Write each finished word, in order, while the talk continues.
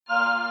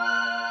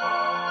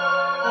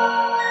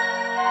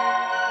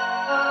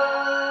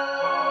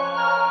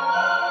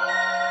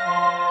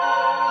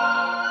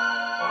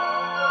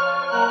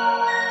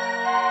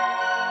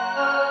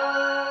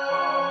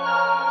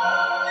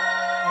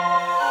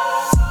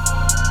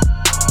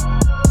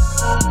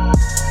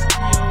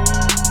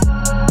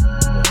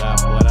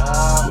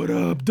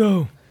up,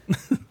 though?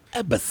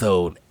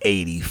 Episode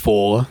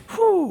 84.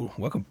 Whew,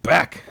 welcome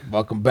back.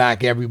 Welcome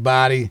back,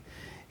 everybody.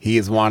 He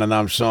is Juan and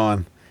I'm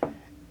Sean.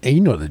 And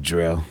you know the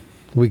drill.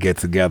 We get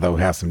together,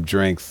 we have some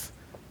drinks,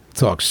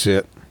 talk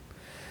shit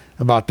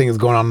about things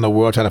going on in the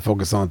world, try to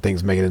focus on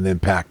things making an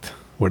impact,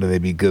 whether they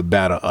be good,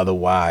 bad, or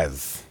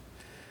otherwise.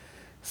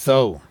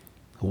 So,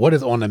 what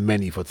is on the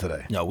menu for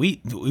today? No, we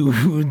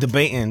were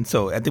debating.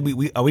 So I think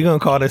we are we gonna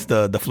call this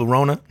the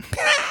Florona?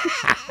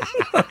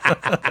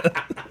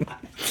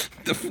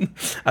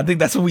 I think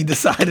that's what we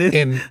decided.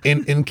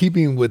 In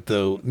keeping with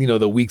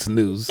the week's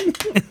news.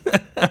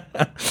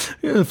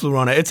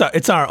 Florona.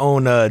 It's our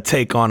own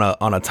take on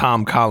a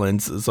Tom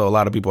Collins. So a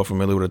lot of people are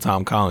familiar with a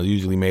Tom Collins,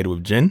 usually made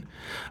with gin.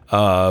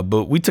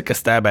 But we took a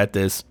stab at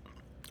this,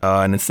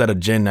 and instead of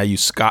gin, I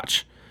use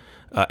Scotch.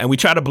 And we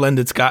try to blend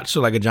it Scotch,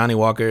 so like a Johnny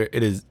Walker.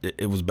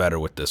 It was better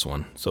with this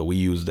one. So we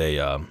used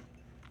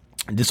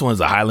this one's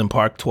a Highland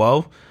Park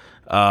 12.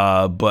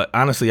 But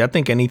honestly, I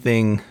think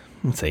anything.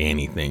 I wouldn't say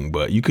anything,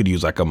 but you could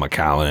use like a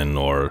Macallan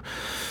or.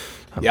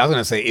 Yeah, I was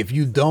gonna say if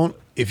you don't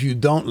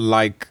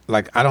like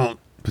I don't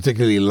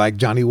particularly like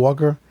Johnny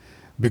Walker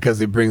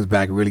because it brings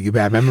back really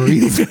bad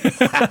memories. That's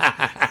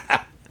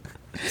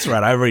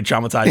right. I already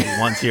traumatized you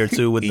once here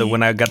too with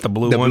when I got the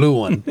blue one. The blue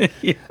one.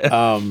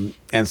 Yeah.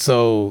 And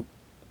so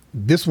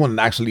this one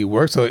actually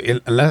works. So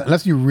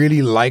unless you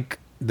really like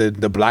the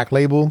black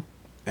label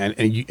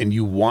and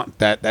you want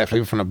that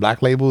flavor from the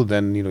black label,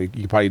 then you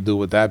can probably do it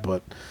with that.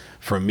 But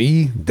for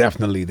me,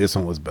 definitely this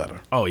one was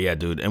better. Oh yeah,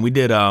 dude. And we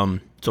did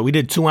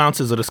 2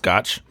 ounces of the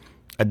Scotch.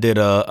 I did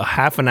a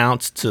half an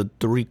ounce to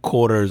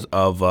 3/4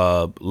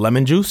 of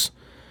lemon juice.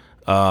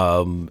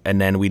 And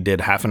then we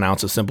did half an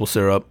ounce of simple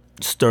syrup,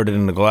 stirred it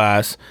in the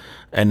glass,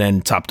 and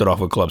then topped it off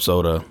with club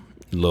soda,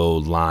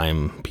 little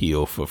lime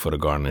peel for the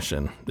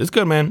garnishing. It's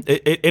good, man.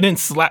 It didn't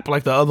slap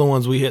like the other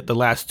ones we hit the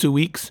last 2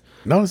 weeks.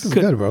 No, this is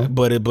good, bro.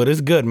 But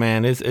it's good,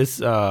 man.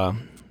 It's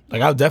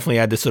like I'll definitely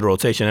add this to the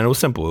rotation, and it was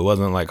simple. It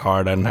wasn't like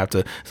hard. I didn't have to.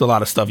 It's a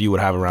lot of stuff you would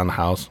have around the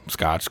house: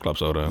 Scotch, club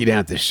soda. You didn't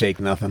have to shake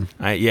nothing.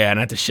 I didn't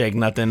have to shake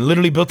nothing.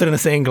 Literally built it in the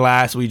same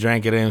glass. We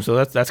drank it in, so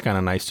that's kind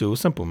of nice too. It was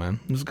simple, man.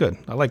 It was good.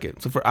 I like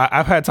it. So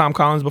I've had Tom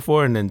Collins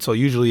before, and then so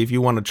usually if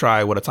you want to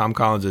try what a Tom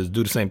Collins is,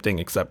 do the same thing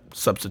except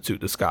substitute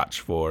the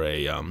Scotch for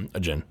a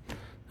gin.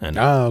 And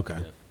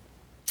okay.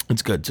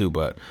 It's good too,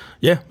 but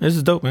yeah, this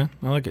is dope, man.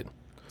 I like it.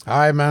 All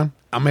right, man.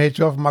 I'm gonna hit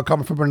you off with my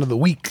common favorite of the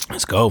week.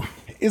 Let's go.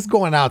 It's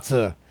going out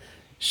to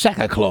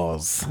Shaka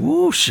Claus.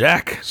 Ooh,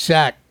 Shaq.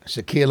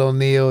 Shaquille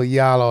O'Neal.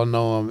 Y'all all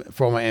know him,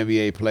 former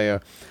NBA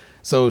player.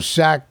 So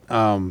Shaq,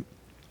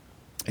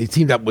 he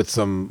teamed up with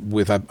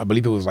I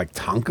believe it was like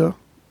Tonka,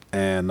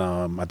 and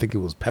I think it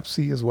was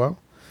Pepsi as well.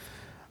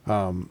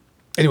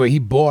 Anyway, he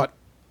bought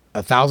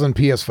 1,000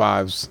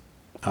 PS5s,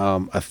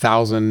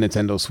 1,000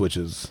 Nintendo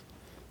Switches,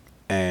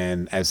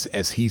 and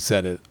as he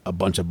said it, a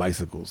bunch of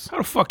bicycles. How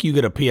the fuck you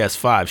get a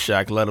PS5,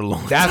 Shaq, let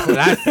alone... That's what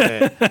I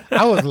said.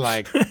 I was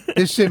like,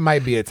 this shit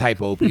might be a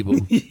typo, people.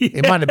 Yeah.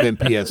 It might have been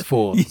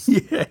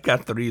PS4s. Yeah,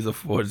 got 3s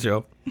or 4s,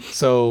 yo.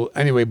 So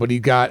anyway, but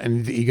he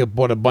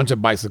bought a bunch of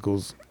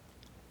bicycles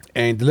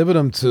and delivered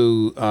them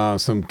to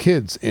some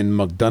kids in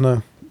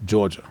McDonough,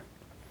 Georgia.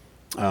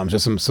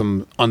 Just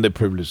some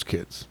underprivileged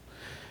kids.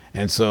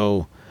 And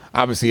so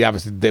obviously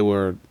they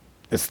were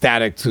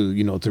ecstatic to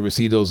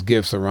receive those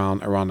gifts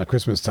around the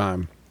Christmas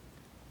time,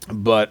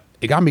 but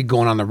it got me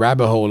going on the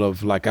rabbit hole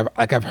of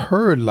I've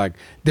heard like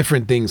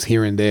different things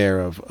here and there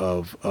of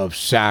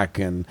Shaq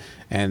and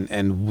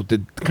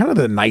the kind of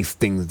the nice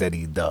things that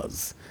he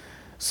does.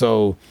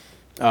 So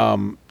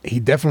he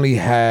definitely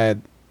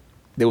had.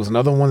 There was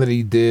another one that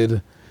he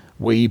did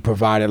where he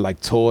provided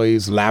like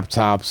toys,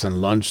 laptops,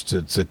 and lunch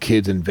to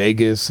kids in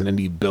Vegas, and then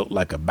he built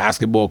like a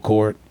basketball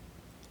court.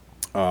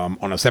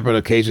 On a separate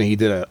occasion, he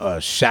did a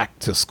Shaq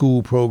to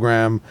School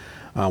program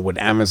with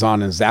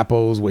Amazon and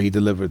Zappos, where he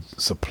delivered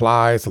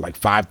supplies to like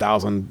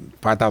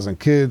 5,000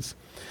 kids.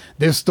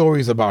 There's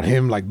stories about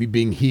him like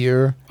being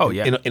here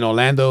in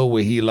Orlando,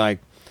 where he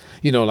like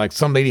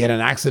some lady had an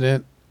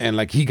accident and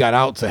like he got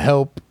out to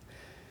help,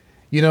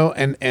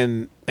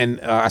 and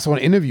I saw an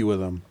interview with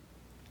him,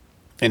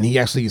 and he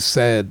actually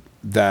said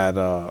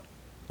that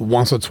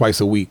once or twice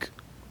a week,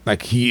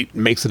 like he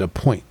makes it a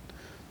point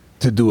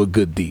to do a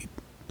good deed.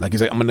 Like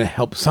he's like, I'm going to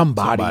help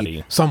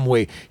somebody some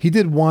way. He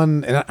did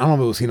one, and I don't know if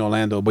it was in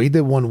Orlando, but he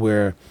did one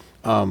where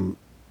some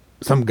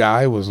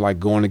guy was like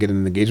going to get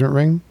an engagement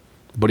ring,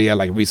 but he had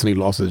like recently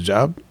lost his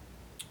job,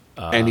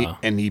 and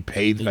he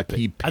paid off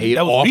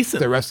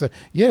recent. The rest of.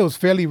 Yeah, it was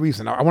fairly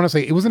recent. I want to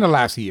say it was in the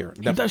last year.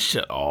 He does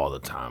shit all the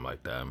time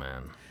like that,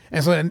 man.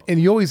 And so and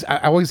you always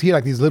I always hear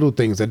like these little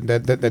things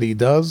that he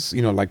does.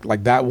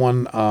 Like that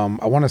one.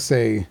 I want to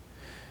say,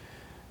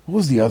 what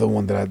was the other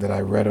one that I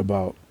read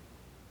about?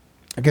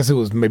 I guess it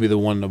was maybe the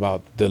one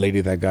about the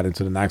lady that got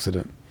into an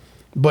accident.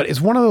 But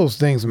it's one of those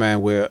things,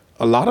 man, where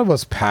a lot of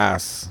us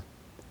pass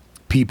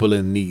people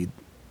in need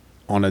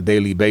on a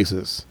daily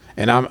basis.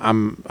 And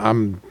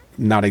I'm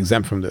not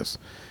exempt from this.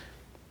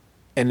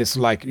 And it's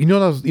like, you know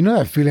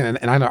that feeling,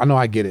 and I know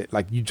I get it.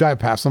 Like you drive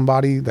past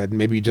somebody that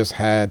maybe just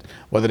had,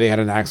 whether they had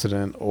an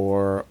accident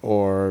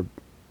or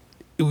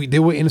they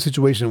were in a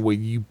situation where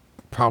you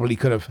probably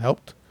could have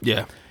helped.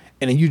 Yeah.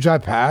 And then you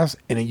drive past,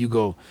 and then you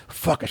go,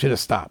 "Fuck, I should have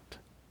stopped."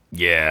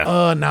 Yeah.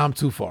 Now I'm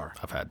too far.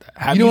 I've had that.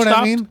 Have you know what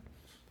stopped? I mean?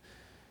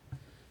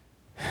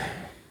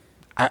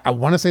 I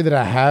want to say that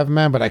I have,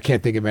 man, but I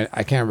can't think of it.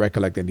 I can't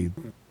recollect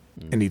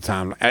any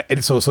time.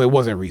 So it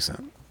wasn't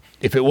recent.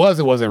 If it was,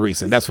 it wasn't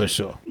recent. That's for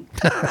sure.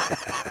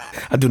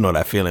 I do know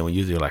that feeling when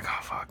you're like, oh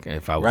fuck,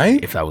 if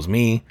that was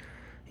me,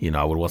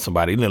 I would want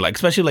somebody, like,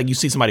 especially like you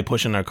see somebody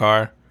pushing their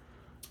car.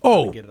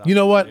 Oh, you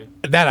know what?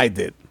 That I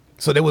did.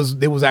 So there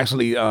was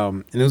actually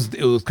and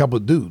it was a couple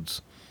of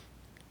dudes.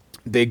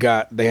 They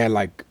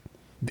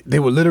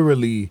were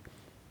literally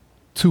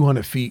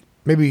 200 feet,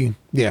 maybe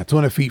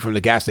 200 feet from the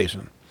gas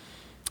station,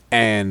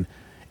 and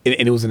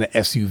it was in an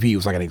SUV. It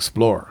was like an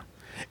Explorer.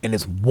 And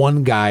it's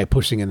one guy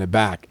pushing in the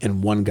back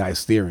and one guy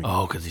steering.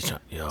 Oh, because he's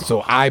trying. Yo.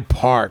 So I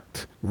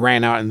parked,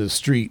 ran out in the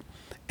street,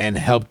 and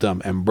helped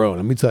them. And bro,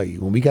 let me tell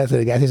you, when we got to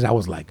the gas station, I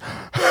was like,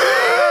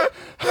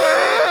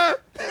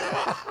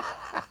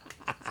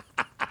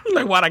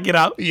 like, why'd I get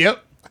out?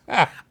 Yep.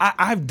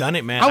 I've done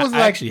it, man. I was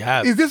like, actually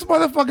have. Is this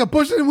motherfucker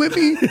pushing with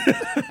me?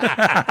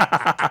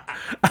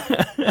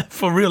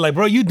 For real, like,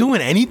 bro, you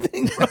doing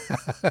anything?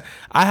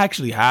 I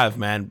actually have,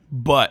 man.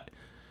 But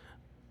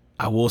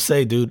I will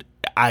say, dude,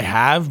 I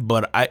have,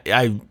 but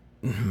I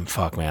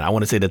fuck, man. I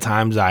want to say the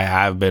times I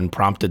have been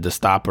prompted to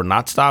stop or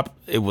not stop,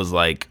 it was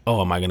like,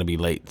 oh, am I going to be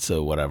late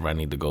to whatever I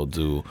need to go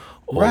do?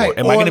 Or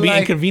am I going to be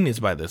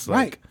inconvenienced by this?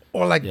 Right.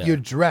 Or like you're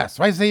dressed,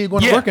 right? Say you're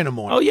going to work in the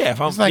morning. Oh, yeah.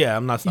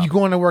 I'm not stopping. You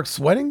going to work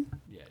sweating?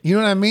 You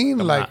know what I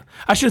mean?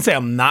 I shouldn't say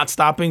I'm not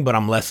stopping, but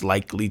I'm less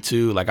likely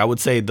to. Like, I would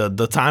say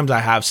the times I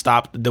have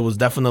stopped, there was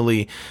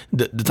definitely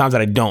the times that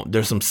I don't.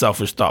 There's some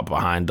selfish thought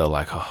behind the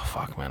like, oh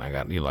fuck, man, I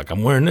got like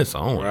I'm wearing this. I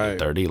don't want to be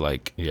 30.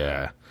 Like,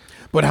 yeah.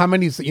 But how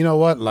many? You know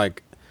what?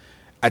 Like,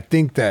 I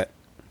think that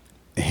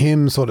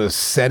him sort of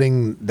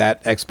setting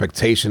that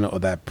expectation or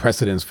that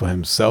precedence for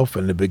himself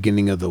in the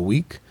beginning of the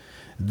week,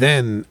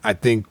 then I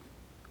think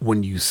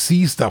when you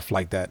see stuff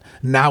like that,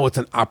 now it's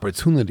an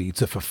opportunity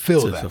to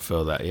fulfill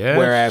that. Yeah.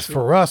 Whereas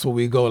for us, when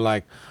we go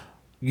like,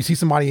 you see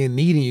somebody in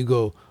need and you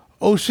go,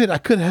 oh shit, I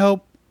could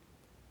help.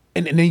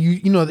 And then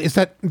it's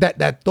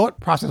that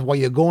thought process while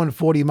you're going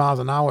 40 miles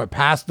an hour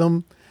past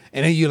them.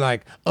 And then you're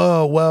like,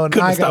 oh, well,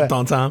 now I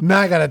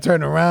got to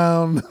turn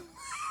around.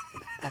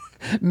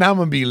 Now I'm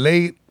going to be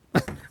late.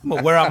 I'm going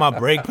to wear out my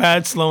brake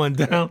pad, slowing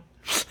down.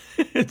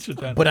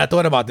 But I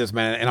thought about this,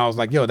 man, and I was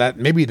like, yo,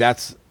 maybe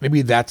that's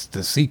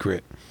the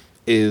secret,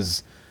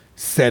 is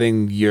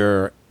setting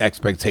your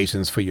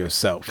expectations for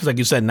yourself. Because like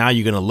you said, now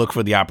you're going to look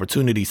for the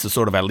opportunities to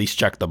sort of at least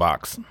check the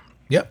box.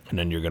 Yep. And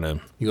then you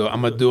go,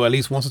 I'm going to do at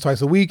least once or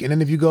twice a week. And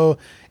then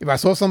if I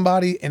saw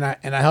somebody and I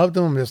helped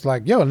them, I'm just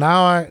like, yo,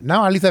 now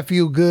at least I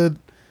feel good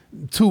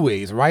two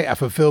ways, right? I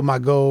fulfilled my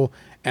goal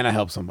and I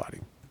helped somebody.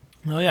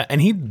 Oh yeah.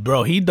 And he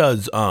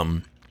does,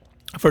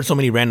 I've heard so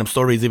many random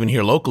stories even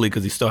here locally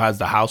because he still has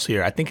the house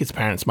here. I think his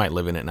parents might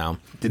live in it now.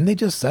 Didn't they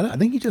just sell it? I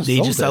think he just Did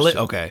sold he just that sell it? shit.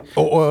 Okay.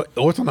 Or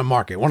it's on the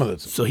market, one of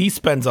those. So he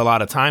spends a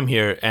lot of time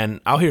here, and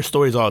I'll hear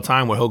stories all the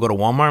time where he'll go to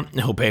Walmart and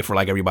he'll pay for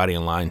like everybody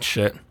in line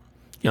shit.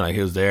 Like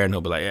he was there and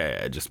he'll be like,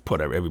 yeah, just put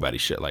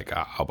everybody's shit. Like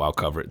I'll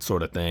cover it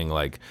sort of thing.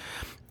 Like,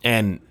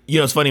 and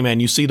it's funny, man,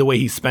 you see the way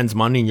he spends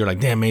money and you're like,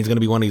 damn, man, he's going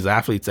to be one of these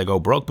athletes that go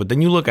broke. But then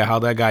you look at how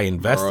that guy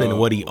invests in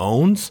what he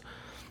owns.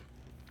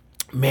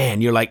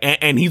 Man, you're like,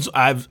 and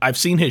I've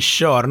seen his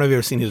show. I don't know if you've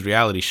ever seen his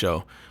reality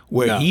show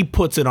where he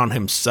puts it on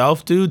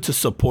himself, dude, to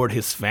support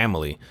his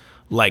family.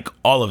 Like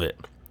all of it.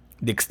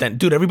 The extent,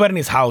 dude, everybody in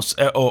his house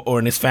or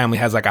in his family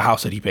has like a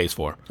house that he pays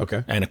for.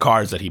 Okay. And the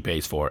cars that he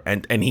pays for.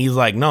 And he's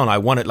like, no, I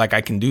want it. Like,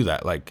 I can do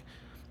that. Like,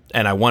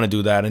 and I want to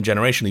do that and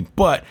generationally.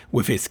 But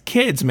with his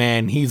kids,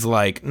 man, he's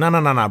like,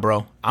 no,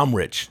 bro. I'm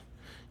rich.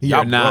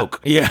 Y'all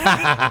broke.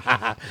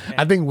 Yeah.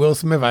 I think Will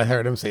Smith, I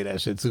heard him say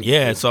that shit too.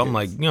 Yeah. So I'm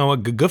like,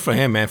 good for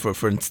him, man,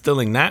 for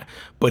instilling that.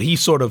 But he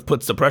sort of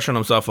puts the pressure on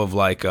himself of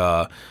like,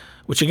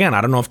 which again,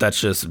 I don't know if that's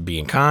just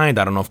being kind.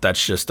 I don't know if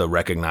that's just a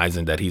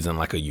recognizing that he's in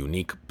like a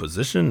unique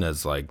position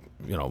as like,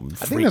 I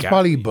think it's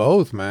probably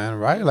both, man,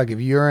 right? Like if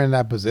you're in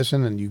that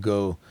position and you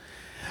go,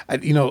 I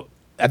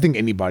think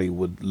anybody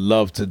would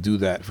love to do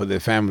that for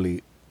their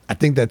family. I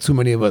think that too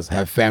many of us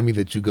have family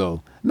that you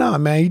go, nah,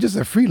 man, you're just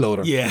a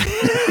freeloader. Yeah.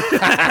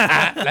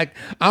 Like,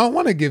 I don't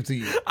want to give to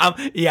you.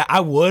 Yeah, I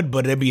would,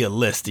 but it'd be a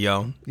list,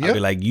 yo. Yep. I'd be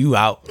like, you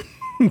out.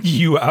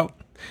 You out.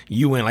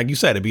 You in, like you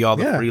said, it'd be all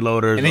the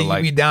freeloaders. And then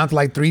you'd be down to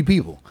like 3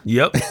 people.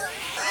 Yep.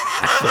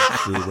 So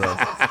true, bro.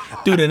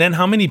 Dude, and then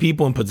how many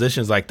people in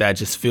positions like that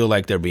just feel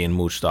like they're being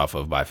mooched off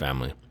of by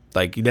family?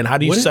 Like, then how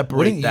do you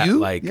separate that? You?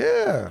 Like,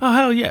 yeah. Oh,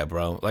 hell yeah,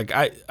 bro. Like,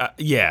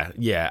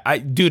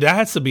 dude, that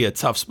has to be a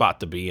tough spot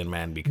to be in,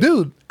 man. Because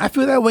dude, I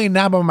feel that way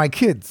now about my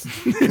kids.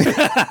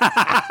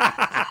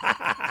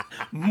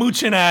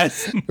 Mooching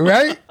ass.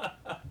 Right?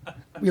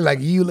 Be like,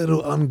 you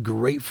little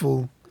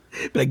ungrateful.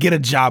 Like, get a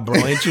job, bro.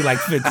 Ain't you like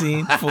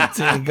 15,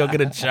 14? Go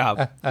get a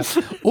job.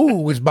 Ooh,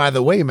 which by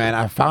the way, man,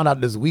 I found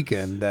out this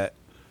weekend that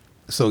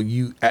so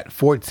you at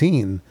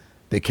 14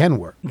 they can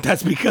work.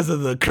 That's because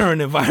of the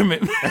current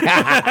environment.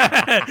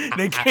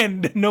 They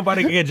can't.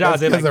 Nobody can get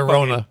jobs. That's They're because like, of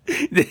Rona.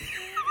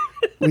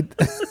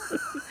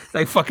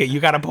 like, fuck it. You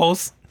got a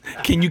post?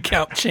 Can you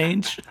count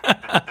change?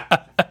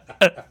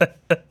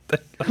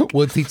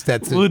 We'll teach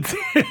that too.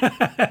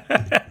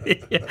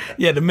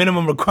 Yeah, the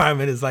minimum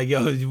requirement is like,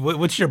 yo,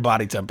 what's your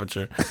body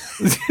temperature?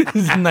 It's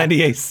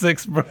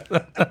 98.6, bro.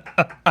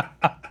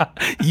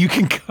 You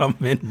can come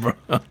in, bro.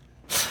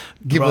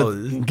 Give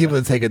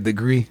or take a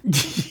degree.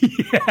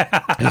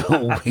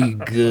 Yeah. We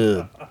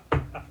good.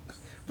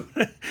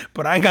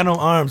 But I ain't got no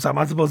arms. How am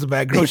I supposed to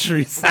bag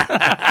groceries?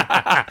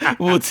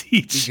 We'll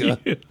teach you.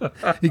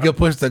 You can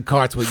push the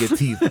carts with your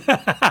teeth.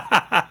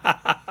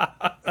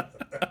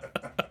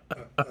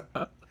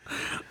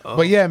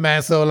 But yeah,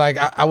 man. So like,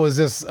 I was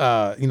just, with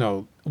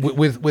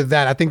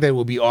that, I think that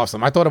would be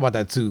awesome. I thought about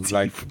that too.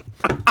 Like,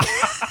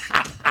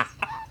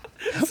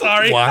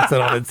 sorry, what's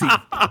it on the teeth?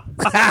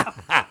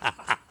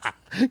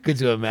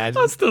 Could you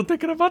imagine? I'm still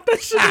thinking about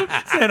that shit.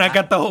 Saying I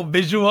got the whole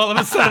visual. All of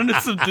a sudden,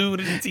 it's some dude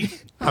with his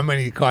teeth. How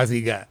many cars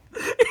he got?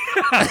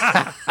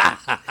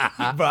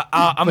 But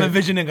I'm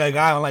envisioning a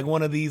guy on like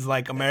one of these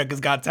like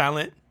America's Got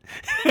Talent,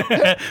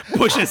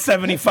 pushing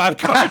 75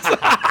 cars.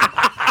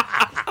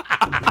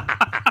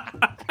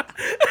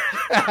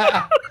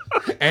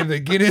 And the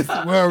Guinness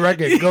World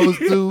Record goes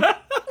to,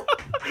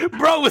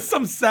 bro, with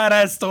some sad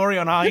ass story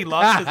on how he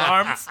lost his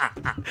arms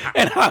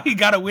and how he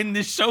got to win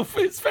this show for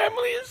his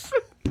family and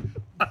shit.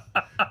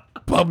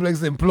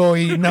 Publix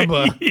employee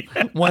number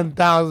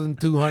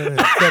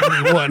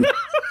 1,271.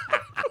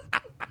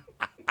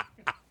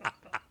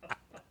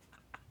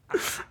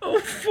 Oh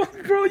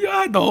fuck, bro! Yo,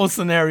 I had the whole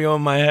scenario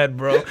in my head,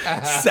 bro.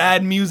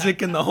 Sad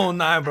music and the whole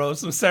nine, bro.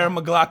 Some Sarah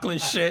McLachlan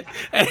shit,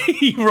 and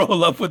he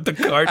roll up with the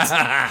carts.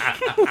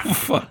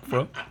 Fuck,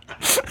 bro.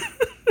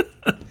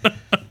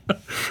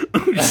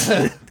 Oh,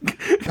 shit.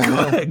 Go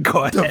ahead.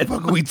 What the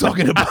fuck are we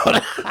talking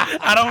about?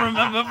 I don't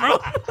remember, bro.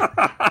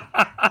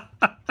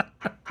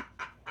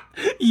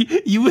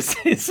 You were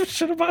saying some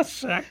shit about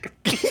Shaq.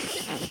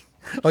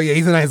 Oh yeah,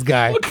 he's a nice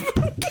guy. He's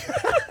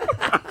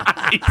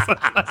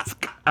a nice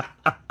guy.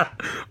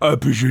 I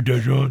appreciate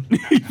that, John.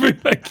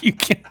 Like you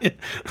can't.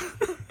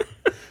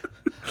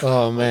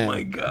 Oh man. Oh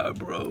my god,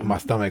 bro. My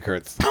stomach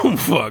hurts. Oh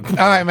fuck.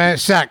 All right, man.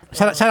 Shaq,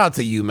 shout out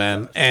to you,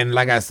 man. And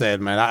like I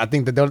said, man, I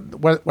think that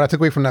what I took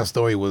away from that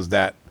story was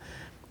that,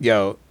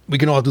 yo, we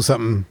can all do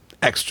something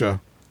extra.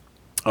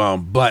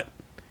 But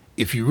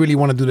if you really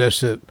want to do that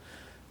shit,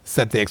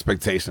 set the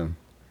expectation,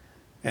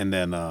 and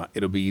then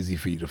it'll be easy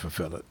for you to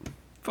fulfill it.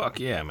 Fuck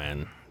yeah,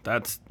 man.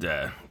 That's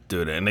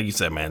dude. And like you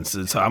said, man,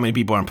 so how many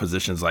people are in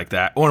positions like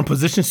that, or in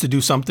positions to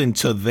do something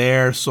to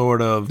their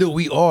sort of? Dude,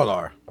 we all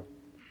are.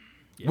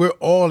 Yeah. We're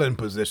all in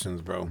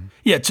positions, bro.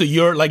 Yeah, so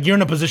you're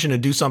in a position to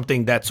do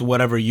something that's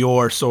whatever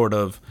your sort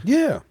of.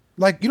 Yeah,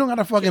 like you don't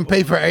gotta fucking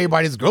pay for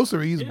everybody's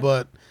groceries,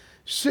 but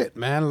shit,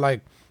 man,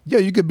 like. Yeah,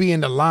 you could be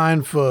in the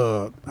line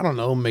for, I don't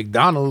know,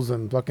 McDonald's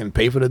and fucking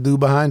pay for the dude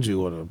behind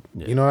you, or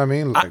you know what I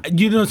mean? Like,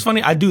 it's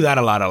funny. I do that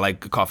a lot at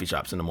like coffee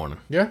shops in the morning.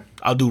 Yeah,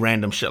 I'll do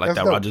random shit like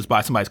that where I'll just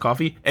buy somebody's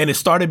coffee, and it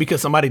started because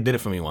somebody did it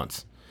for me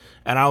once,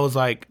 and I was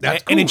like,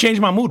 That's and cool. it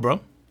changed my mood, bro.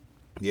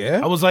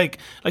 Yeah, I was like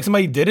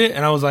somebody did it,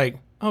 and I was like,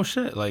 oh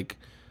shit, like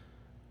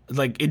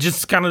it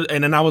just kind of,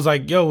 and then I was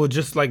like, yo, well,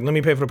 just like let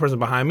me pay for the person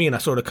behind me, and I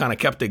sort of kind of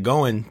kept it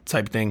going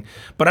type thing.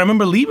 But I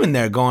remember leaving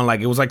there going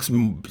like, it was like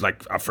some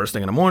like a first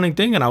thing in the morning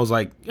thing, and I was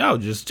like, yo,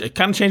 just it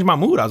kind of changed my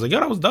mood. I was like, yo,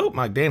 that was dope.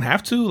 Like they didn't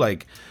have to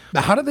like.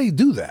 Now, how do they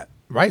do that?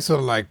 Right, so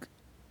like,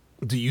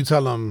 do you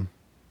tell them,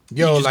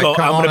 yo, you just like go,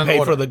 come I'm on gonna and pay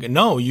order? for the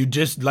no. You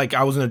just like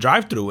I was in a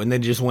drive-through, and they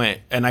just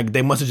went, and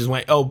they must have just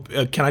went, oh,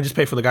 can I just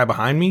pay for the guy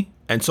behind me?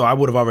 And so I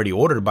would have already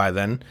ordered by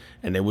then,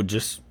 and they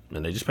just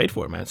paid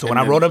for it, man. So when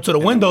I rolled up to the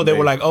window, they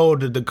were like, oh,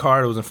 the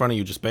car that was in front of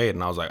you just paid.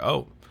 And I was like,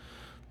 oh,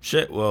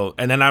 shit. Well,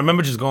 and then I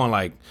remember just going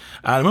like,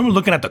 I remember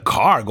looking at the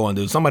car going,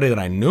 dude, somebody that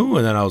I knew.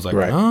 And then I was like,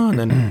 Right. oh, and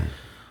then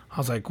I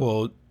was like,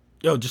 well,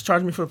 yo, just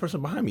charge me for the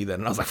person behind me then.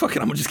 And I was like, fuck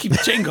it, I'm gonna just keep the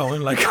chain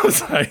going. Like, I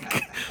was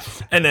like,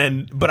 and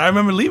then, but I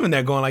remember leaving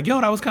there going like,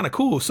 yo, that was kind of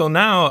cool. So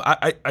now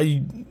I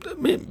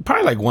mean,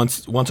 probably like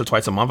once or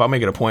twice a month, I'll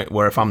make it a point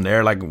where if I'm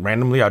there, like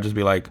randomly, I'll just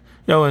be like,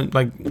 yo, and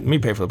like, let me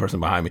pay for the person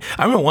behind me.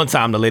 I remember one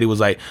time the lady was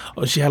like,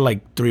 oh, she had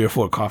like 3 or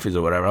 4 coffees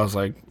or whatever. I was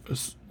like,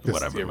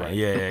 whatever, man. Right.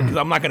 Yeah, because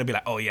I'm not gonna be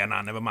like, oh yeah,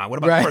 nah, never mind. What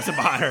about Right. the person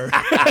behind her?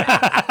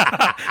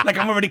 Like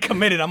I'm already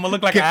committed. I'm gonna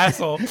look like an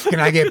asshole. Can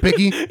I get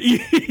picky?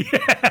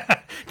 Yeah.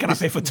 Can I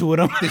pay for 2 of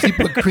them? Did she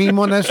put cream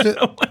on that shit?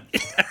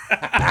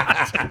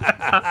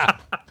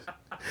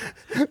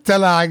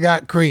 Tell her I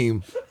got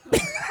cream.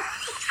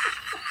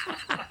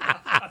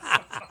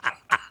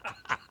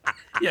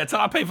 Yeah, so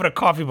I pay for the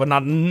coffee, but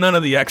none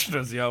of the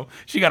extras, yo.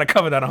 She got to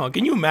cover that on.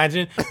 Can you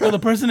imagine? Well, the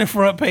person in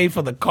front paid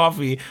for the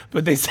coffee,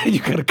 but they said you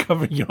got to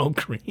cover your own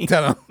cream.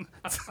 Tell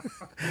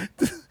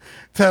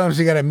tell him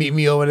she got to meet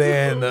me over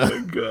there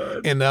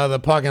in the other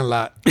parking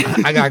lot.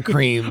 I got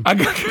cream.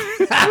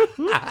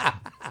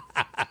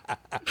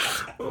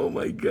 Oh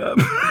my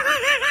God.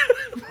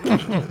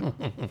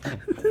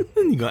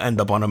 You're gonna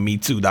end up on a Me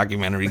Too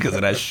documentary because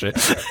of that shit.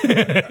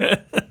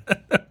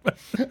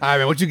 All right,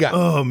 man, what you got?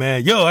 Oh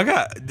man, yo, I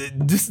got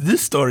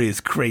this story is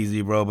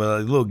crazy, bro.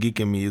 But a little geek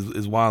in me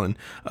is wilding.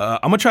 I'm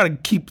gonna try to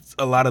keep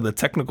a lot of the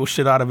technical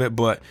shit out of it,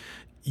 but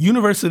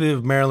University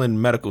of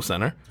Maryland Medical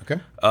Center,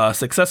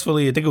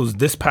 successfully, I think it was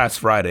this past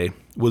Friday,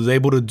 was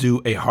able to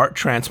do a heart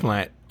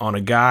transplant on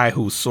a guy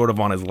who's sort of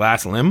on his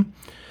last limb.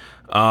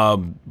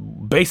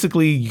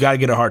 Basically, you got to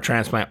get a heart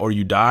transplant or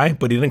you die,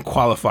 but he didn't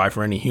qualify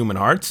for any human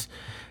hearts.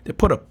 They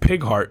put a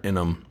pig heart in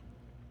him.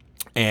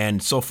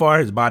 And so far,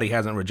 his body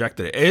hasn't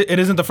rejected it. It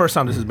isn't the first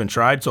time this has been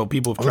tried, so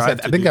people have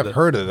tried. I think I've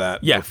heard of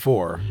that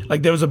before.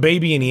 Like there was a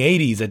baby in the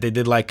 80s that they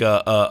did like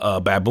a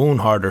baboon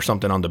heart or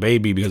something on the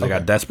baby because they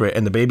got desperate,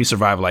 and the baby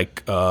survived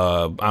like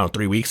I don't know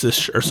 3 weeks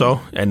or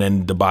so, and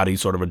then the body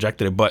sort of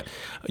rejected it. But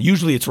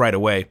usually it's right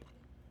away.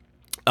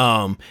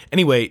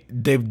 Anyway,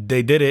 they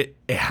did it.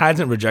 It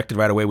hasn't rejected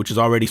right away, which is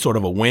already sort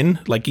of a win.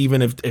 Like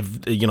even if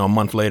you know a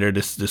month later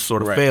this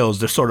sort of fails,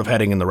 they're sort of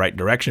heading in the right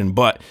direction.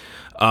 But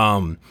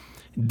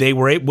they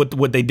were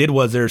what they did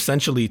was they're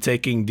essentially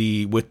taking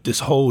with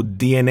this whole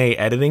DNA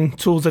editing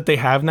tools that they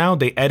have now,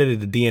 they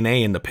edited the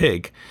DNA in the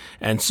pig,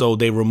 and so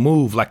they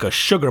removed like a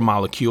sugar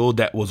molecule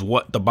that was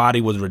what the body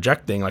was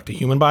rejecting, like the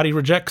human body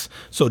rejects.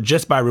 So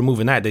just by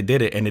removing that, they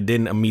did it, and it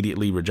didn't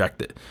immediately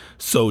reject it.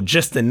 So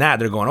just in that,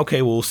 they're going,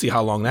 okay, well, we'll see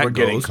how long that goes.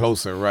 We're getting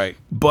closer, right?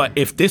 But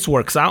if this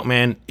works out,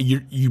 man,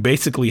 you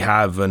basically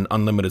have an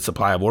unlimited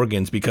supply of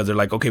organs because they're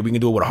like, okay, we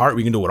can do it with a heart,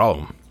 we can do it with all of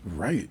them.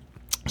 Right.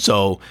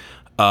 So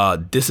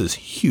this is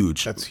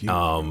huge. That's huge.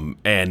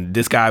 And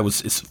this guy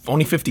is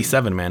only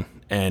 57, man,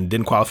 and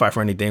didn't qualify for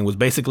anything. Was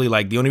basically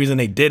like the only reason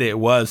they did it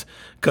was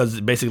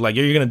because basically like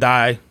you're gonna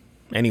die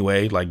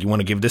anyway. Like you want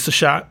to give this a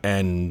shot,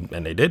 and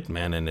they did,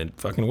 man, and it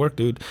fucking worked,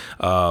 dude.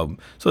 So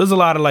there's a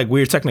lot of like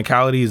weird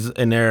technicalities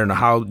in there and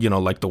how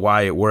like the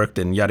why it worked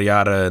and yada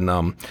yada. And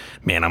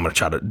man, I'm gonna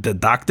try to. The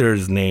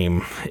doctor's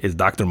name is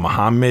Dr.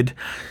 Mohammed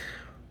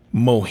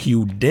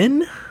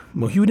Mohiuddin,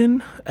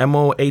 Mohiuddin.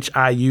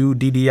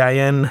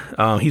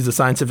 He's the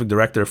scientific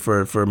director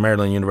for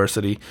Maryland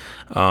University,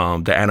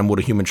 the Animal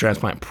to Human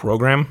Transplant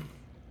Program.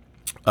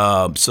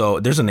 So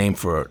there's a name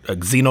for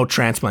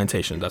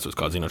xenotransplantation. That's what's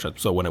called, xenotransplant.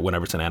 So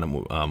whenever it's an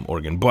animal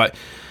organ, but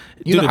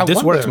dude, if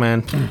this works,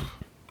 man.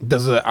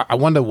 I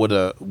wonder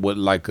would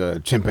like a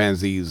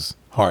chimpanzee's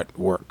heart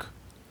work,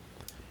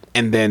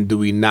 and then do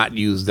we not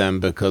use them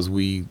because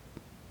we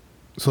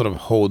sort of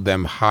hold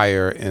them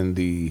higher in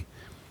the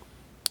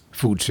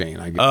food chain,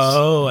 I guess.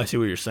 Oh, I see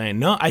what you're saying.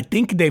 No, I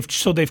think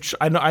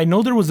I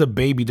know there was a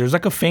baby. There's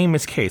like a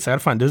famous case.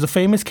 There's a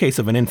famous case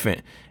of an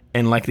infant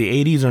in like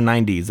the 80s or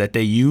 90s that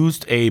they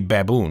used a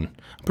baboon.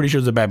 I'm pretty sure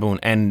it was a baboon,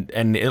 and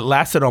it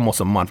lasted almost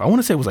a month. I want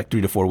to say it was like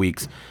 3 to 4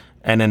 weeks,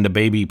 and then the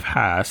baby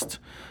passed.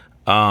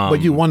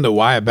 But you wonder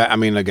why. I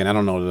mean, again, I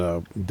don't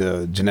know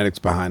the genetics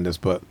behind this,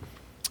 but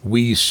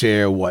we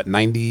share what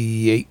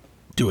 98.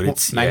 Dude,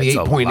 it's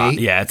 98.8.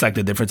 Yeah, it's like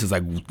the difference is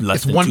like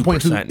less than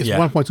 2%. It's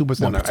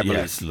 1.2%.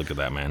 Yes, look at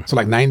that, man. So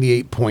like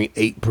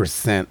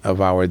 98.8%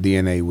 of our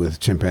DNA with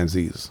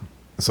chimpanzees.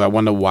 So I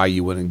wonder why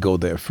you wouldn't go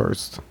there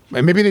first.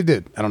 And maybe they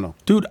did. I don't know.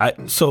 Dude,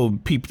 so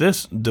peep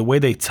this. The way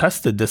they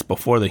tested this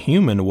before the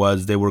human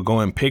was they were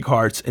going pig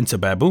hearts into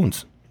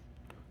baboons.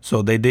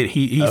 So they did.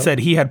 He said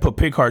he had put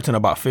pig hearts in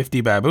about 50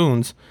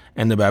 baboons,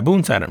 and the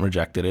baboons hadn't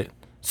rejected it.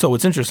 So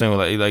it's interesting,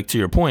 like to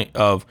your point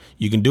of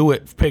you can do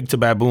it pig to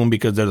baboon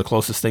because they're the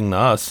closest thing to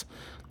us.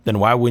 Then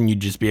why wouldn't you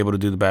just be able to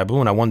do the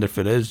baboon? I wonder if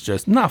it is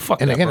just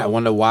fuck. And that, again, bro. I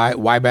wonder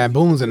why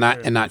baboons and not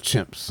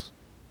chimps.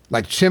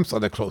 Like chimps are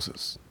the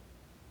closest.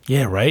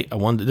 Yeah, right. I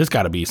wonder. There's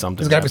got to be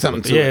something. There's got to be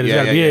something too.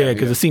 Yeah,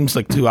 because it seems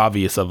like too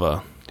obvious of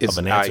an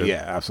answer.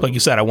 Yeah, absolutely. Like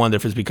you said, I wonder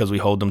if it's because we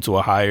hold them to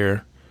a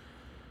higher.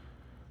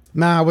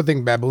 Nah, I would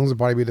think baboons would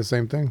probably be the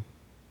same thing.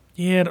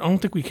 Yeah, I don't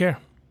think we care.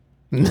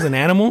 As an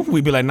animal,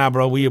 we'd be like, nah,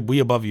 bro, we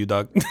above you,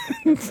 dog.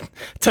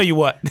 Tell you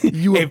what,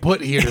 you were put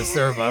here to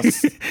serve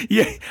us.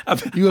 Yeah,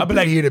 you were put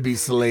like, here to be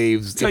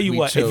slaves. Tell you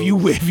what,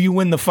 if you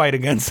win the fight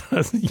against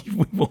us,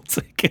 we won't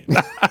take it.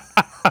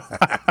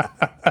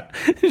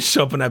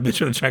 Show up in that bitch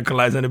with a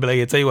tranquilizer and be like,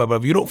 yeah, tell you what, bro,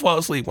 if you don't fall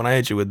asleep when I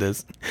hit you with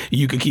this,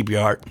 you can keep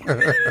your heart.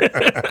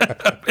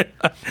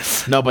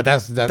 No, but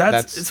that's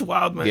it's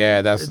wild, man.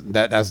 Yeah,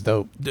 that's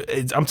dope.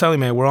 I'm telling you,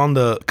 man, we're on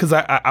the, because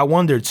I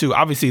wonder too.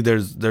 Obviously,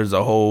 there's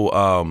a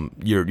whole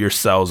your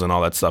cells and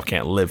all that stuff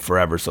can't live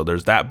forever, so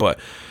there's that. But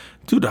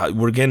dude,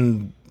 we're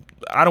getting,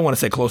 I don't want to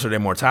say closer to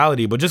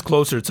immortality, but just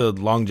closer to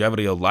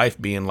longevity of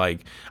life being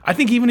like, I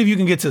think even if you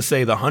can get to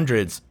say the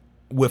hundreds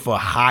with a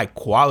high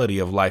quality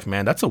of life,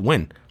 man, that's a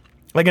win.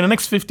 Like in the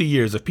next 50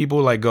 years, if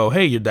people like go,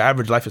 hey, the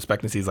average life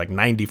expectancy is like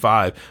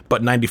 95,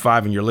 but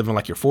 95 and you're living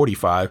like you're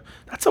 45,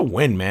 that's a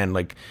win, man.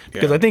 Like,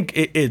 because I think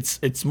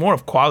it's more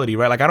of quality,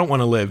 right? Like I don't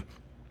want to live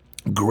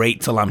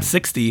great till I'm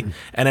 60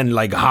 and then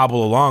like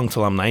hobble along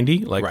till I'm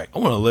 90. Like I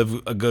want to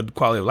live a good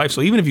quality of life.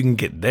 So even if you can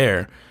get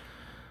there,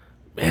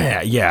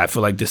 Yeah, I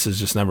feel like this is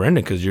just never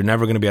ending because you're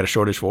never going to be at a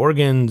shortage for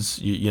organs.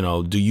 You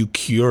know, do you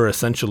cure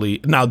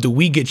essentially? Now, do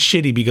we get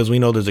shitty because we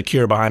know there's a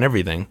cure behind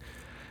everything?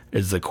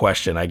 Is the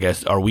question, I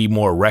guess. Are we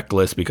more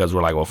reckless because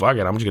we're like, well, fuck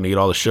it, I'm just going to eat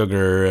all the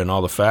sugar and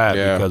all the fat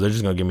because they're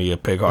just going to give me a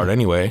pig heart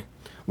anyway?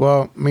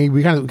 Well, I mean,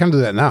 we kind of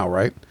do that now,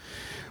 right?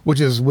 Which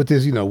is with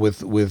this,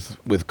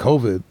 with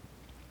COVID.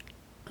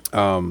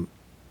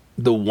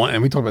 The one,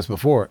 and we talked about this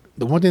before.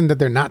 The one thing that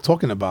they're not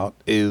talking about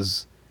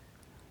is,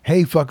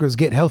 hey, fuckers,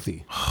 get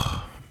healthy.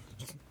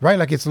 Right?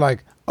 Like, it's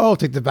like, oh,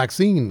 take the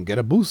vaccine, get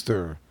a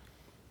booster.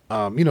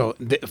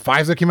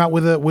 Pfizer came out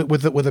with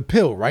a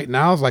pill. Right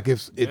now, it's like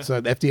if it's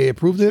FDA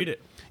approved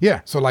it.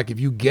 Yeah. So like if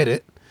you get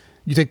it,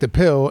 you take the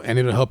pill and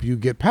it'll help you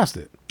get past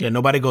it. Yeah.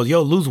 Nobody goes,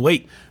 yo, lose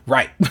weight.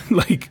 Right.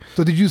 Like.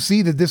 So did you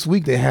see that this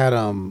week they had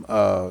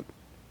the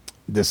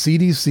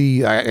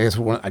CDC?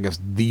 I guess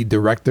the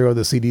director of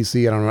the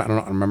CDC. I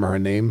don't remember her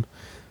name,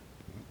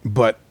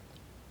 but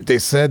they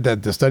said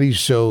that the study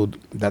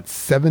showed that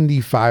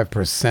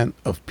 75%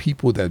 of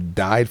people that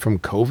died from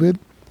COVID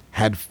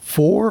had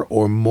 4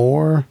 or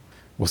more.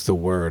 What's the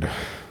word?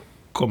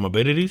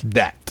 Comorbidities?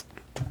 That.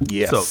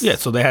 Yes.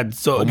 So they had,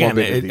 again,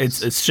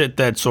 it's shit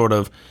that sort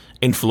of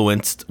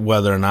influenced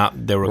whether or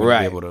not they were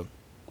going to be able to.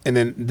 And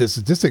then the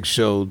statistics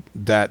showed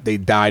that they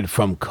died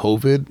from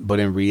COVID, but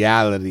in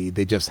reality,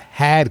 they just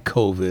had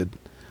COVID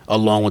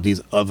along with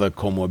these other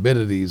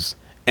comorbidities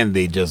and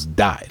they just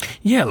died.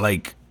 Yeah,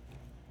 like,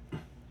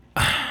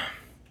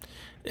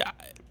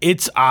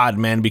 it's odd,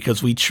 man,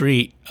 because we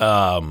treat,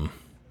 I'm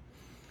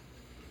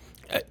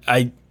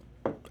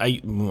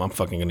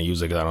fucking gonna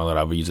use it because I don't know that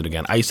I'll use it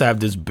again. I used to have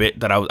this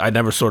bit that I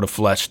never sort of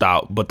fleshed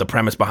out, but the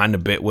premise behind the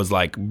bit was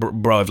like,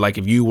 bro,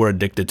 if you were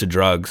addicted to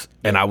drugs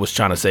and I was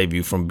trying to save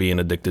you from being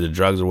addicted to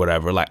drugs or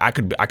whatever, like I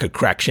could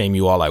crack shame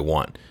you all I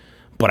want,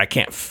 but I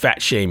can't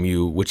fat shame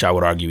you, which I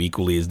would argue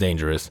equally is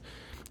dangerous.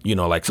 You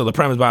know, like, so the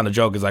premise behind the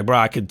joke is like, bro,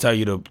 I could tell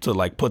you to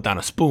like put down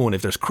a spoon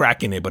if there's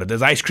crack in it, but if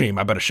there's ice cream,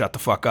 I better shut the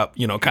fuck up,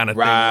 you know, kind of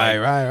thing.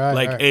 Right.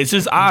 Like, it's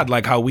just odd,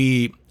 like how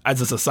we, as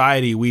a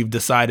society, we've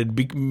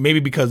decided, maybe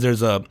because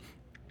there's an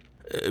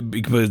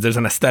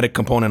aesthetic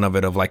component of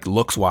it, of like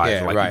looks wise,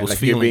 or like people's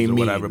feelings or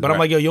whatever. But I'm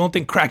like, yo, you don't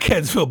think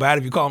crackheads feel bad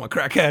if you call them a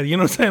crackhead? You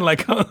know what I'm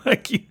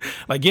saying?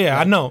 Like, yeah,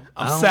 I know.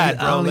 I'm sad,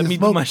 bro. Let me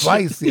do my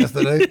shit.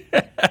 Yesterday.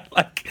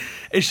 Like,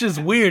 it's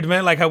just weird,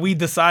 man. Like how we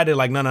decided,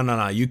 like,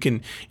 no. You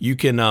can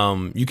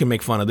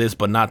make fun of this,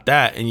 but not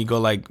that. And you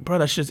go like, bro,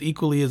 that's just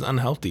equally as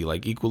unhealthy.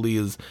 Like equally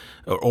as,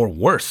 or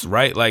worse,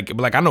 right?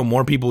 Like I know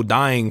more people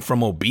dying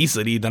from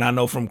obesity than I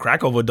know from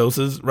crack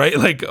overdoses, right?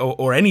 Like,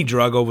 or any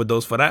drug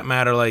overdose for that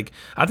matter. Like,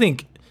 I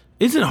think,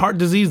 isn't heart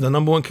disease the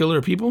number one killer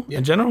of people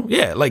in general?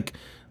 Yeah, like,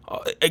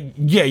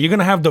 you're going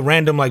to have the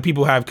random, like,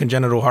 people have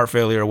congenital heart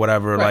failure or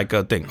whatever, like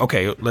a thing.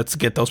 Okay, let's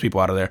get those people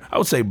out of there. I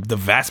would say the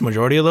vast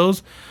majority of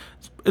those,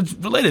 it's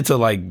related to,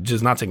 like,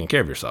 just not taking care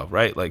of yourself,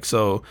 right? Like,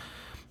 so,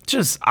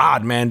 just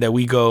odd, man, that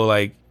we go,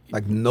 like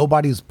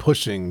nobody's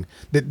pushing.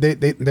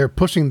 They're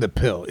pushing the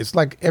pill. It's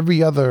like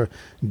every other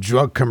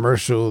drug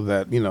commercial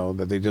that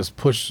they just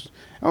push.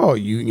 Oh,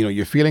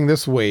 you're feeling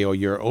this way, or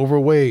you're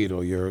overweight,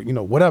 or you're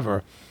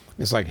whatever.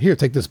 It's like, here,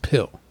 take this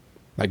pill.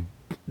 Like,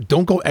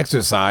 don't go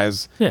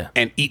exercise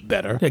and eat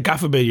better. Yeah, God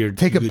forbid you're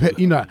take a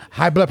pill.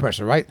 High blood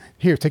pressure, right?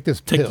 Here, take this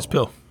pill. Take this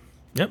pill.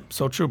 Yep,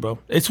 so true, bro.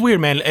 It's weird,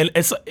 man, and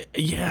it's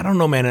I don't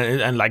know, man,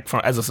 and like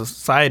as a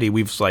society,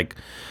 we've like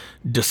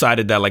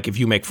decided that like if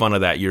you make fun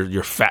of that,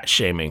 you're fat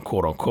shaming,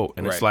 quote unquote,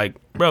 and it's like,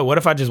 bro, what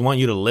if I just want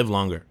you to live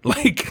longer?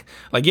 Like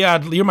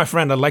yeah, you're my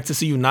friend. I'd like to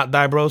see you not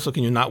die, bro. So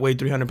can you not weigh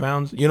 300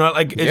 pounds? You know,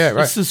 like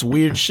it's this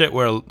weird shit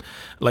where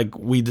like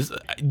we just,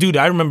 dude.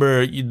 I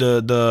remember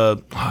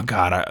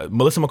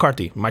Melissa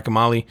McCarthy, Mike and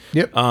Molly.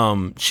 Yep.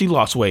 She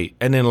lost weight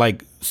and then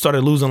like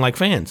started losing like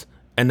fans,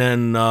 and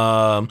then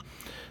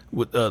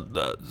with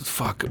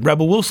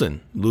Rebel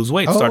Wilson lose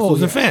weight, starts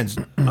losing fans.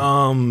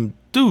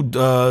 Dude,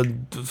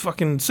 the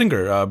fucking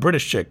singer,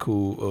 British chick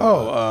who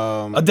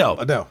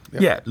Adele.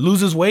 Yeah,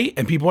 loses weight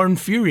and people are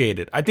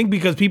infuriated. I think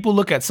because people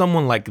look at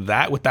someone like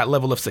that with that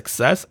level of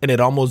success, and it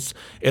almost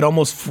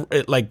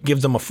like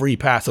gives them a free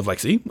pass of like,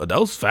 see,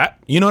 Adele's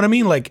fat. You know what I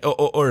mean? Like,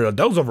 or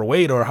Adele's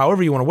overweight, or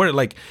however you want to word it.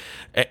 Like,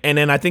 and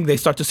then I think they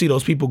start to see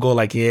those people go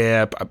like,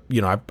 yeah,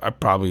 I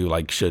probably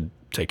like should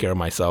take care of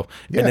myself.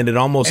 And then it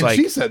almost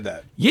she said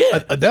that.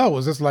 Yeah, Adele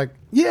was just like,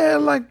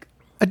 like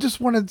I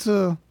just wanted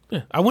to.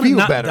 Yeah, I want to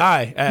not better.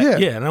 die.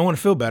 And I want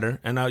to feel better.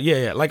 And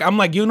like I'm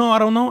like, I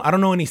don't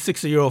know any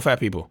 60-year-old fat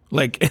people.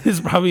 Like it's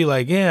probably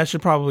like, I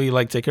should probably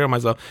like take care of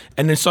myself.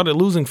 And then started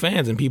losing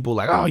fans and people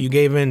like, oh, you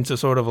gave in to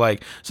sort of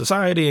like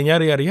society and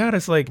yada yada yada.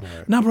 It's like,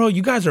 nah, bro,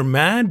 you guys are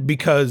mad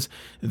because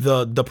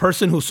the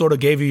person who sort of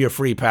gave you your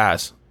free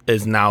pass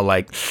is now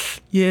like,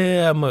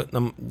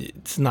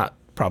 it's not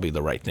probably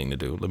the right thing to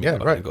do. Let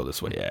me go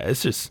this way. Yeah,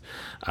 it's just,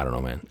 I don't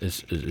know, man. It's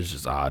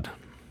just odd.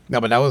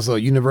 No, but that was a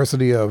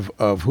university of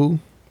who?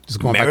 Just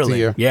going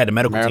Maryland. Back to the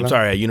medical team.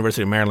 Sorry,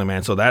 University of Maryland,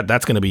 man. So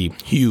that's going to be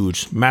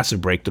huge,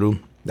 massive breakthrough.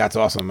 That's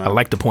awesome, man. I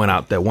like to point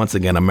out that once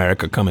again,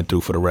 America coming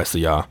through for the rest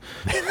of y'all.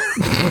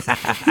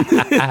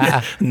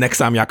 Next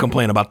time y'all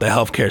complain about the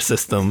healthcare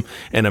system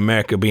in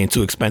America being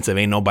too expensive,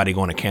 ain't nobody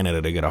going to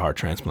Canada to get a heart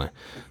transplant.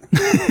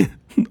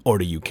 Or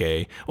the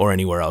UK or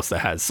anywhere else that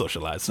has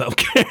socialized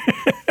healthcare.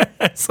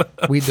 So,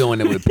 we doing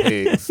it with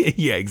pigs.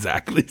 Yeah,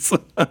 exactly.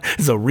 So,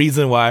 there's a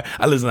reason why.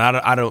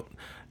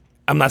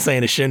 I'm not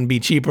saying it shouldn't be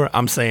cheaper.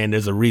 I'm saying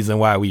there's a reason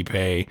why we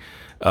pay.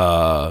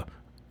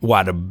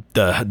 Why the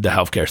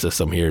healthcare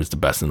system here is the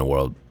best in the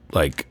world,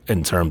 like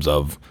in terms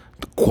of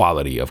the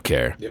quality of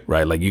care,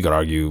 right? Like you could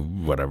argue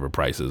whatever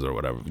prices or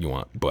whatever you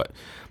want, but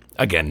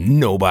again,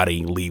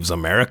 nobody leaves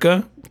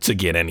America to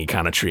get any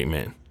kind of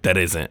treatment that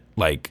isn't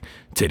like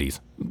titties,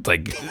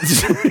 like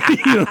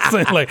you know what I'm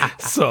saying? Like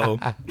so.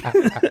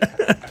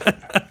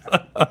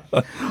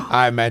 All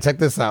right, man, check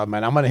this out,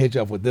 man. I'm gonna hit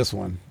you up with this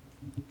one.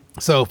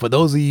 So for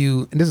those of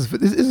you, and this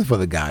is for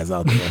the guys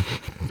out there.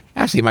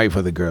 Actually, it might be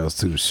for the girls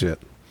too.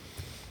 Shit.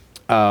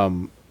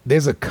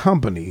 There's a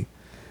company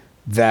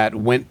that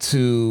went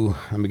to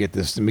let me get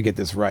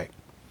this right.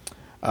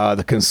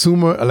 The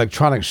Consumer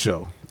Electronics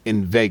Show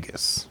in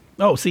Vegas.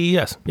 Oh,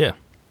 CES, yeah.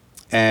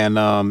 And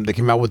they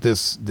came out with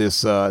this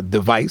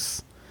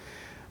device,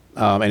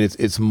 and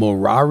it's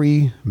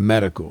Morari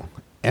Medical,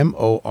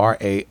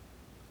 Morari.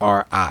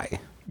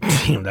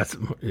 Damn, that's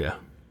yeah.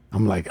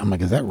 I'm like,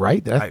 is that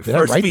right? Did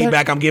First I write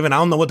feedback that? I'm giving, I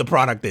don't know what the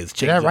product is.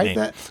 Did I write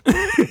that?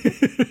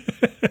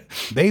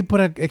 They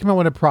came out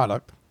with a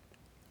product.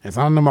 It's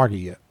not on the market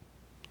yet.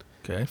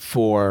 Okay.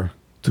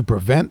 To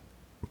prevent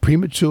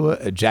premature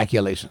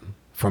ejaculation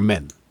for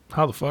men.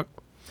 How the fuck?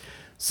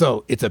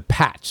 So it's a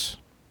patch.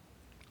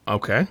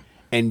 Okay.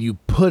 And you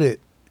put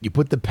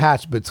the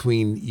patch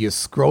between your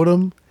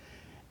scrotum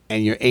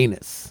and your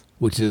anus,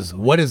 which is,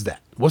 what is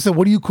that? What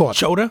do you call it?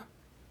 Chota?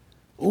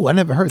 Oh, I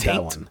never heard Taint?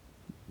 that one.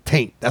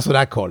 Taint. That's what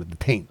I call it, the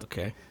taint.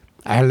 Okay.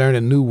 I learned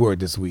a new word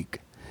this week.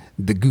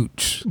 The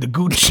gooch. The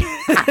gooch.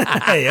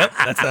 Yep,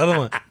 that's the other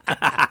one.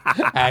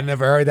 I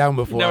never heard that one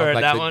before. Never heard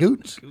like that the one.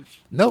 Gooch?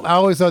 Nope, I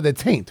always thought the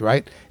taint,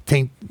 right?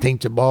 Taint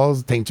your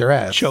balls, taint your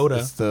ass. Chota.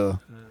 It's the,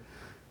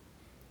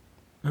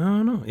 I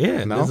don't know.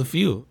 Yeah, No? there's a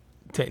few.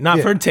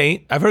 I've heard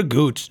taint. I've heard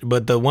gooch,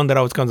 but the one that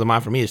always comes to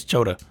mind for me is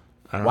chota.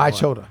 I don't why know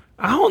chota?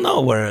 I don't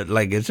know where.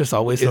 Like it's just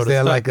always. Is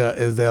there like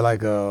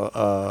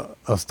a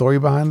story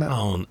behind that?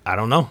 I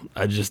don't know.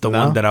 I just the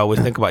No? one that I always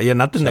think about. Yeah,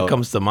 nothing that Chota.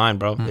 comes to mind,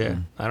 bro. Yeah,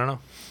 I don't know.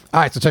 All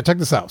right, so check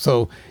this out.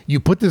 So you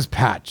put this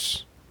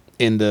patch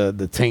in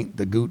the taint,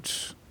 the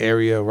gooch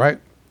area, right?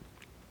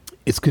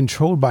 It's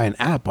controlled by an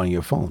app on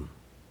your phone.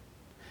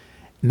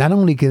 Not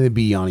only can it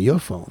be on your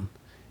phone,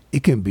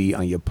 it can be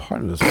on your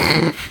partner's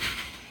phone.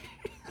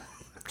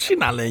 She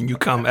not letting you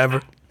come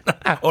ever,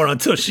 or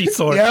until she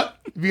sort. Yep.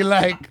 Be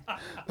like,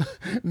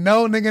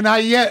 no, nigga,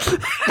 not yet.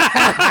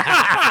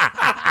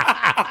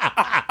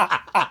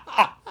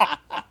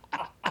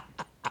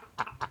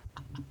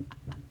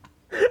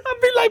 I'd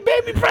be like,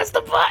 baby, press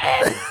the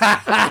button.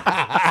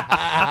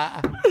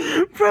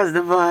 Press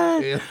the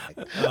button.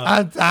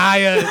 I'm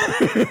tired.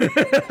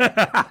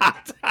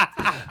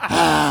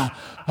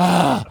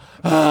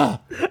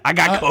 I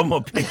got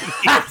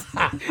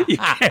comorbidities. You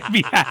can't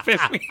be having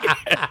me.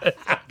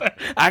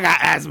 I got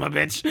asthma,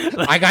 bitch.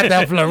 I got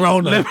that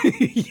Florona.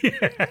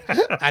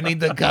 Yeah. I need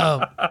to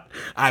come. All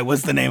right,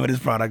 what's the name of this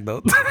product,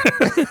 though?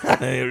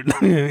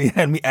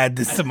 Had me add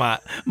this to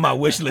my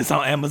wish list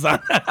on Amazon.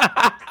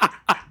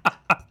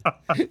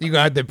 You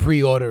gonna have to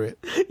pre-order it.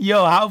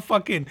 Yo, how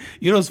fucking,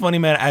 you know what's funny,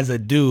 man? As a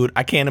dude,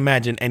 I can't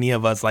imagine any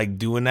of us like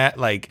doing that.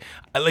 Like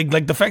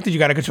the fact that you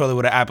gotta control it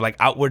with an app, like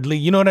outwardly,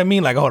 you know what I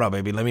mean? Like, hold on,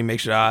 baby, let me make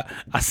sure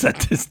I set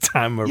this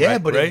timer Yeah,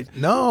 right. but right?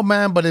 no,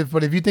 man. But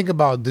if you think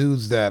about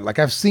dudes that, like,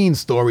 I've seen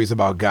stories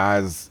about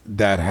guys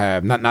that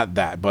have not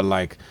that, but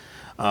like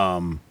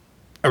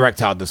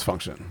erectile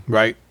dysfunction,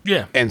 right?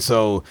 Yeah. And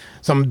so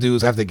some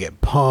dudes have to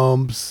get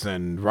pumps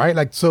and right,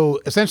 like, so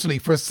essentially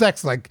for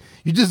sex, like,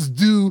 you just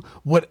do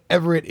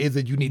whatever it is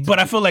that you need to. But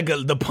I feel like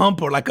the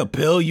pump or like a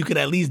pill, you could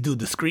at least do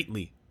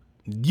discreetly.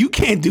 You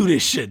can't do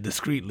this shit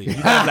discreetly.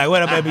 You gotta be like,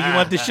 wait up, baby, you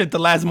want this shit to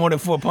last more than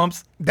 4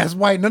 pumps? That's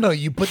why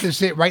you put this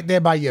shit right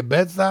there by your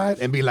bedside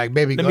and be like,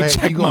 baby, Let go me ahead,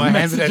 check you my gonna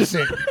answer that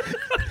messages.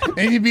 shit.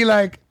 And you be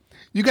like,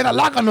 you got a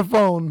lock on the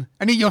phone.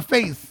 I need your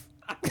face.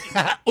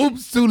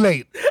 Oops, too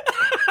late.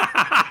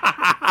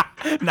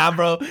 Nah,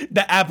 bro,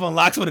 the app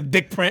unlocks with a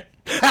dick print.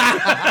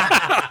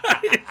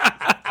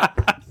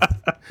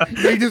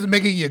 You're just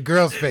making your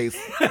girl's face.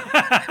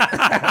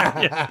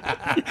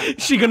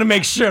 She gonna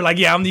make sure, like,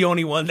 yeah, I'm the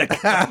only one that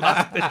can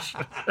unlock this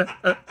shit.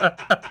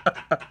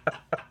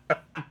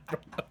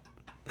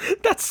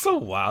 That's so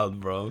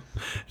wild, bro.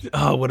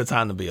 Oh, what a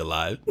time to be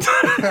alive.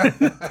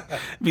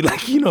 Be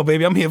like,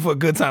 baby, I'm here for a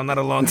good time, not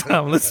a long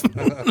time. Let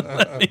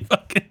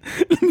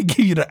me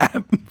give you the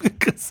app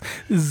because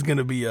this is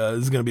gonna be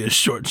a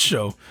short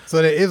show.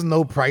 So there is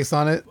no price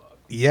on it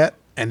yet,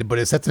 but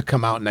it's set to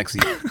come out next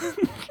year.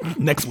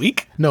 Next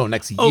week? No,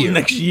 next year. Oh,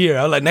 next year.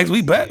 I was like, next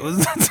week, bet.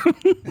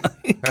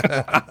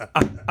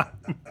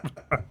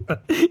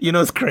 You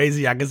know, it's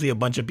crazy. I can see a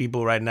bunch of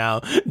people right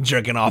now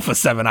jerking off for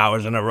 7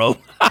 hours in a row.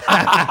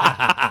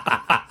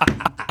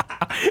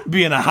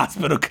 Be in a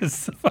hospital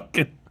because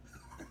fucking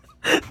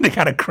they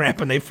got a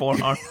cramp in their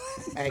forearm.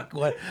 Like,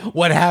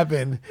 what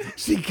happened?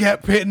 She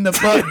kept hitting the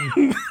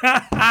button.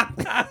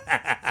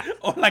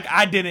 Or like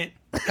I didn't.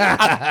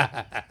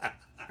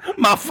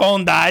 My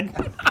phone died.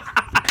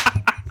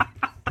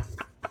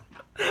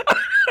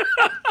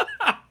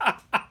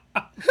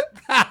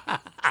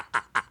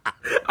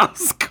 I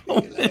was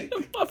going.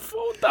 My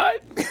phone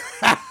died.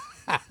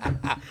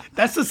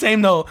 That's the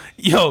same though.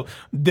 Yo,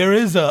 there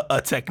is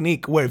a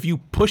technique where if you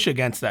push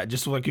against that,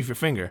 just like with your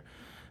finger,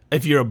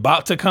 if you're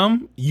about to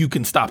come, you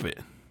can stop it.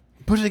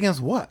 Push it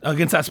against what?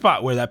 Against that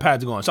spot where that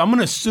pad's going. So I'm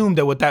gonna assume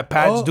that what that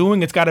pad's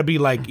doing, it's got to be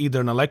like either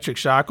an electric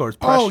shock or it's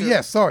pressure. Oh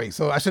yeah, sorry.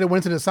 So I should have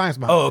went into the science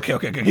behind. Oh,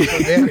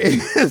 okay.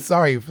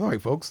 sorry,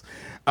 folks.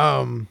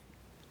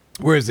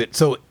 Where is it?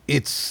 So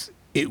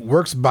it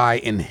works by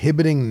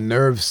inhibiting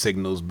nerve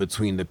signals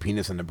between the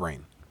penis and the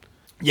brain.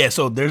 Yeah,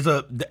 so there's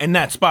in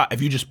that spot,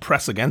 if you just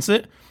press against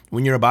it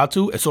when you're about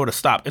to, it sort of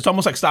stops. It's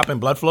almost like stopping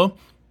blood flow,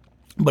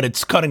 but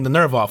it's cutting the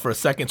nerve off for a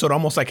second, so it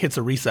almost like hits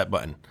a reset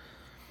button.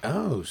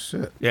 Oh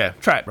shit! Yeah,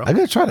 try it, bro. I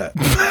gotta try that.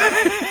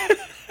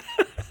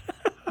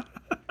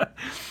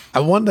 I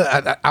wonder.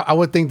 I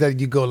would think that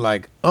you go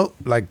like, oh,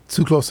 like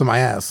too close to my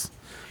ass.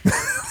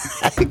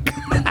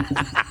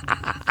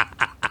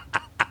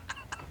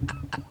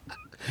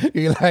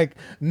 You're like,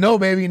 no,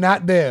 baby,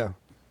 not there.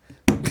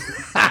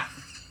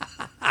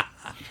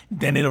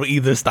 Then it'll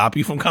either stop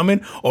you from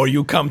coming or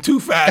you come too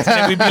fast. And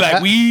then we'd be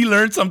like, we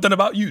learned something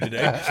about you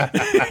today.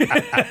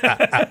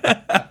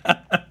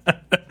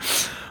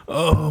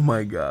 Oh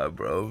my God,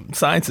 bro.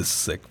 Science is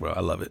sick, bro. I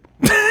love it.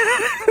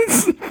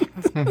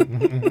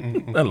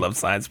 I love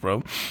science,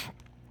 bro.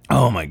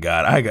 Oh my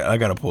God. I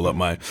gotta pull up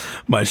my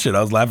shit.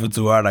 I was laughing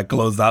too hard. I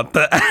closed out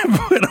the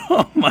app with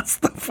all my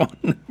stuff on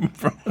it,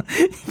 bro.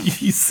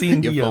 You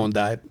seen your phone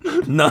died?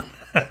 No.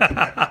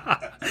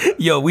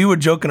 Yo, we were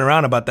joking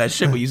around about that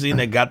shit, but you seen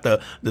they got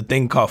the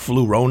thing called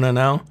flu Rona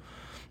now?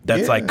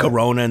 That's like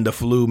Corona and the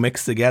flu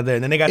mixed together.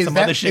 And then they got some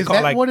other shit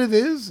called like... Is that what it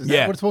is? Is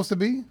that what it's supposed to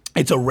be?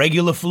 It's a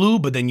regular flu,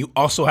 but then you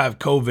also have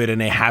COVID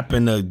and they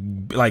happen to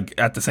like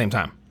at the same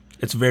time.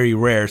 It's very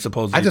rare,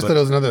 supposedly. I just thought it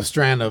was another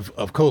strand of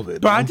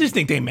COVID. Bro, I just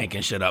think they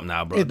making shit up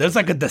now, bro. There's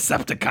like a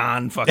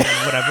Decepticon fucking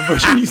whatever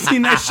version. You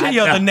seen that shit?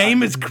 Yo, the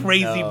name is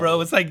crazy,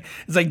 bro. It's like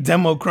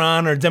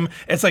Democron or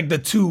it's like the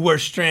two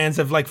worst strands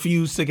have like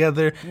fused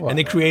together and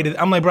they created...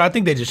 I'm like, bro, I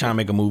think they just trying to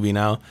make a movie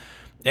now.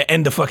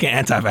 And the fucking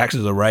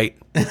anti-vaxxers are right.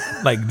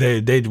 Like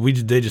they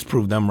just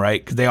proved them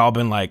right because they all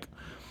been like,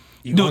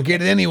 you gonna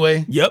get it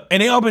anyway. Yep.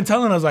 And they all been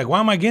telling us like, why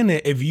am I getting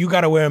it if you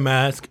gotta wear a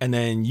mask and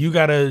then you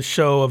gotta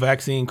show a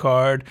vaccine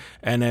card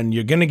and then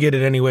you're gonna get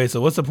it anyway? So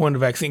what's the point of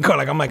the vaccine card?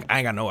 Like I'm like, I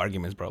ain't got no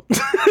arguments, bro.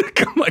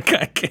 I'm like,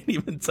 I can't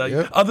even tell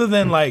you other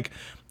than like.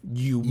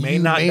 You may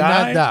not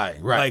die,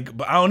 right? Like,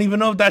 but I don't even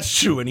know if that's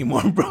true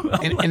anymore, bro.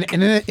 And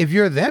then if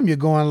you're them, you're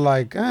going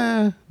like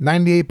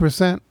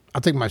 98%. I'll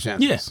take my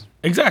chances. Yes,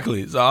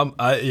 exactly. So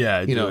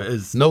you know,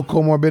 no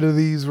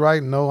comorbidities,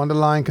 right? No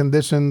underlying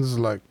conditions.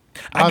 Like,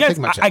 I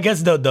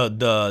guess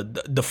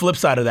the flip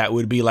side of that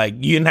would be like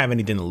you didn't have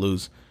anything to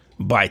lose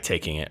by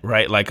taking it,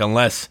 right? Like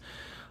unless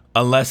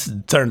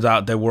it turns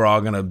out that we're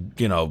all gonna,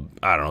 you know,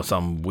 I don't know,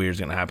 something weird's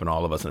gonna happen to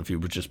all of us in the future,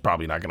 which is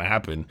probably not gonna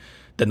happen.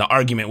 Then the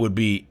argument would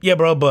be, yeah,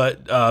 bro,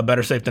 but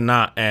better safe than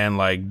not, and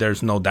like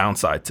there's no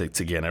downside to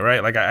getting it,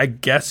 right? Like I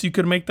guess you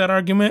could make that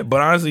argument, but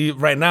honestly,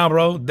 right now,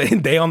 bro,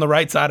 they on the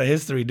right side of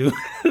history, dude.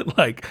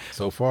 Like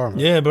so far, man.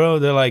 Yeah, bro.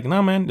 They're like,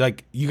 nah, man.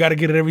 Like you got to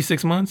get it every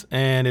 6 months,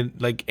 and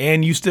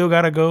and you still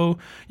gotta go.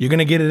 You're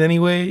gonna get it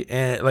anyway,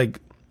 and like.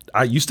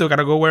 You still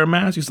gotta go wear a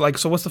mask. You're like,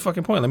 so what's the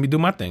fucking point? Let me do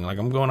my thing. Like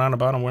I'm going on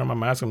about, I'm wearing my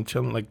mask. I'm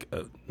chilling. Like,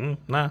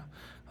 nah.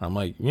 I'm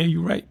like, yeah,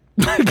 you're right.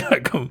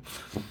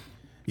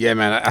 Yeah,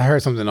 man. I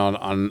heard something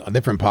on a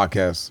different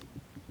podcast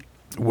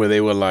where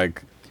they were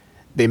like,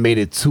 they made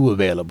it too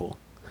available.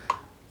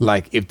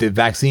 Like if the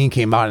vaccine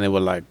came out and they were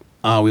like,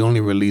 we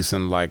only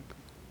releasing like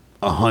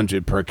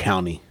 100 per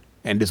county,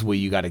 and this is where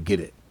you got to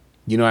get it.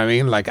 You know what I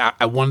mean? Like,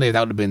 I wonder if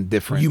that would have been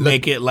different. You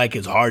make it like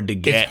it's hard to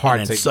get,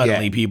 and then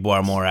suddenly people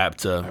are more apt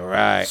to.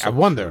 Right. I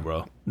wonder,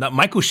 bro. Now,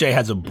 Michael Shea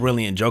has a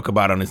brilliant joke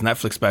about it on his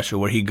Netflix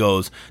special where he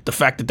goes, the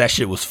fact that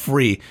shit was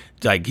free,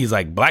 like he's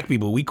like, black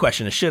people, we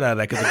question the shit out of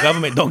that because the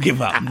government don't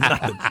give out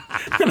nothing.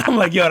 And I'm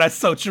like, yo, that's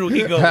so true.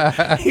 He goes,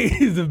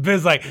 he's a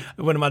biz like,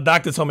 when my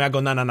doctor told me, I go,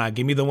 no,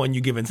 give me the one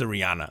you giving to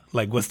Rihanna.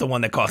 Like, what's the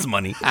one that costs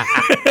money?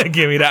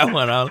 Give me that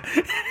one.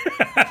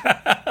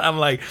 I'm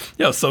like,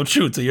 yo, so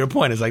true to your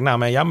point. It's like, nah,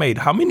 man, y'all made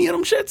how many of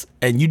them shits?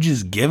 And you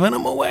just giving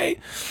them away?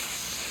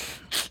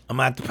 I'm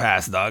at the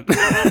pass, dog.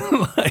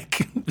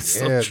 Like,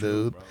 so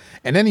true, dude. Bro.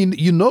 And then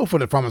you know, for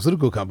the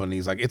pharmaceutical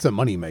companies, like it's a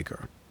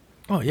moneymaker.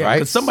 Oh yeah,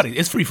 because right?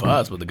 It's free for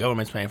us, but the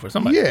government's paying for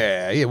somebody.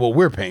 Yeah. Well,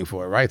 we're paying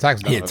for it, right?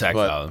 Tax dollars. Yeah, tax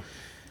dollars.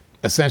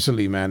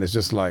 Essentially, man, it's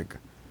just like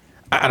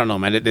I don't know,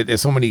 man.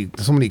 There's so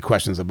many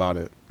questions about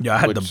it. Yeah, I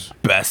had the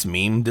best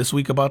meme this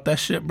week about that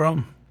shit,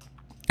 bro.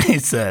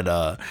 It said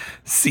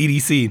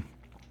CDC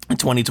In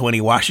 2020,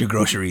 wash your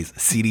groceries.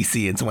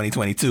 CDC in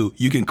 2022,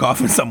 you can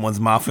cough in someone's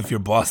mouth if your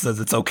boss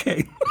says it's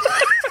okay.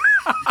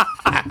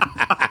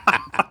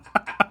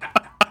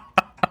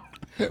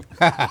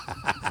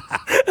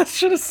 That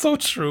shit is so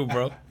true,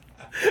 bro.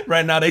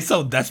 Right now, they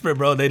so desperate,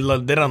 bro. They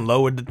done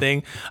lowered the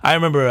thing. I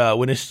remember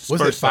when it's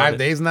What's it, 5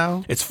 days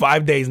now? It's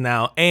 5 days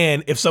now.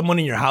 And if someone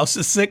in your house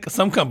is sick,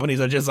 some companies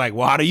are just like,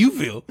 well, how do you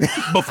feel?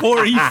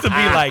 Before it used to be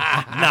like,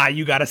 nah,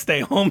 you got to stay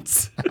home.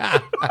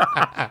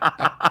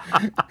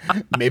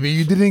 Maybe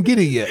you didn't get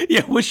it yet.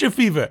 Yeah, what's your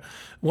fever?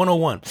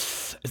 101.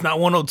 It's not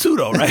 102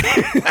 though, right?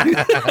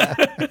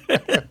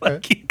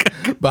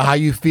 But how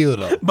you feel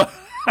though?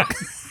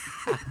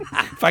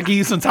 If I give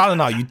you some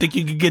Tylenol, you think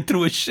you could get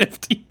through a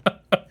shift?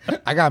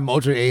 I got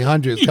Motrin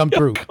 800s. Come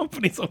through.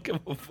 Companies don't give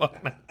a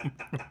fuck, man.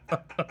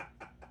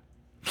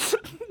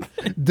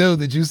 Dude,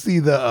 did you see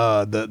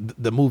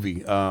the movie?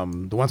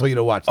 The one I told you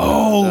to watch.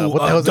 What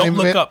the hell's the name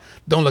of it?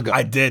 Don't Look Up.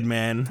 I did,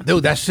 man.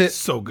 Dude, that shit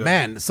so good,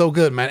 man. So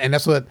good, man. And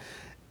that's what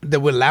that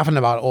we're laughing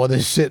about, all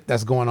this shit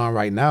that's going on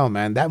right now,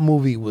 man. That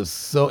movie was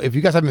so. If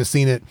you guys haven't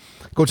seen it,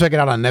 go check it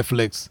out on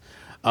Netflix.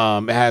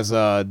 It has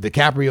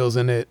DiCaprio's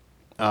in it.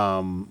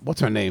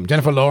 What's her name?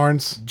 Jennifer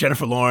Lawrence, Jonah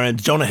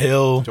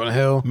Hill,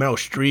 Meryl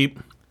Streep.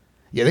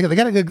 Yeah, they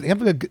got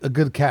a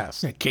good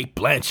cast. Yeah, Kate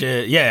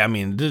Blanchett. Yeah, I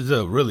mean, there's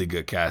a really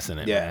good cast in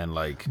it, man.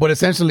 Like, but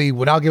essentially,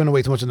 without giving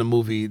away too much in the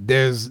movie,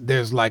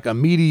 there's like a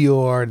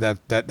meteor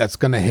that's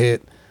gonna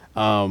hit.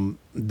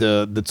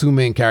 The two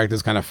main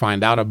characters kind of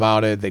find out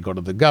about it. They go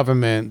to the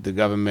government. The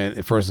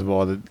government, first of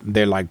all,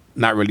 they're like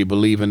not really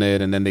believing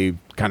it, and then they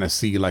kind of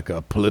see like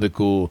a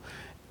political,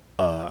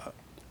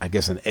 I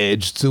guess, an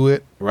edge to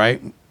it,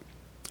 right?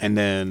 And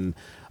then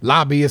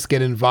lobbyists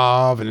get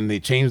involved, and then they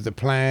change the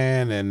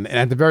plan, and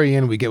at the very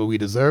end, we get what we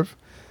deserve.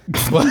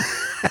 It's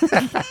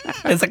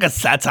like a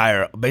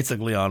satire,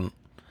 basically, on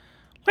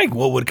like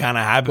what would kind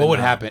of happen. What would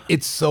happen?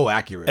 It's so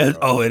accurate.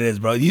 It is,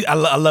 bro.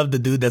 I love the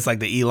dude that's like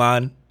the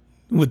Elon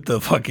with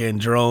the fucking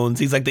drones.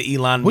 He's like the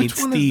Elon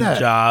meets Steve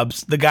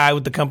Jobs, the guy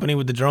with the company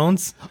with the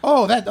drones.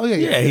 Oh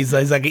yeah. He's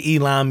like an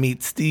Elon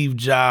meets Steve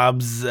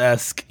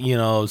Jobs-esque,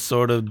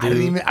 sort of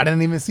dude. I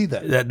didn't even see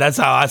that. That's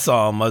how I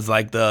saw him. Was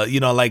like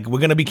like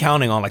we're gonna be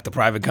counting on like the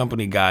private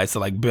company guys to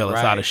like bail us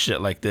out of shit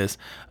like this.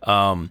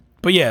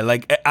 But yeah,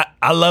 like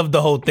I love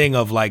the whole thing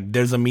of like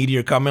there's a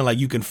meteor coming, like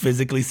you can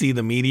physically see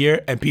the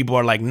meteor, and people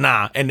are like,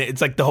 nah, and it's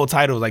like the whole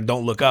title is like,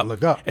 don't look up.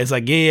 Look up. It's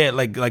like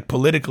like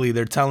politically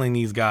they're telling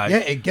these guys,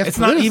 it's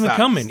not even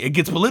coming. It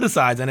gets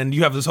politicized, and then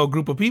you have this whole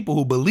group of people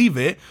who believe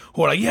it,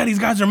 who are like, yeah, these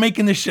guys are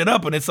making this shit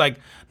up, and it's like,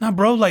 nah,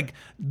 bro, like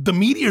the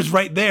meteor's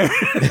right there,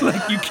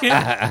 like you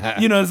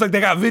can't, it's like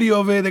they got video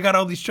of it, they got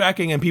all these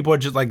tracking, and people are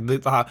just like,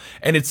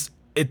 and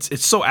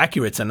it's so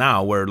accurate to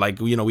now where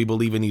like we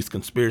believe in these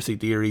conspiracy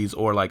theories,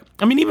 or like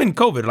I mean even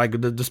COVID, like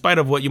despite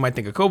of what you might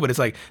think of COVID, it's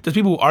like there's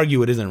people who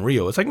argue it isn't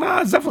real. It's like, nah,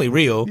 it's definitely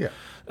real. Yeah.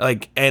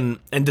 Like and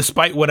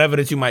despite what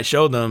evidence you might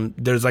show them,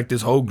 there's like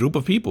this whole group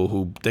of people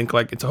who think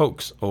like it's a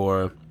hoax,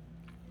 or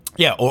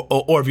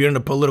if you're in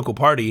a political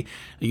party,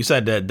 you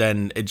said that,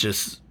 then it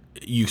just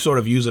you sort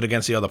of use it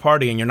against the other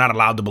party, and you're not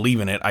allowed to believe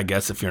in it, I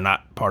guess, if you're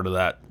not part of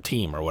that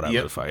team or whatever.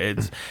 Yep.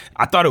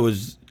 I thought it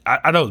was.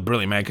 I know it was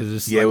brilliant, man, because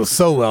it's it was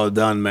so well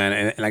done, man.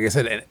 And like I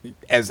said,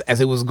 as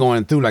it was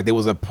going through, like there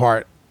was the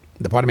part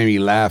that made me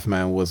laugh,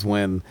 man, was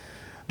when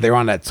they're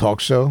on that talk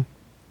show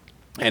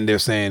and they're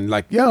saying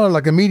like, yo,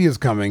 like a meteor's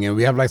coming and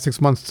we have like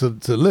 6 months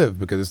to live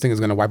because this thing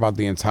is going to wipe out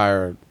the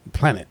entire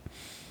planet.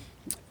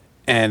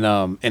 And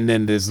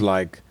then there's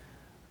like,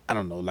 I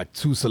don't know, like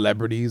two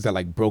celebrities that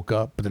like broke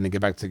up, but then they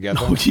get back together.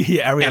 Oh,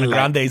 yeah, Ariana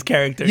Grande's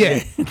character.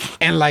 Yeah.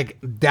 And like,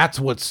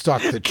 that's what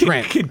starts the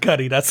trend. Kid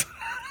Cudi, that's...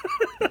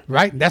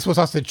 Right? That's what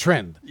starts the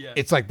trend. Yeah.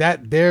 It's like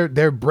that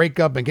their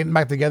breakup and getting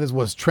back together is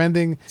what's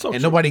trending,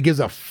 and nobody gives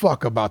a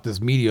fuck about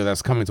this meteor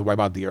that's coming to wipe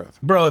out the earth.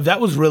 Bro, if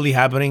that was really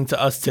happening to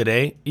us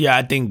today, yeah,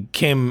 I think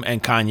Kim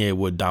and Kanye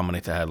would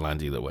dominate the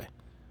headlines either way.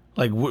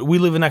 Like we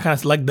live in that kind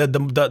of like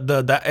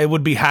the it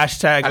would be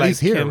hashtag at like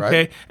least here, Kim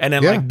right? K, and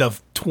then like the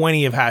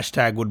 20th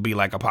hashtag would be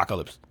like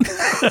apocalypse.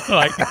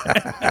 Like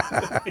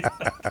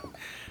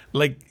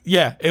like,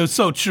 yeah, it was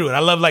so true. And I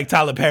love like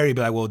Tyler Perry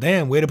be like, well,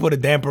 damn, way to put a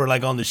damper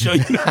like on the show.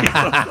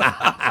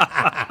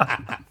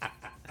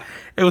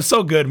 It was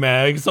so good,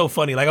 man. It's so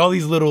funny. Like all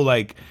these little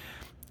like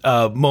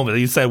moments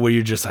you said where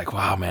you're just like,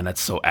 wow, man,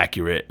 that's so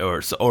accurate.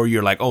 Or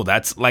you're like, oh,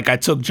 that's like I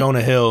took Jonah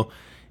Hill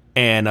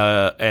and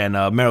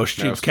Meryl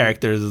Streep's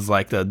characters is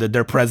like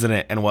their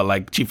president and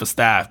like chief of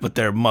staff, but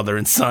they're mother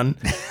and son.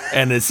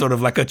 And it's sort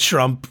of like a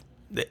Trump.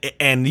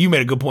 And you made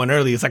a good point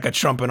earlier. It's like a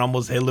Trump and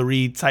almost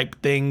Hillary type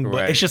thing,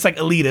 but it's just like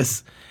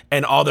elitist,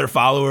 and all their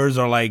followers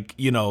are like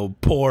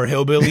poor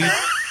hillbillies.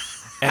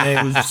 And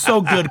it was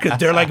so good because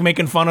they're like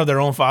making fun of their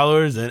own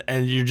followers,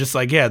 and you're just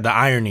like, yeah, the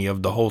irony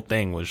of the whole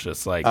thing was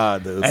just like,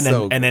 and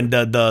then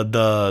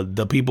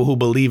the people who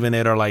believe in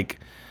it are like,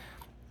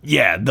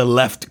 the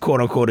left,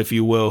 quote unquote, if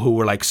you will, who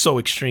were like so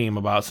extreme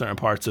about certain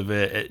parts of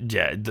it.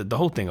 The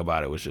whole thing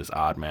about it was just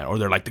odd, man. Or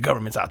they're like, the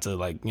government's out to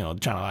like, trying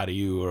to lie to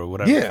you or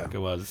whatever the fuck it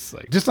was.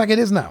 Like, just like it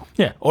is now.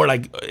 Yeah. Or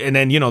like, and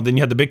then, then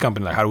you had the big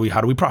company, like, how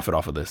do we profit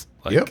off of this?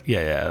 Like,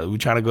 we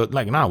try to go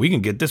like, nah, we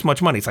can get this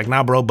much money. It's like,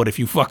 nah, bro, but if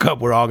you fuck up,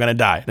 we're all gonna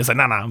die. And it's like,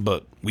 nah,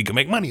 but we can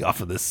make money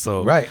off of this.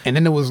 So right. And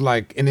then it was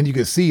like, and then you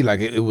could see like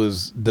it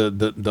was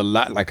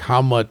like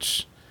how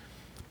much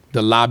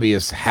the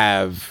lobbyists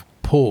have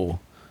pull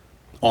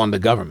on the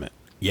government.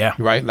 Yeah.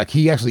 Right. Like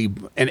he actually,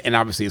 and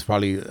obviously it's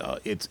probably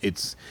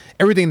it's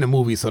everything in the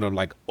movie is sort of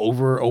like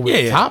over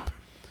the top,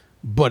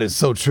 but it's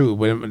so true.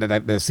 When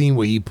that scene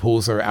where he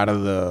pulls her out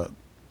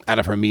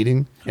of her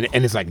meeting, and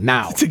it's like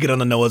now to get on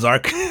the Noah's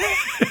Ark.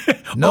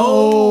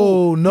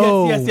 No.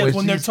 Yes.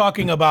 When they're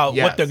talking about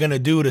what they're gonna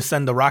do to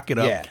send the rocket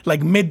up,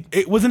 like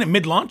wasn't it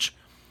mid launch?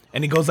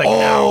 And he goes like,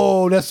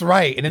 "Oh, that's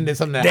right." And then there's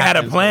something that they had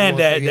a plan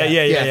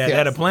they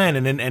had a plan,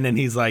 and then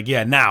he's like,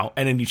 "Yeah, now."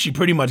 And then she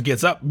pretty much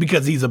gets up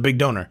because he's a big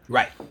donor,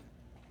 right?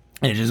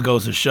 And it just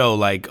goes to show,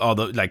 like, all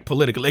the like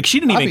political, like she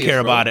didn't even care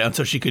about it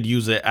until she could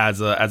use it as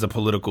a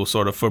political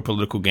sort of for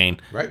political gain,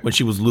 right? When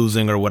she was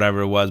losing or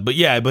whatever it was. But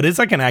it's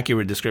like an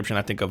accurate description,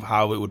 I think, of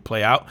how it would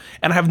play out,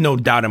 and I have no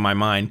doubt in my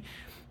mind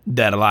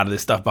that a lot of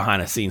this stuff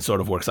behind the scenes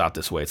sort of works out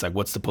this way. It's like,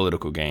 what's the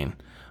political gain?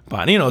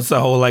 But it's the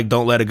whole like,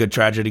 don't let a good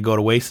tragedy go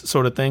to waste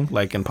sort of thing.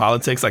 Like in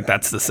politics, like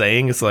that's the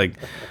saying. It's like,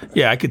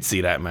 yeah, I could see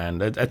that, man.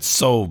 That's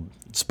so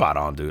spot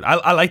on, dude.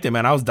 I liked it,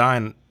 man. I was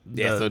dying.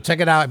 Yeah, so check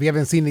it out. If you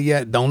haven't seen it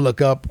yet, Don't Look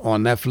Up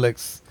on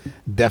Netflix.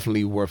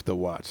 Definitely worth the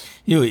watch.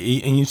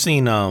 You've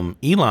seen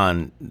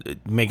Elon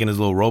making his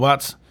little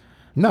robots?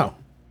 No.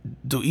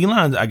 Dude,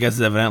 Elon, I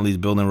guess, evidently is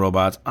building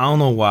robots. I don't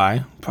know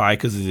why. Probably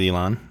because he's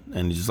Elon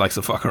and he just likes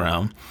to fuck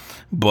around.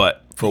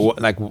 But for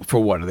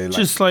what? Are they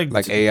just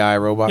like AI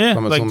robots? Yeah,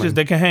 like just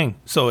they can hang.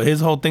 So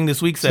his whole thing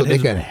this week said they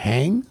can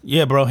hang.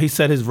 Yeah, bro. He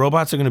said his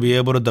robots are going to be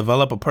able to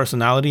develop a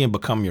personality and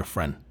become your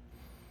friend.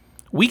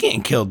 We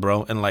getting killed,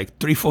 bro, in like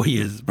 3-4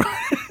 years, bro,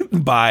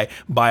 by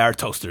our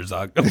toasters,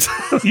 dog. I'm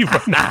telling you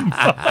right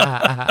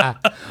now.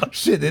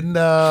 Shit, didn't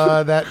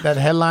that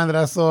headline that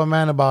I saw,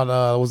 man,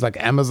 about it was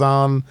like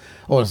Amazon,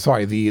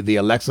 the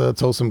Alexa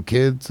told some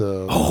kid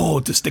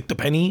to stick the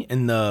penny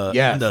in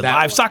the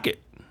live socket.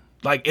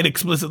 Like it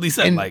explicitly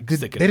said, they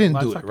didn't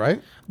do it,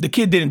 right? The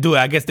kid didn't do it.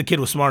 I guess the kid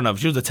was smart enough.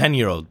 She was a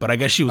 10-year-old, but I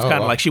guess she was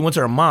kind of like, she went to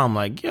her mom,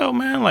 like, yo,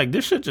 man, like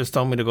this shit just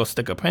told me to go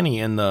stick a penny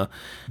in the.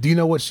 Do you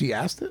know what she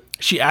asked it?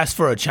 She asked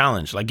for a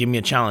challenge, like give me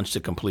a challenge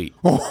to complete.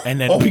 And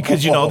then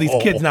because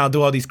these kids now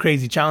do all these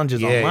crazy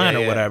challenges online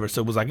or whatever,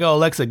 so it was like, yo,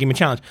 Alexa, give me a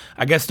challenge.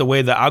 I guess the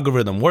way the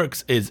algorithm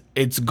works is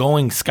it's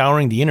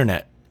scouring the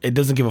internet. It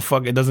doesn't give a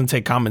fuck. It doesn't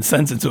take common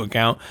sense into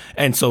account.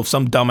 And so if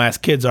some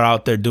dumbass kids are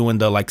out there doing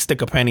the like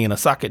stick a penny in a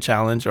socket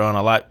challenge or on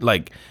a lot,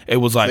 like it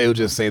was like they'll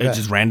just say that.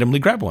 Just randomly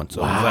grab one. So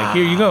it was like,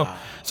 here you go.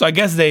 So I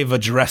guess they've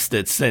addressed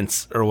it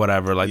since or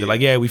whatever. Like they're like,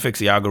 yeah, we fixed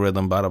the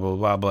algorithm, blah blah blah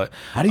blah. But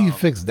how do you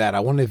fix that?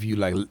 I wonder if you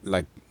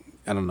like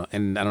I don't know,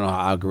 and I don't know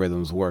how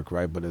algorithms work,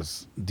 right? But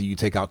do you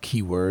take out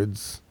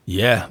keywords?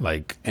 Yeah,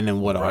 like and then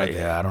what are they?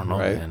 Yeah, I don't know,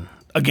 right? Man.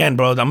 Again,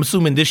 bro, I'm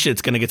assuming this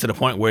shit's gonna get to the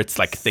point where it's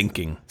like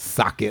thinking.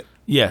 Socket.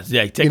 Yes,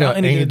 yeah. Take out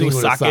anything to do with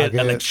socket,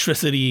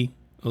 electricity,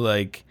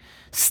 like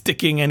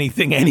sticking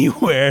anything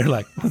anywhere.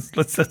 Like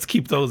let's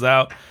keep those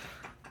out.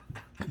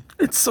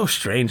 It's so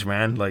strange,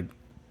 man. Like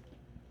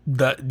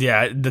the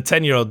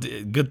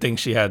 10-year-old. Good thing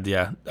she had.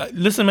 Yeah.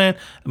 Listen, man.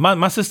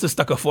 My sister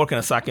stuck a fork in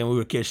a socket when we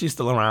were kids. She's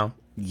still around.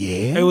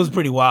 Yeah, it was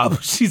pretty wild,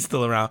 but she's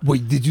still around.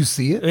 Wait, did you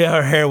see it? Yeah,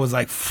 her hair was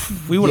like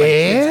we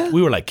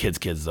were like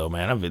kids though,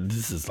 man. I mean,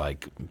 this is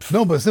like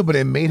no, but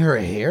it made her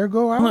hair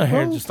go out. Her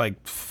hair just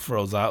like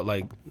froze out,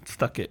 like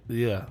stuck it.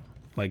 Yeah,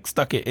 like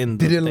stuck it in.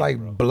 Did it like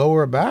blow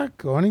her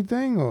back or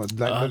anything, or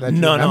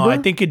no? I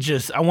think it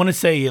just. I want to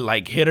say it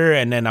like hit her,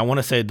 and then I want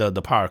to say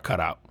the power cut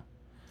out.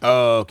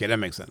 Oh, okay, that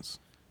makes sense.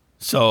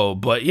 So,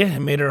 but yeah, it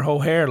made her whole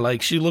hair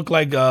like she looked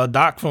like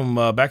Doc from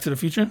Back to the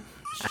Future.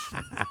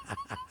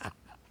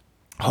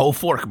 Whole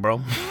fork, bro.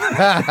 Shoved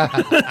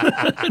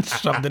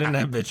it in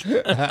that bitch.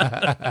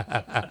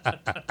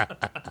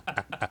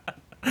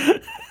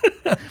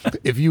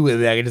 If you were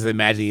there, I could just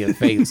imagine your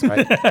face,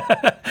 right?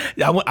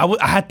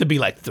 I had to be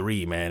like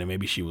 3, man, and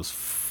maybe she was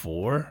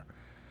 4.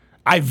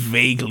 I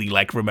vaguely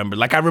remember.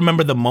 Like I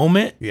remember the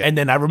moment, and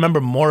then I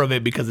remember more of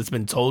it because it's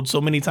been told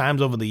so many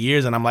times over the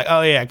years, and I'm like,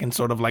 oh yeah, I can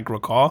sort of like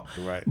recall.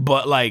 Right.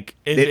 But like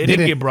it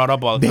didn't get brought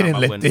up all the time.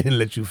 They didn't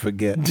let you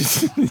forget.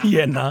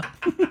 Yeah, nah.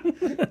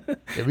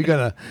 Yeah, we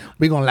gonna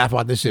laugh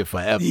about this shit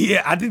forever.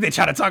 Yeah, I think they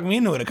tried to talk me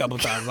into it a couple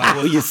times. Like,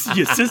 well, your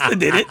sister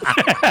did it.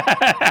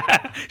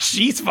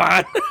 She's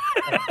fine.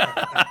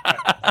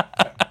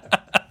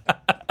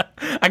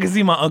 I can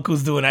see my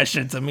uncles doing that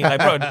shit to me. Like,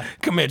 bro,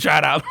 come here, try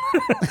it out.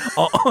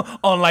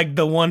 on like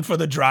the one for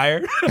the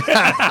dryer.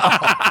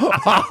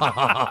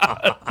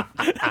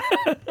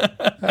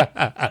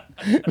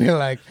 We're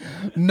like,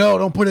 no,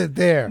 don't put it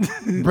there.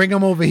 Bring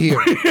them over here.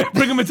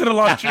 Bring them into the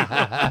laundry.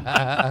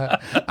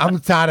 I'm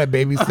tired of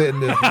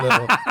babysitting this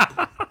little.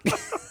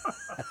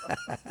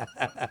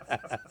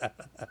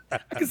 I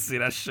can see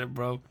that shit,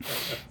 bro.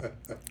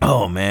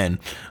 Oh man,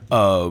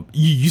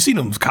 you seen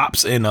them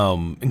cops in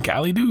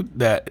Cali, dude?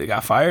 That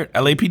got fired.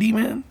 LAPD,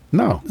 man.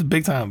 No, It's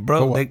big time,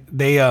 bro.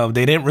 They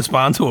didn't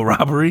respond to a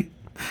robbery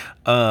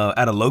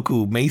at a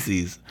local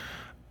Macy's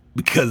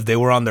because they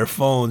were on their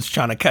phones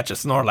trying to catch a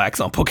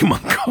Snorlax on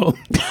Pokemon Go.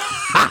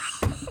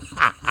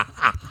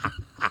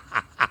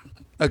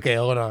 Okay,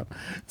 hold on.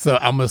 So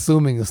I'm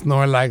assuming a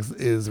Snorlax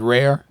is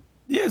rare.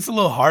 Yeah, it's a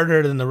little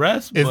harder than the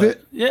rest. Is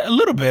it? Yeah, a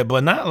little bit,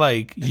 but not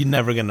like you're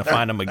never gonna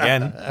find them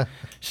again.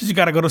 It's just you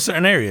gotta go to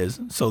certain areas.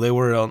 So they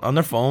were on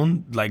their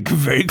phone, like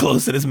very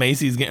close to this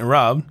Macy's getting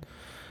robbed.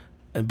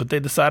 But they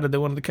decided they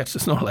wanted to catch the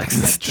Snorlax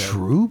instead.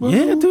 True, bro?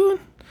 Yeah, dude.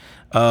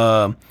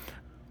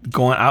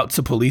 Going out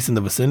to police in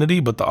the vicinity,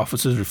 but the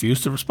officers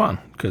refused to respond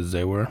because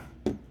they were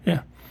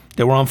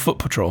on foot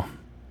patrol.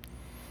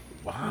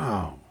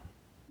 Wow.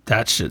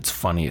 That shit's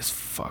funny as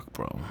fuck,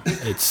 bro.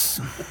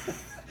 It's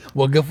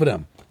Well, good for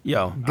them.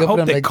 yo. Good I hope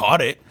for them. they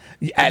caught it.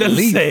 At It doesn't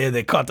least. say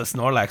they caught the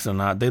Snorlax or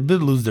not. They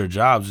did lose their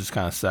jobs, which is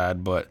kind of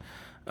sad. But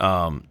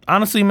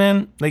honestly,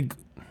 man, like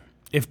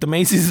if the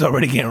Macy's is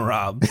already getting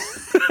robbed,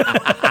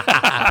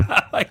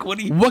 like what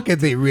do you? What could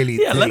they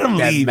really Yeah, let them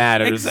that leave.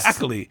 matters?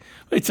 Exactly.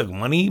 They took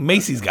money.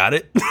 Macy's got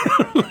it.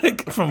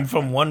 Like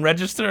from one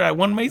register at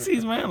one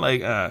Macy's, man.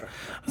 Like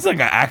it's like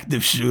an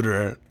active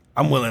shooter.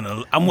 I'm willing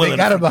to.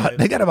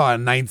 They got about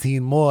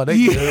 19 more.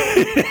 They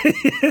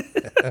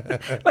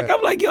Like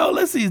I'm like, yo,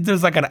 let's see.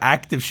 There's like an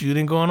active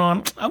shooting going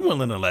on. I'm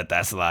willing to let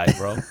that slide,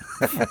 bro.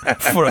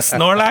 For a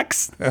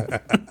Snorlax,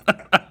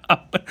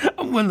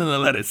 I'm willing to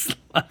let it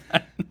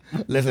slide.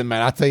 Listen,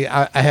 man, I'll tell you,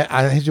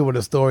 I hit you with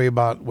a story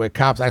about where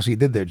cops actually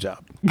did their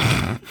job.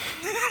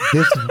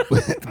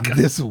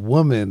 This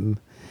woman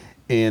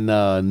in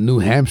New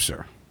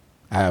Hampshire.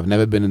 I have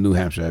never been in New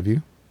Hampshire. Have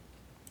you?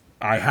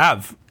 I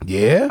have.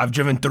 Yeah. I've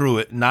driven through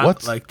it.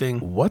 Not like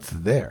thing. What's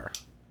there?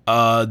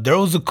 There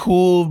was a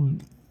cool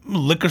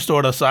liquor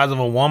store the size of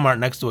a Walmart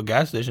next to a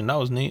gas station. That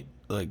was neat.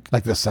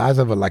 Like the size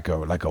of a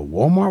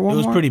Walmart. It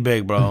was pretty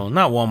big, bro.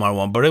 Not Walmart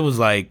one, but it was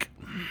like,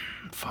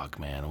 fuck,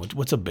 man.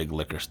 What's a big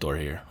liquor store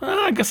here?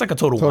 I guess like a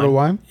Total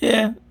Wine.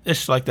 Yeah,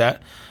 it's like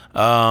that.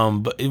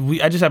 But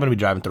I just happened to be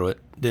driving through it.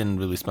 Didn't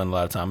really spend a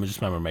lot of time. I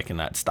just remember making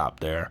that stop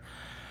there.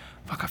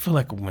 Fuck, I feel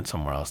like we went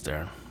somewhere else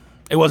there.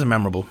 It wasn't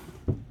memorable.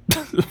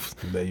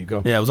 There you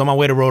go. Yeah, I was on my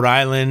way to Rhode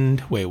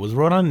Island. Wait, was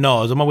Rhode Island? No,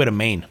 I was on my way to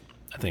Maine,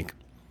 I think.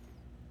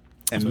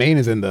 And Maine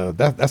is in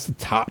that's the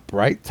top,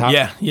 right? Top.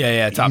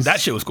 Yeah. Top. East. That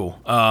shit was cool.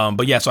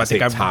 But yeah, so I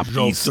think I top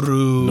drove east,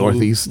 through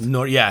northeast.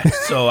 Yeah,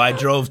 so I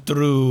drove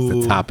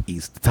through The top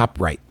east, the top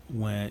right.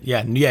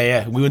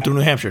 Yeah. We went through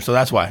New Hampshire, so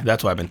that's why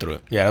I've been through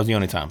it. Yeah, that was the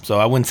only time. So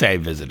I wouldn't say I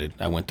visited.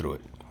 I went through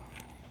it.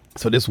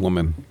 So this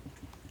woman,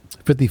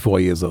 54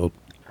 years old,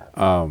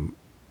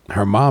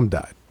 her mom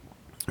died,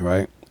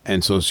 right?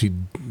 And so she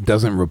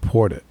doesn't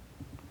report it.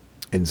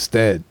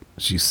 Instead,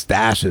 she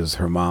stashes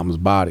her mom's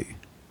body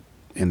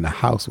in the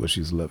house where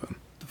she's living.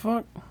 The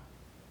fuck?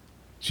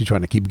 She's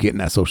trying to keep getting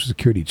that Social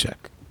Security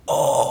check.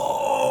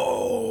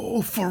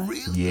 Oh, for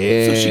real?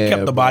 Yeah. So she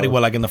kept the body, bro.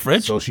 like in the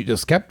fridge? So she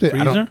just kept it.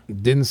 Freezer?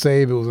 Didn't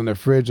say if it was in the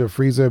fridge or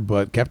freezer,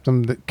 but kept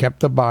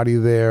the body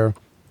there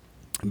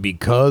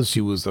because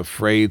she was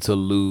afraid to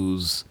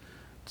lose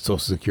Social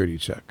Security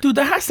check. Dude,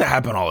 that has to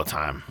happen all the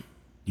time.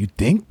 You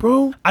think,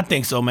 bro? I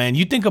think so, man.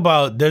 You think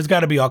about, there's got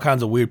to be all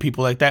kinds of weird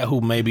people like that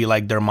who maybe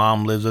like their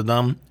mom lives with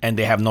them and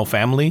they have no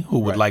family who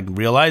would like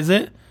realize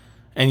it.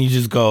 And you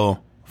just go,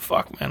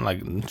 fuck, man,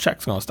 like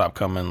check's going to stop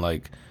coming.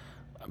 Like,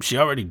 she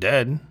already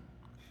dead.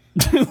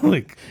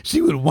 Like,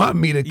 She would want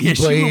me to keep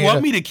she would playing.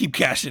 want me to keep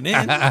cashing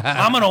in.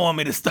 Mama don't want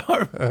me to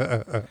starve.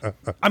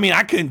 I mean,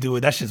 I couldn't do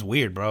it. That's just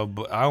weird, bro.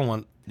 But I don't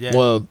want. Yeah.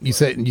 Well, you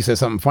said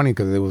something funny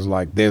because it was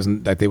like they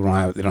don't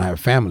have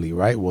family,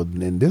 right? Well,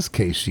 in this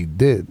case, she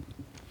did,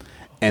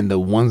 and the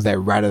ones that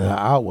ratted her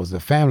out was the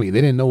family.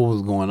 They didn't know what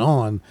was going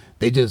on.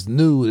 They just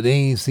knew that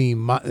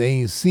they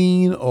ain't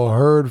seen or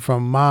heard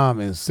from mom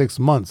in 6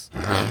 months.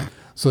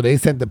 So they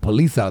sent the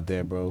police out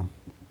there, bro.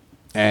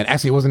 And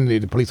actually, it wasn't the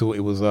police. It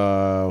was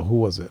who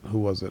was it?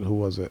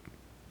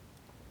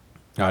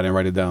 I didn't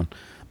write it down.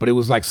 But it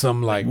was like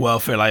some like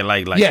welfare,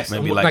 like yes,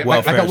 maybe like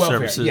welfare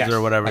services yes.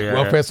 or whatever. Like yeah,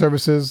 welfare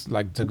services,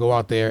 like to go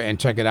out there and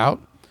check it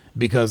out.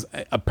 Because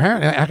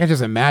apparently, I can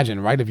just imagine,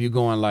 right? If you're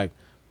going like,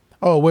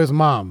 oh, where's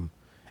mom?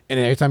 And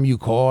then every time you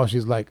call,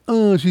 she's like,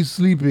 oh, she's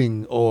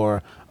sleeping,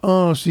 or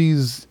oh,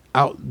 she's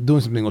out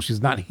doing something, or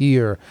she's not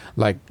here.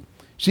 Like,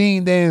 she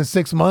ain't there in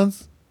 6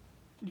 months.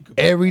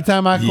 Every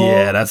time I call.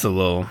 Yeah, that's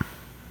wild.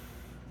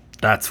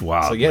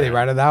 So yeah, man. they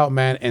write it out,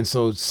 man. And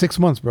so 6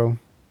 months, bro.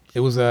 It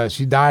was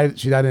she died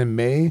in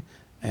May,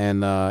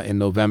 and in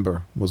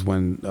November was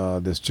when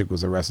this chick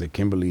was arrested,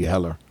 Kimberly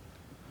Heller,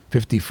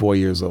 54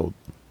 years old.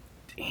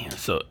 Damn,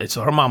 so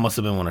her mom must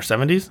have been in her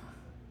 70s?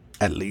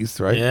 At least,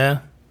 right?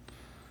 Yeah.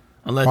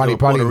 Unless Probably- they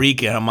were Puerto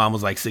Rican, her mom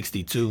was like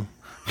 62.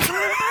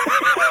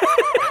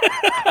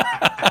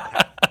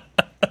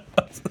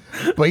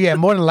 But yeah,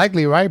 more than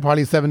likely, right?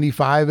 Probably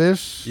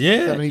 75-ish.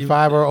 Yeah.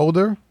 75 or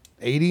older.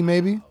 80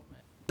 maybe.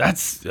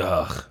 That's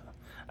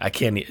I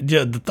can't.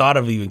 The thought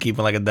of even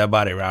keeping like a dead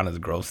body around is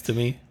gross to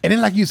me. And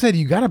then, like you said,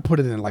 you got to put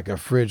it in like a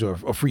fridge or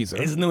a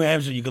freezer. It's New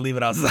Hampshire. You can leave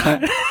it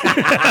outside.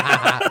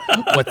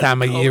 What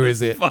time of year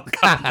is it?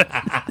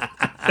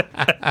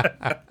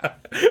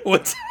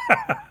 What?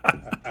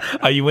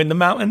 Are you in the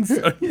mountains?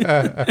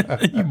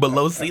 You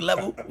below sea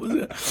level?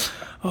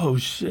 Oh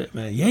shit,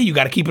 man. Yeah, you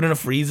got to keep it in a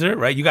freezer,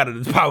 right? You got to.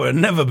 The power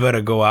never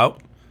better go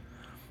out.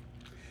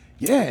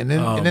 Yeah, and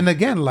then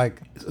again,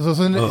 like so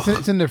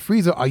it's in the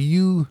freezer. Are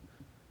you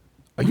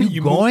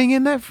going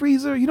in that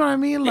freezer? You know what I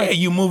mean? Like, yeah,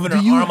 you moving her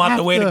arm out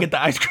the way to get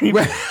the ice cream.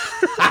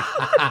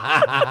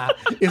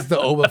 It's the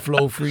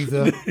overflow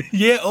freezer.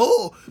 Yeah.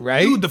 Oh,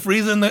 right. Dude, the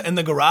freezer in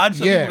the garage.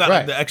 Some Yeah, people got right.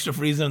 like, the extra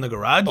freezer in the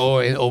garage.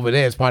 Or over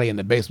there, it's probably in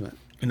the basement.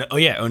 In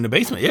the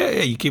basement. Yeah.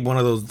 You keep one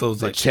of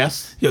those like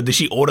chests. Yo, did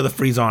she order the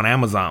freezer on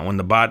Amazon when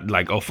the bot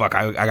like, oh fuck,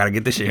 I gotta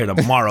get this shit here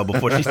tomorrow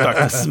before she starts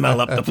to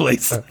smell up the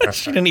place.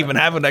 She didn't even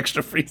have an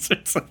extra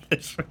freezer.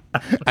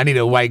 I need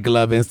a white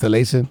glove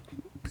installation.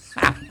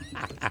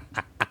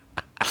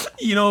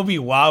 You know, it'd be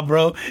wild,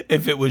 bro,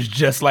 if it was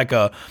just like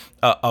a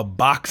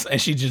box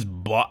and she just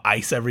bought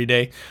ice every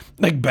day,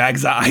 like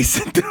bags of ice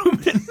and threw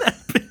them in that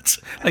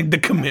bitch. Like the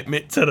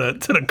commitment to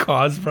the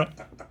cause, bro.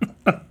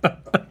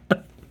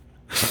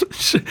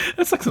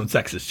 That's like some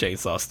Texas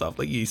Chainsaw stuff.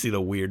 Like you see the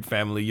weird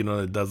family, you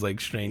know, that does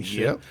like strange shit.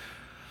 Yep.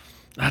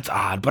 That's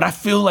odd, but I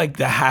feel like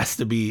that has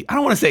to be. I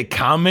don't want to say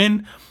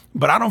common,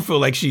 but I don't feel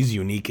like she's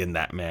unique in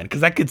that, man.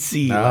 Because I could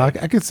see. No,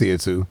 I could see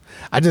it too.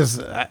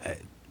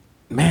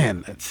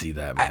 Man, I'd see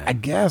that, man. I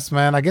guess,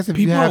 man. I guess if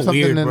People you have are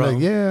something weird, in bro.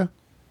 yeah,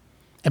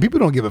 and people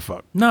don't give a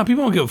fuck. No,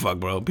 people don't give a fuck,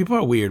 bro. People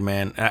are weird,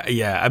 man.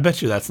 Yeah, I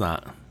bet you that's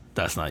not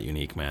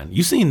unique, man.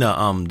 You seen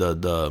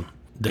the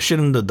shit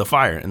in the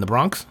fire in the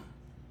Bronx?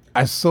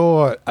 I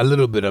saw a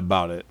little bit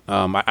about it.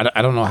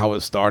 I don't know how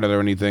it started or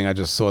anything. I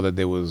just saw that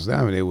there was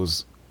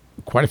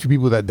quite a few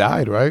people that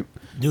died, right?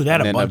 Dude, they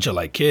had a bunch of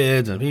like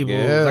kids and people. Yeah.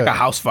 It was like a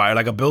house fire,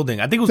 like a building.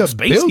 I think it was a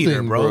space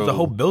heater, bro. It was a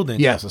whole building.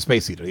 Yes, a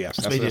space heater. Yes,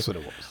 that's what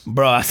it was.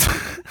 Bro,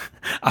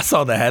 I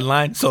saw the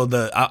headline. So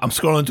I'm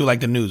scrolling through like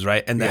the news,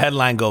 right? And the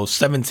headline goes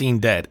 17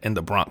 dead in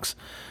the Bronx.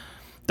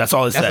 That's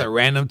all it said. That's a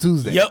random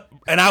Tuesday. Yep.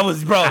 And I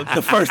was, bro,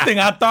 the first thing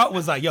I thought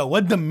was like, yo,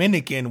 what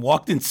Dominican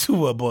walked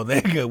into a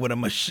bodega with a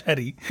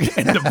machete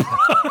in the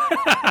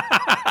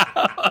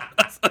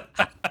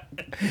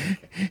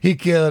He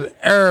killed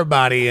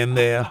everybody in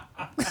there.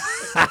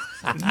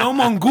 No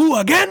Mongu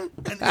again?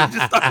 And he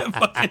just started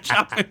fucking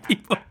chopping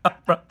people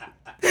up, bro.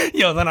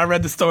 Yo, then I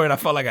read the story and I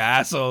felt like an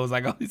asshole. It was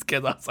like all these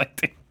kids. I was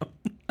like, damn.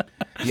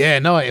 Yeah,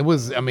 no, it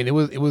was. I mean, it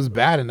was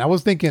bad, and I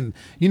was thinking,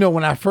 you know,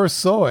 when I first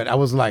saw it, I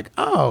was like,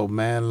 oh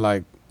man,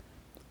 like,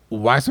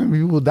 why so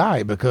many people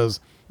die?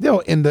 Because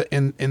in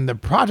the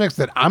projects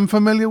that I'm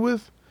familiar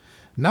with,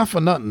 not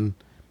for nothing,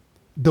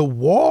 the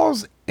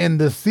walls and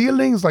the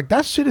ceilings, like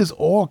that shit is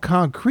all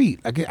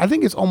concrete. Like I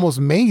think it's almost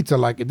made to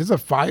like if there's a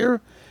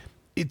fire,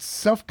 it's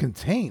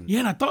self-contained. Yeah,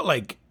 and I thought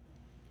like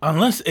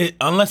unless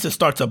it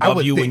starts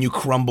above you when you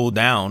crumble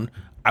down,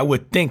 I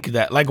would think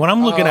that like when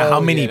I'm looking at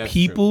how many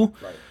people,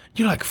 right.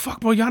 You're like,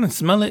 fuck, bro, y'all didn't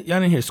smell it, y'all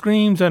didn't hear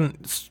screams and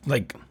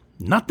like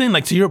nothing.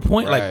 Like to your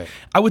point, right. Like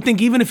I would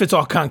think even if it's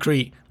all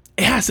concrete,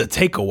 it has to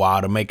take a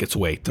while to make its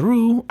way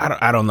through.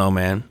 I don't know,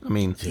 man. I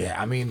mean, yeah,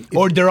 I mean,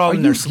 or they're all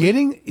in their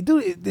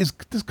dude.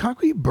 Does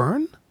concrete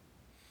burn?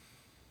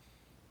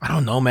 I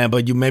don't know, man.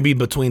 But you maybe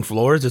between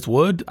floors, it's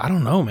wood. I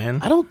don't know,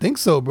 man. I don't think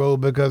so, bro.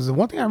 Because the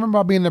one thing I remember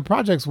about being in the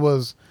projects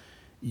was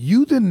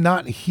you did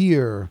not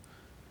hear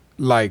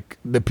like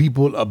the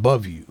people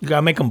above you. You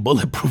gotta make them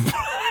bulletproof.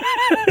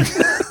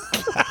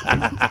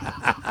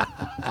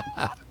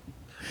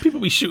 People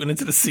be shooting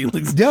into the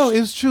ceilings. Yo,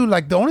 it's true.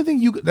 Like the only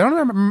thing I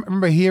don't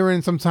remember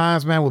hearing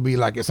sometimes, man, would be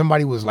like if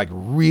somebody was like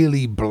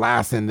really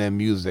blasting their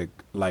music,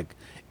 like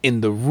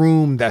in the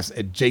room that's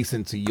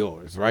adjacent to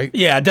yours, right?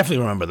 Yeah, I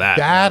definitely remember that.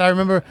 That I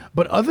remember.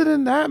 But other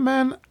than that,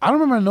 man, I don't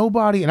remember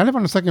nobody. And I live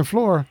on the second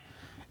floor,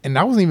 and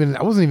I wasn't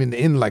even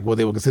in like what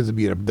they were considered to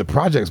be the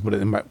projects, but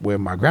where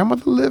my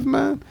grandmother lived,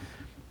 man.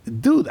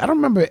 Dude, I don't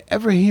remember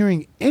ever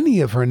hearing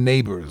any of her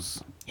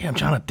neighbors. Yeah, I'm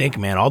trying to think,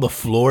 man. All the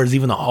floors,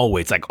 even the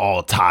hallway, it's like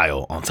all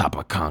tile on top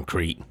of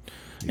concrete.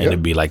 And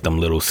it'd be like them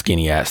little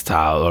skinny ass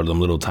tiles or them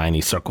little tiny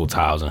circle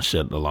tiles and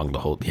shit along the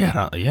whole.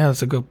 Yeah,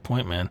 that's a good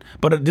point, man.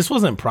 But this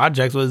wasn't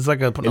projects. It was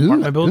like an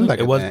apartment building.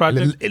 It was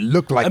projects. It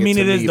looked like. I mean,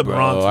 it is the bro.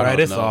 Bronx, right?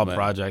 It's know, all man.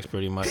 projects,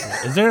 pretty much.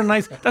 Is there a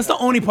nice? That's the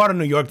only part of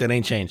New York that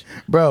ain't changed,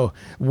 bro.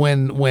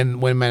 When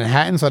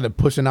Manhattan started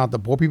pushing out the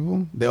poor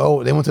people, they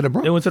went to the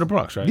Bronx. They went to the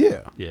Bronx, right?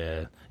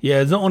 Yeah.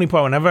 Yeah, it's the only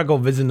part. Whenever I go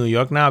visit New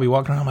York now, I'll be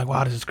walking around, I'm like,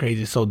 wow, this is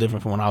crazy. It's so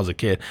different from when I was a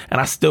kid.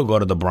 And I still go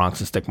to the Bronx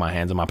and stick my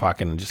hands in my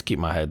pocket and just keep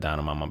my head down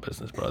and mind my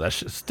business, bro. That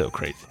shit's still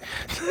crazy.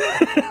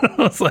 I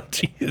was like,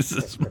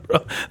 Jesus,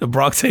 bro. The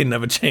Bronx ain't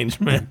never changed,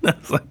 man. I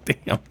was like,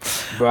 damn.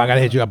 Bro, I got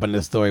to hit you up on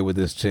this story with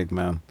this chick,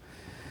 man.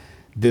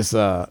 This,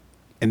 and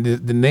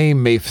the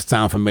name may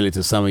sound familiar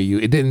to some of you.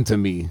 It didn't to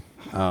me,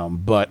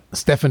 but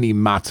Stephanie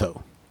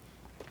Matto.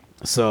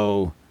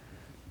 So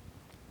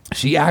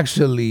she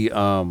actually...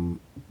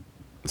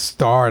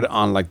 starred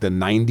on like the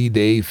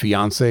 90-Day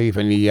Fiance. If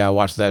any of y'all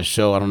watch that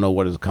show, I don't know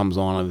what it comes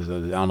on.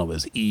 I don't know if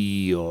it's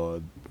E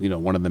or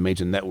one of the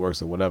major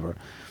networks or whatever.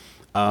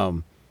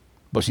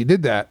 But she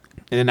did that,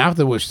 and then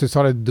afterwards she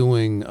started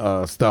doing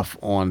stuff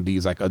on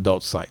these like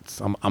adult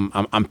sites.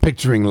 I'm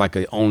picturing like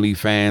a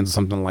OnlyFans or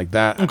something like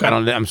that. Okay.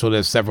 I'm sure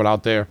there's several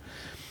out there.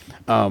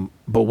 But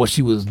what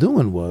she was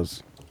doing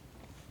was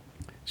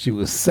she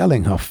was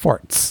selling her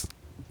farts.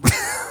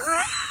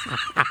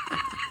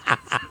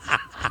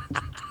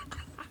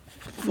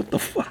 What the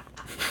fuck?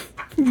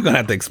 You're gonna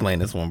have to explain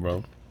this one,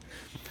 bro.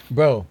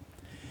 Bro,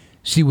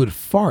 she would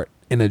fart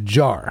in a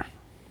jar,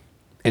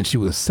 and she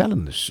was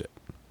selling this shit,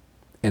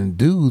 and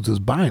dudes was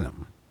buying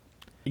them.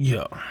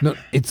 Yo, No,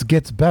 it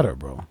gets better,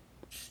 bro.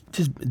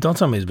 just don't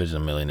tell me this bitch is a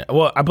millionaire.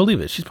 Well, I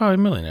believe it. She's probably a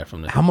millionaire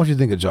from this. How much do you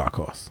think a jar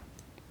costs?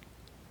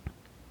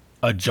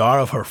 A jar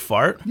of her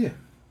fart? Yeah,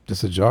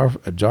 just a jar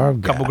of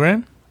Couple gas.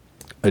 grand?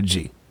 A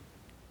G.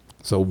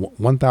 So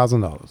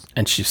 $1,000.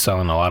 And she's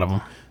selling a lot of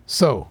them.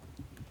 So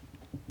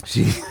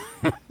she,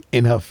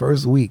 in her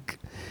first week,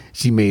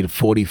 she made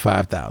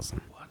 $45,000.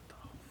 What the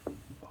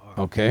fuck?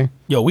 Okay.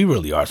 Yo, we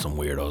really are some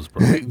weirdos,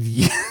 bro.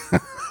 Yeah.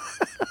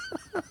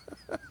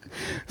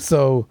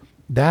 So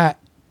that,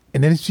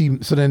 and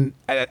then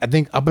I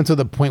think up until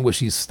the point where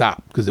she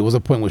stopped, because there was a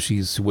point where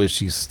she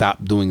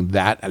stopped doing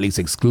that, at least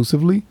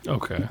exclusively.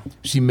 Okay.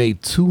 She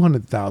made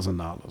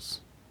 $200,000.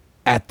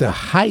 At the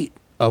height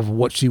of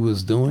what she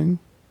was doing,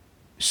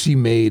 she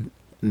made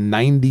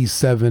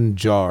 97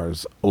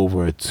 jars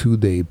over a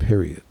 2-day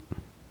period.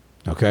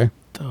 Okay?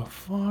 The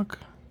fuck?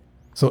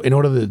 So in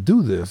order to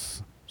do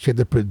this, she had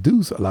to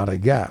produce a lot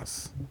of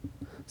gas.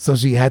 So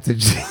she had to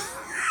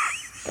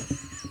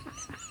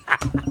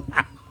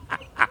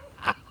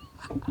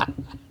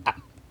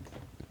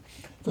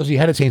So she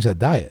had to change her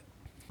diet.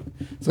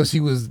 So she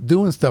was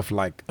doing stuff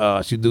like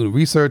she was doing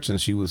research, and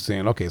she was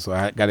saying, okay, so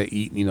I got to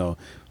eat,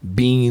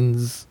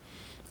 beans.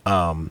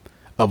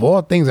 Of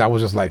all things, I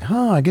was just like,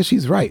 I guess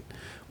she's right.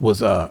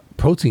 Was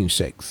protein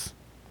shakes.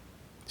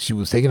 She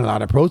was taking a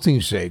lot of protein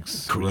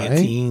shakes.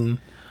 Creatine.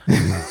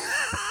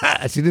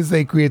 Right? She didn't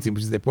say creatine,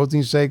 but she said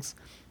protein shakes.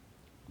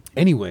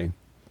 Anyway,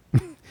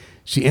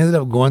 she ended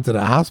up going to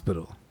the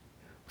hospital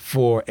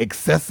for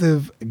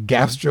excessive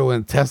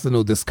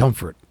gastrointestinal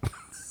discomfort.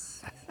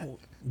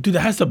 Dude,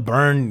 that has to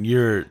burn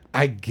your...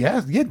 I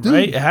guess. Yeah, dude.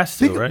 Right? It has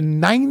to, right?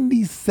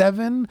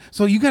 97.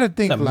 So you got to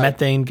think That like...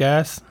 methane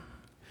gas?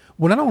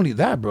 Well, not only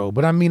that, bro,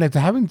 but I mean, like,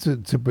 having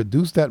to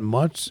produce that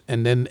much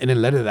and then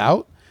let it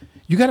out,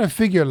 you got to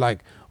figure,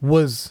 like,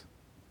 were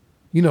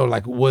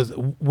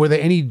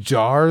there any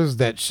jars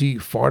that she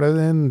farted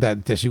in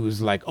that she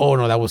was like, oh,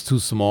 no, that was too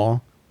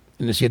small?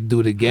 And then she had to do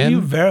it How again? do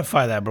you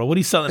verify that, bro? What are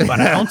you selling, about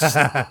an ounce?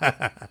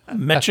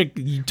 Metric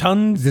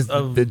tons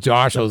of... The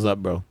jar shows up,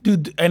 bro.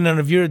 Dude, and then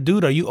if you're a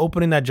dude, are you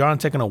opening that jar and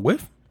taking a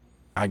whiff?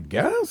 I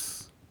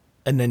guess.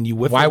 And then you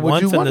whiff Why it would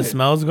once you and want the it?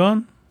 smell's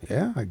gone?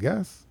 Yeah, I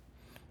guess.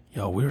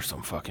 Yo, we're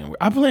some fucking...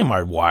 I blame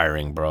our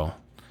wiring, bro.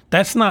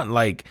 That's not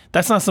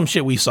some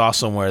shit we saw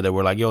somewhere that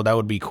we're like, yo, that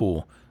would be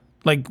cool.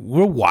 Like,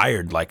 we're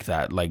wired like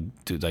that. Like,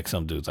 dudes, like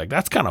some dudes. Like,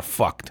 that's kind of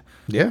fucked.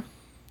 Yeah.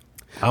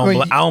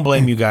 I don't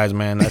blame you guys,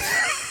 man. That's...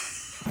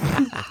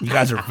 you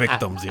guys are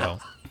victims, yo.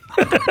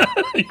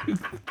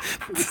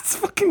 It's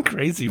fucking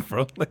crazy,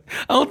 bro. Like,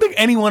 I don't think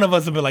any one of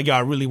us have been like, yo, I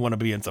really want to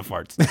be into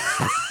farts.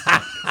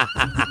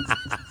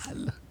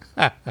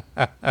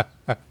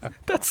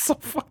 That's so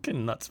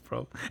fucking nuts,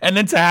 bro. And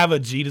then to have a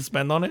G to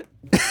spend on it.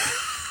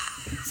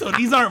 So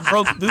these aren't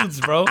broke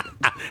dudes, bro.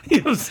 You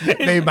know what I'm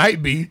saying? They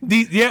might be.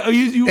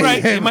 You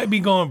right. They might be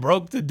going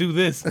broke to do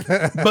this.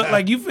 But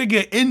like, you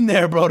figure in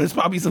there, bro, there's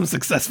probably some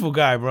successful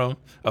guy, bro.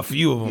 A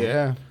few of them.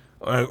 Yeah.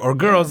 Or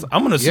girls.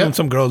 I'm going to assume Yeah.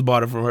 some girls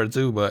bought it from her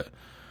too, but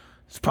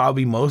it's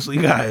probably mostly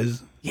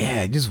guys.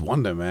 Yeah, I just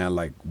wonder, man,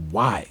 like,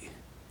 why?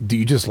 Do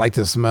you just like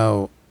to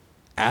smell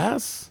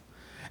ass?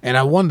 And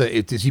I wonder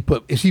is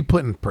she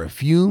putting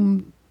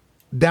perfume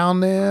down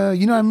there?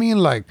 You know what I mean?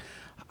 Like,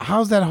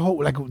 how's that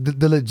whole, like,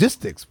 the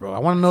logistics, bro? I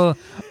want to know.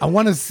 I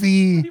want to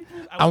see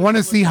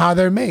how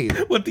they're made.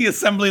 What the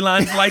assembly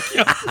line's like,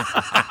 yo.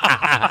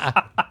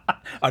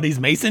 Are these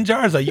mason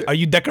jars? Are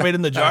you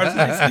decorating the jars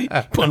nicely?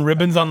 Putting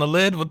ribbons on the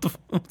lid?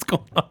 What's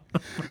going on?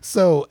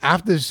 So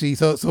after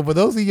so for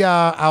those of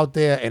y'all out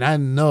there, and I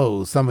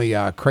know some of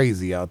y'all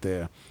crazy out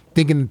there,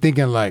 thinking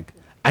like,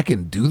 I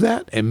can do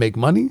that and make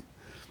money.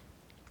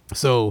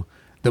 So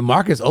the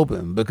market's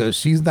open because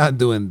she's not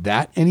doing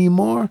that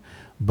anymore.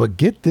 But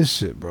get this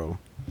shit, bro.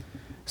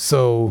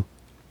 So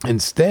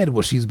instead,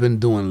 what she's been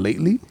doing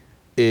lately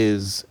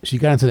is she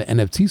got into the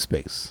NFT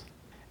space.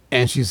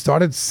 And she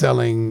started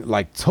selling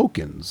like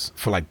tokens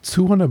for like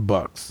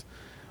 $200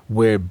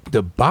 where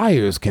the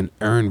buyers can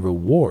earn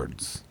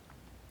rewards.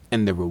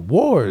 And the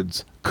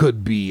rewards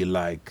could be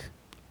like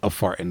a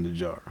fart in the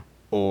jar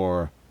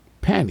or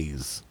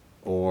panties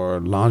or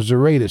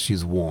lingerie that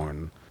she's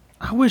worn.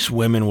 I wish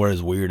women were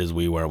as weird as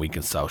we were. We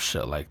could sell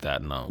shit like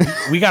that. No,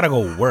 we gotta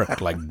go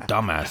work like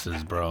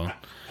dumbasses, bro.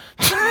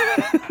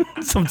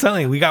 So I'm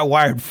telling you, we got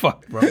wired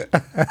fucked, bro.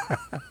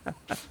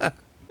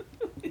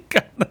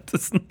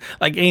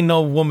 Like, ain't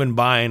no woman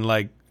buying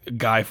like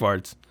guy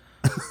farts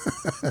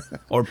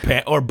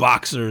or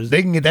boxers.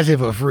 They can get that shit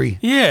for free.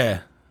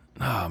 Yeah.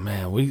 Oh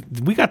man, we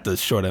got the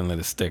short end of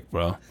the stick,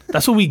 bro.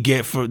 That's what we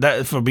get for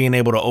being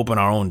able to open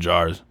our own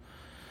jars.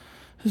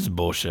 This is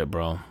bullshit,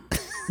 bro.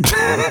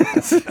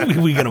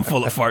 we get them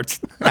full of farts.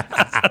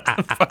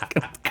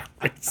 Fucking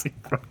crazy,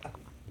 bro.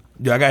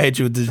 Yo, I gotta hit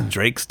you with this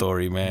Drake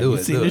story, man. You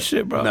see this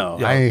shit, bro? No,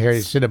 Yo, I ain't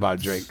heard shit about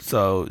Drake.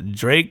 So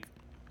Drake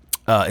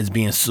is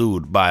being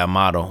sued by a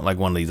model, like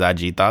one of these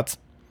IG thoughts.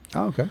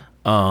 Oh, okay.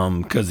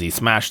 Because he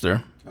smashed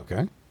her.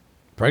 Okay.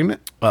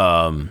 Pregnant?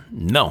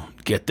 No.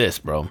 Get this,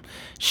 bro.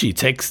 She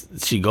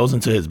goes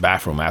into his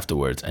bathroom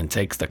afterwards and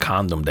takes the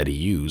condom that he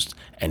used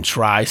and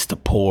tries to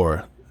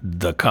pour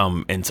the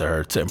cum into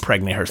her to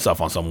impregnate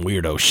herself on some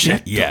weirdo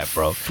shit. Yeah,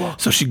 bro.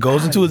 So she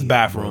goes into his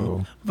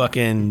bathroom,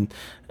 fucking,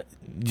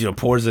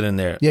 pours it in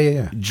there.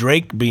 Yeah.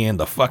 Drake, being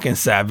the fucking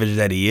savage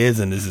that he is,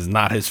 and this is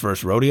not his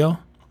first rodeo,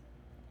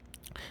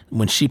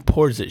 when she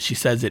pours it, she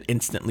says it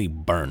instantly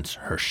burns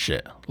her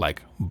shit.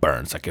 Like,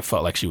 burns. Like, it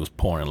felt like she was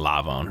pouring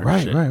lava on her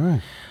shit.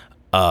 Right.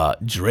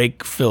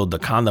 Drake filled the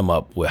condom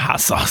up with hot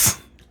sauce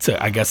to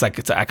act as a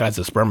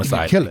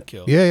spermicide. Kill it.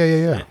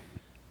 Yeah.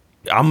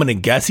 I'm going to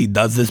guess he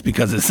does this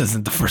because this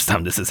isn't the first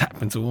time this has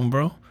happened to him,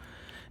 bro.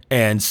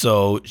 And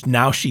so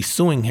now she's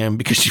suing him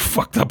because she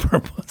fucked up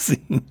her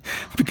pussy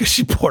because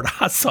she poured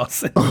hot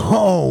sauce in.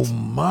 Oh,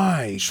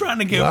 my Trying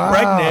to get God,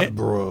 pregnant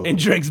bro. in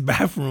Drake's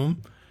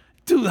bathroom.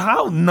 Dude,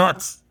 how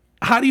nuts?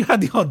 How do you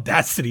have the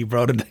audacity,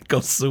 bro, to go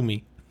sue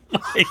me?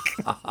 Like,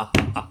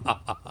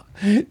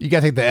 you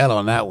gotta take the L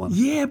on that one.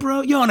 yeah,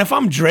 bro. Yo, and if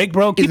I'm Drake,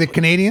 bro, Is it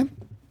Canadian?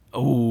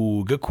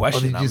 Oh, good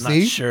question. did you I'm see?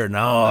 not sure.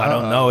 No, I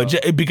don't know.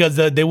 Because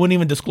they wouldn't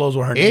even disclose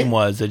what her name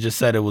was. They just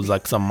said it was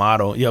like some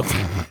model. Yo, Is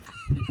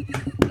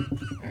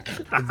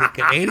it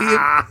Canadian?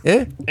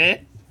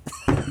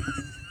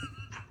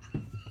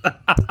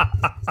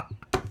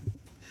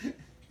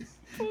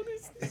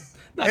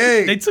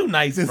 Hey, they too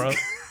nice, bro.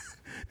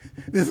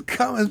 This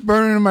cum is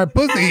burning in my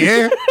pussy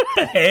here.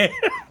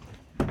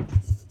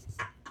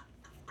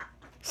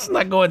 It's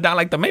not going down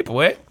like the maple,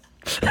 eh?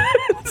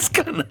 It's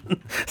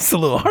a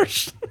little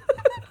harsh.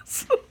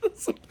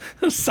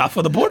 It's south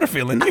of the border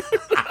feeling. Bro,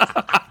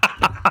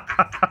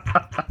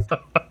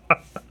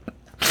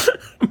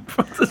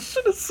 this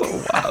shit is so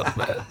wild,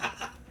 man.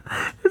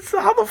 So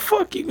how the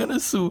fuck you gonna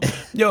sue?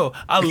 Yo,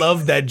 I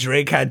love that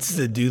Drake had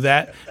to do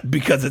that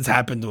because it's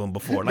happened to him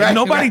before. Like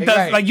nobody does.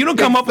 Right. Like you don't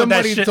come up with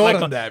that shit. Somebody Like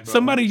taught him that, bro.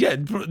 somebody,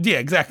 yeah,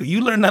 exactly.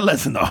 You learned that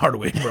lesson the hard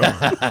way, bro.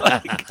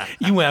 Like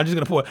you went. I'm just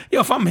gonna pour. Yo,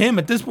 if I'm him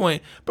at this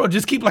point, bro,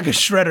 just keep like a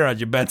shredder at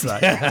your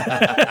bedside.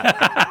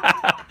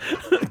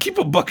 Keep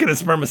a bucket of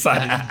spermicide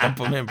and just dump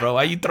him in, bro.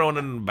 Why you throwing it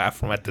in the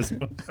bathroom at this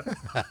point?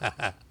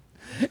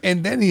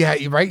 And then he had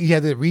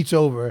to reach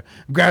over,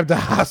 grab the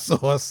hot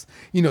sauce,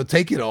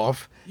 take it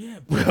off,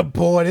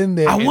 pour it in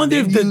there. I wonder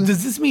if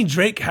does this mean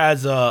Drake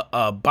has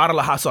a bottle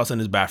of hot sauce in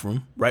his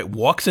bathroom, right?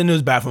 Walks into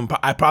his bathroom,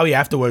 probably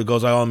afterward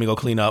goes, "Oh, let me go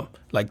clean up."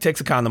 Like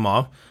takes a condom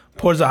off,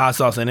 pours the hot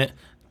sauce in it,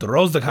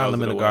 throws the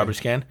condom in the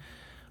garbage can.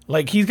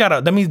 Like he's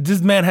got that means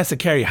this man has to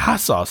carry hot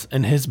sauce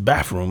in his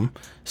bathroom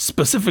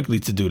specifically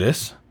to do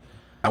this.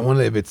 I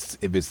wonder if is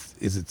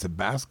it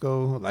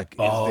Tabasco? Like, is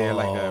there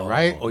like a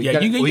right? Oh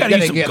yeah, you gotta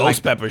use some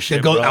ghost pepper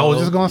shit. Bro. I was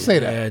just gonna say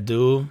that. Yeah,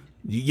 dude.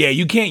 Yeah,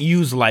 you can't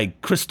use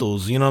like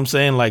crystals. You know what I'm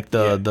saying? Like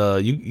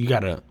you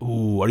gotta.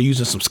 Ooh, are you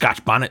using some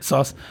Scotch bonnet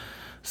sauce?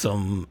 That's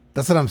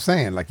what I'm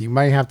saying. Like you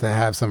might have to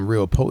have some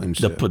real potent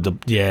shit.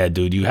 Yeah,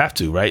 dude, you have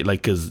to, right?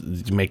 Like because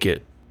you make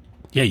it.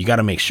 Yeah, you got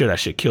to make sure that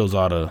shit kills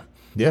all the.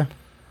 Yeah.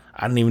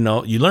 I didn't even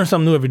know. You learn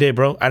something new every day,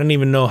 bro. I didn't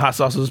even know hot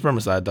sauce was a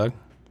spermicide, dog.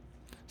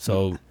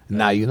 So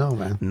now you know,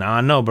 man. Now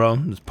I know, bro.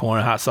 Just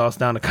pouring hot sauce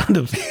down the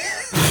condoms.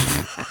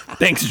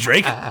 Thanks,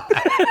 Drake.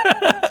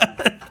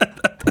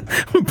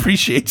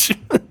 Appreciate you.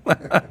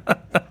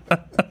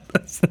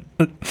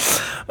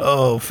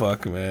 Oh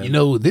fuck, man. You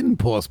know who didn't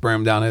pour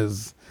sperm down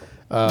his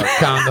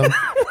condom?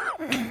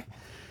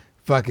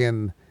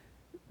 Fucking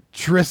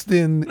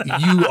Tristan,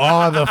 you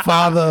are the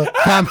father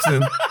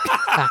Thompson.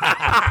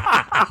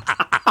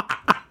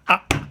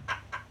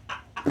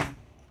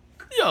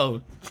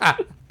 Yo.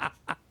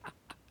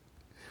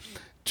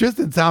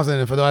 Tristan Thompson,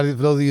 and for those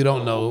of you who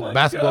don't know,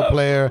 basketball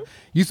player,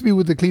 used to be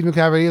with the Cleveland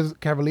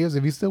Cavaliers.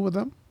 Is he still with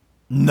them?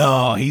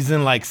 No, he's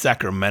in like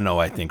Sacramento,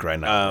 I think, right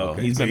now.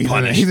 Okay. He's been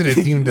punished. He's in a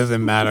team,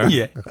 doesn't matter.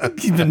 Yeah,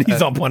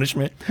 he's on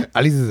punishment.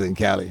 At least he's in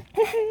Cali.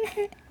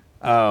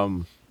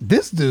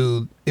 This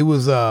dude, it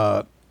was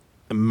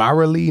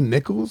Marilee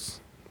Nichols,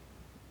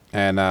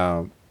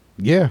 and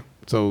yeah.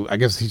 So I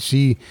guess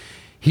he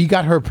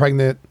got her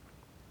pregnant.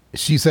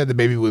 She said the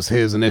baby was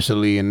his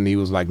initially, and he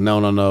was like, no.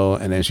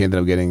 And then she ended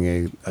up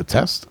getting a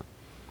test.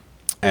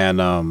 And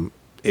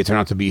it turned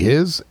out to be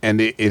his. And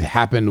it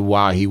happened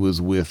while he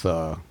was with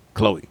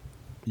Khloe.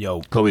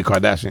 Khloe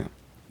Kardashian.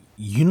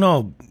 You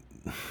know.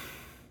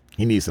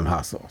 He needs some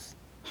hot sauce.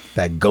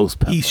 That ghost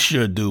pepper. He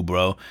should do,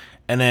 bro.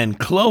 And then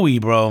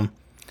Khloe, bro.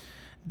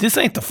 This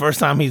ain't the first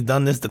time he's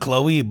done this to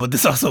Khloe, but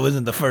this also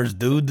isn't the first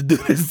dude to do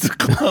this to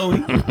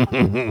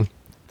Khloe.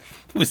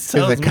 There's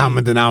a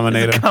common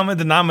denominator. There's a common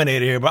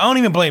denominator here, but I don't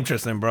even blame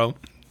Tristan, bro.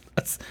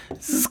 This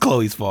is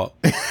Chloe's fault.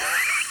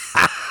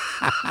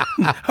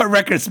 Her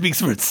record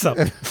speaks for itself.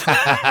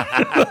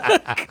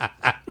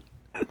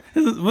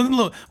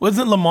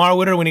 Wasn't Lamar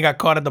with her when he got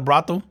caught at the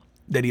brothel?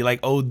 That he like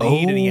OD'd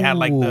and he had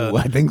like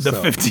the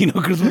 15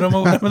 hookers with him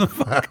or whatever the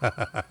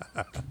fuck.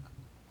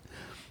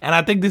 And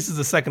I think this is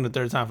the second or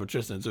third time for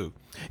Tristan too.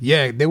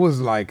 Yeah, there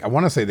was like, I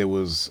want to say there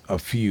was a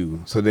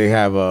few. So they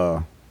have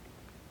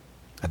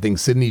I think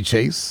Sydney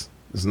Chase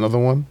is another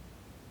one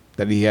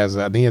that he has.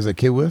 I think he has a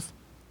kid with.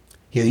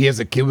 He has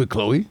a kid with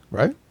Chloe,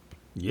 right?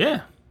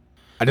 Yeah.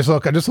 I just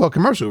saw a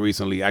commercial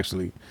recently,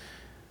 actually,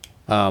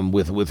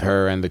 with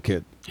her and the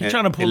kid. You're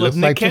trying to pull up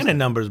Nick Cannon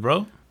numbers,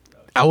 bro.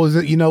 I was,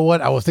 you know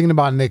what? I was thinking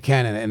about Nick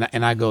Cannon,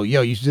 and I go,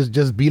 yo, you should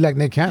just be like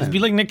Nick Cannon. Just be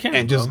like Nick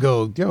Cannon, and just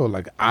go, yo,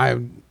 like I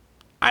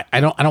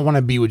don't want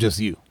to be with just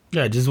you.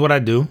 Yeah, just what I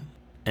do,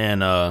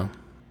 and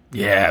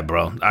yeah,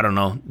 bro. I don't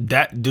know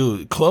that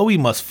dude. Chloe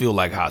must feel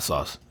like hot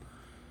sauce.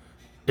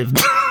 If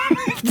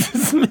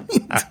this many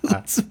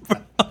dudes, bro.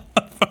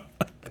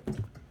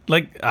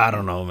 Like, I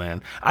don't know,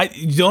 man.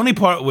 The only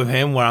part with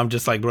him where I'm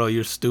just like, bro,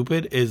 you're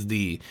stupid is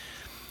the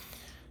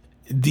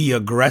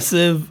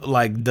aggressive,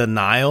 like,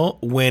 denial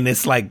when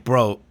it's like,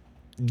 bro,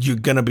 you're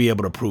going to be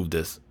able to prove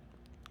this.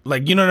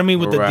 Like, you know what I mean?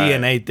 With the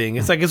DNA thing.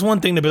 It's like, it's one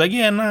thing to be like,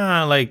 yeah,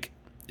 nah, like,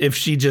 if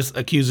she just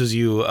accuses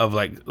you of,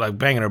 like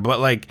banging her.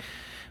 But, like,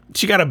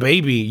 she got a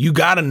baby. You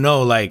got to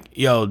know, like,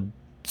 yo,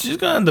 she's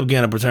going to end up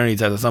getting a paternity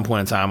test at some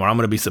point in time, or I'm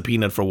going to be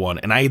subpoenaed for one.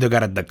 And I either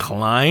got to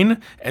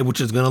decline, which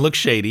is going to look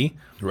shady,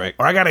 right?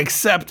 Or I got to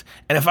accept.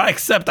 And if I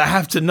accept, I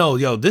have to know,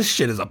 yo, this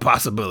shit is a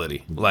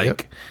possibility.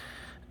 Like,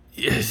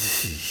 yep.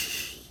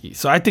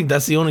 So I think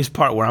that's the only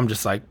part where I'm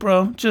just like,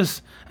 bro,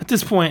 just at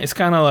this point, it's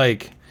kind of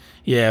like,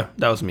 yeah,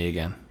 that was me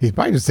again. He's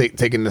probably just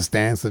taking the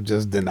stance of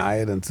just deny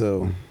it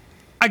until.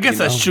 I guess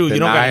that's true. You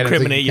don't got to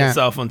incriminate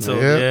yourself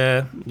until,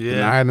 yeah.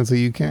 Deny it until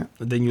you can't.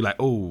 And then you're like,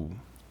 oh,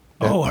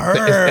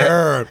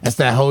 her. That's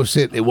that whole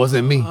shit. It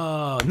wasn't me.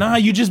 Nah,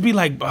 you just be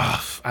like, I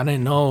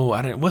didn't know.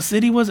 What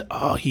city was it?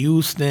 Oh,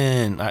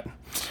 Houston.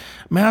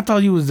 Man, I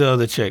thought you was the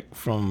other chick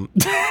from,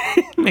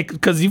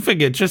 because you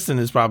figure Tristan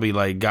is probably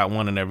like got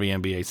one in every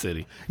NBA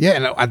city. Yeah,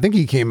 and I think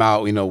he came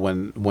out, you know,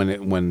 when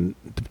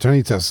the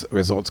paternity test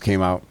results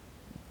came out,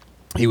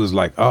 he was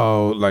like,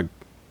 oh, like,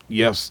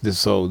 yes,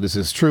 this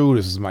is true.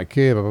 This is my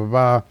kid, blah, blah,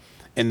 blah.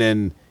 And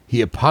then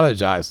he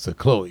apologized to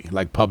Chloe,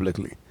 like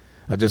publicly.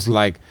 Just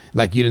like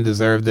you didn't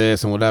deserve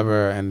this and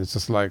whatever. And it's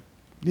just like,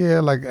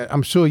 yeah, like,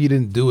 I'm sure you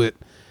didn't do it.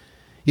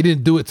 You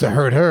didn't do it to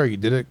hurt her. You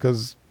did it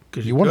because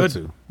you wanted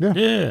to.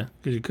 Yeah,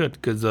 because you could.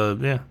 Because,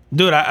 yeah.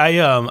 Dude,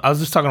 I was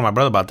just talking to my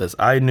brother about this.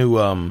 I knew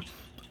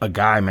a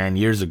guy, man,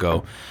 years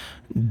ago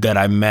that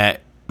I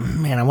met.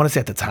 Man, I want to say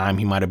at the time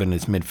he might have been in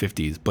his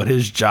mid-50s. But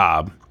his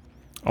job,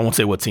 I won't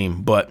say what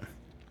team, but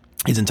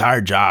his entire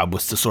job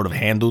was to sort of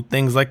handle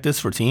things like this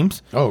for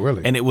teams. Oh,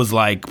 really? And it was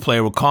like,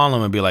 player would call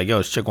him and be like, yo,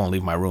 this chick won't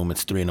leave my room.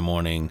 It's 3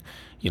 a.m.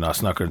 You know, I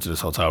snuck her into this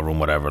hotel room,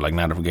 whatever, like,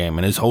 not a game.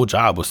 And his whole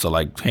job was to,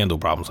 like, handle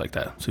problems like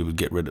that. So he would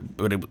get rid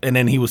of and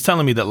then he was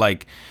telling me that,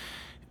 like,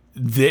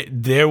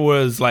 there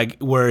was, like,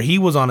 where he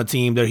was on a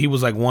team, there he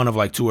was, like, one of,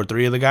 like, 2 or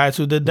 3 of the guys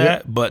who did that.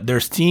 Yep. But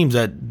there's teams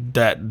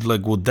that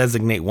like, will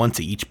designate one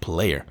to each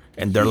player.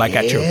 And they're, like,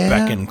 at your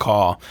beck and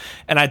call.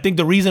 And I think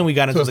the reason we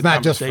got into the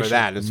conversation... So it's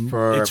not just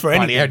for that. It's for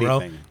anything,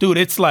 bro. Dude,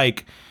 it's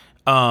like...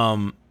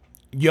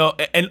 Yo,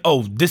 and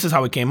this is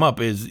how it came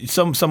up, is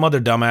some other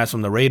dumbass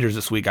from the Raiders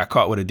this week got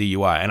caught with a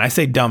DUI. And I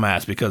say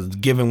dumbass because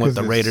given what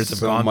the Raiders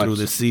have gone through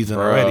this season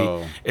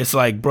already, it's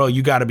like, bro,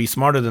 you got to be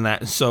smarter than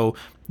that. So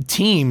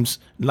teams,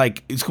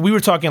 like, we were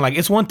talking, like,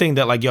 it's one thing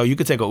that, like, yo, you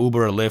could take a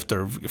Uber or Lyft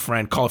or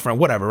call a friend,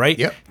 whatever, right?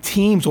 Yep.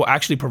 Teams will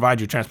actually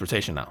provide you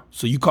transportation now.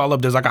 So you call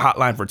up, there's like a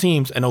hotline for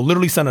teams, and they'll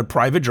literally send a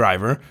private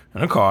driver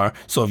in a car.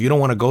 So if you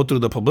don't want to go through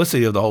the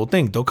publicity of the whole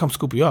thing, they'll come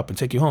scoop you up and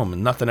take you home,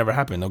 and nothing ever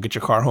happened. They'll get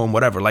your car home,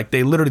 whatever. Like,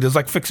 they literally, there's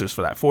like fixers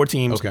for that, 4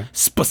 teams,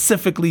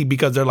 specifically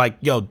because they're like,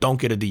 yo, don't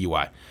get a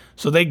DUI.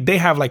 So they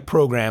have like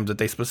programs that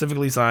they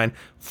specifically sign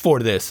for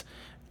this,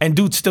 and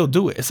dudes still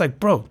do it. It's like,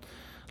 bro,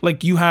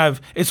 like,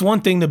 it's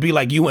one thing to be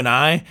like you and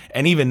I,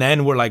 and even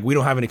then we're like, we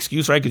don't have an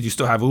excuse, right? Because you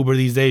still have Uber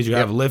these days, you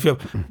have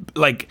Lyft.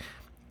 Like,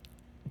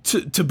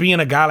 to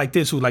being a guy like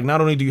this who, like, not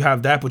only do you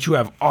have that, but you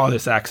have all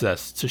this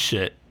access to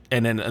shit.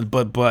 And then,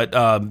 but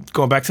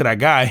going back to that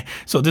guy,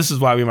 so this is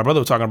why me and my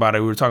brother were talking about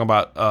it. We were talking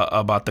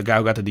about the guy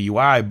who got the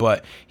DUI,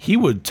 but he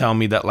would tell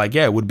me that, like,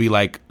 yeah, it would be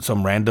like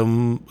some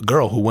random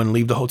girl who wouldn't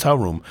leave the hotel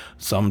room.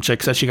 Some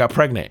chick said she got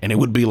pregnant, and it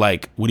would be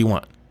like, what do you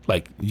want?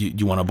 Like,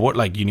 you want to abort?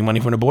 Like, you need money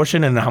for an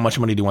abortion? And how much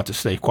money do you want to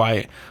stay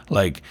quiet?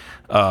 Like,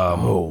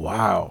 oh,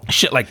 wow.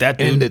 Shit like that,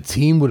 dude. And the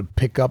team would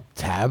pick up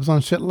tabs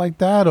on shit like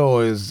that?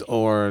 Or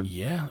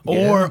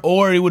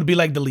it would be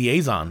like the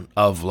liaison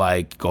of,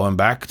 like, going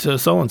back to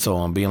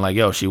so-and-so and being like,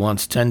 yo, she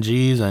wants 10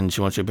 G's and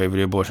she wants you to pay for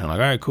the abortion. Like,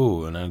 all right,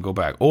 cool. And then go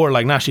back. Or,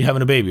 like, nah, she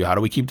having a baby. How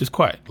do we keep this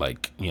quiet?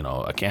 Like, you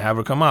know, I can't have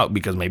her come out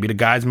because maybe the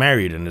guy's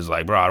married and is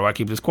like, bro, how do I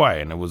keep this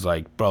quiet? And it was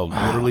like, bro,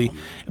 literally.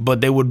 But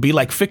they would be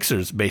like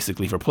fixers,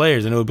 basically, for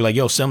players. And it would be like,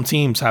 yo, some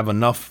teams have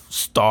enough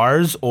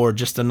stars or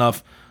just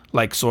enough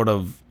like sort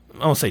of, I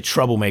don't say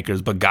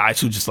troublemakers, but guys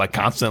who just like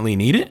constantly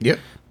need it. Yep.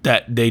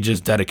 That they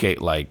just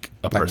dedicate like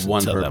a person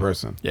one to per them.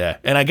 person. Yeah.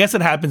 And I guess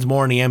it happens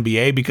more in the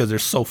NBA because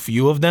there's so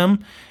few of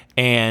them.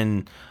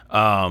 And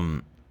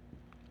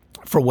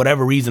for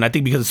whatever reason, I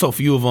think because there's so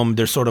few of them,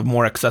 they're sort of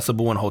more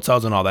accessible in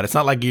hotels and all that. It's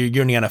not like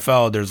you're in the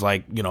NFL, there's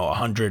like,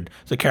 100,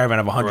 it's a caravan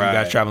of 100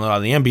 guys traveling out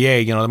of the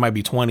NBA, there might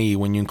be 20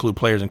 when you include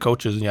players and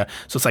coaches. And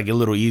so it's like a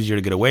little easier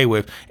to get away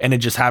with. And it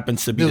just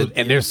happens to be.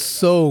 And they're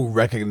so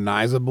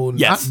recognizable,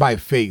 yes. Not by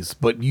face,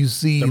 but you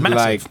see They're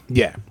massive.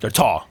 They're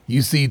tall.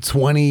 You see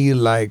 20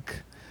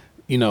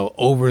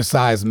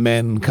 oversized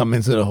men come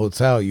into the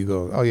hotel, you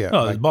go, oh yeah.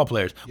 Oh, there's ball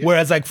players. Yeah.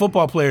 Whereas like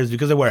football players,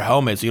 because they wear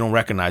helmets, you don't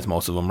recognize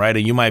most of them, right?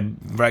 And you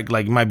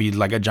might be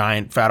like a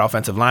giant fat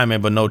offensive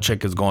lineman, but no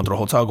chick is going through a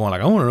hotel going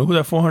like, I want to know who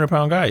that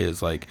 400-pound guy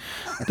is. Like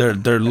they're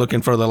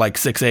looking for the like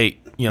 6'8",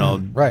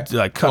 right,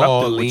 like cut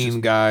tall, up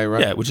lean guy,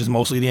 right? Yeah, which is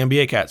mostly the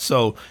NBA cats.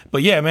 So,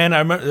 but yeah, man,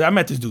 I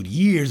met this dude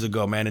years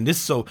ago, man, and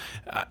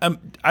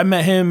I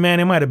met him, man.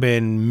 It might have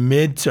been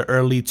mid to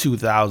early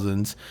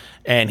 2000s.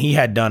 And he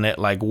had done it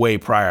like way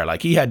prior.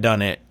 Like he had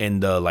done it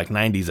in the like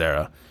 90s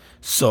era.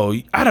 So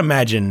I'd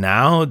imagine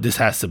now this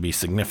has to be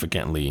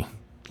significantly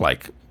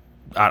like,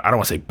 I don't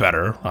want to say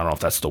better. I don't know if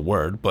that's the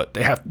word, but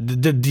they have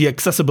the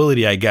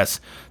accessibility, I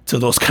guess, to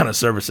those kind of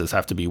services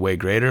have to be way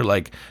greater.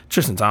 Like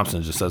Tristan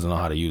Thompson just doesn't know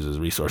how to use his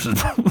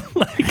resources.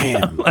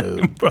 Damn,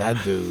 dude,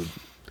 that dude.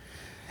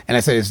 And I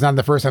say it's not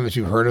the first time that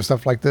you've heard of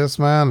stuff like this,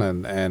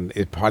 man. And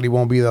it probably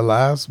won't be the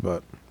last,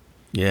 but.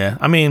 Yeah,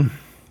 I mean,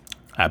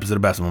 happens to the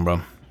best of them,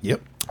 bro. Yep.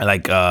 I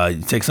like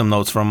take some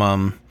notes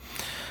from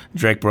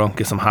Drake, bro.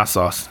 Get some hot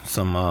sauce.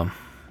 Some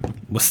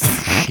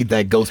get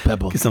that ghost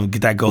pepper.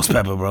 Get that ghost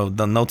pepper, bro.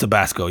 No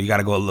Tabasco. You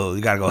gotta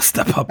go a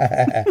step up.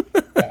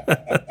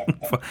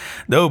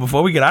 No,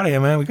 before we get out of here,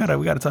 man, we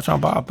gotta touch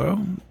on Bob, bro.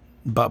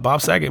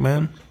 Bob Saget,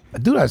 man.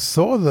 Dude, I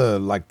saw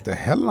the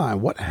headline.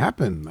 What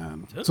happened,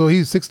 man? So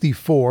he's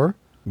 64.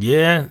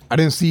 Yeah, I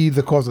didn't see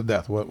the cause of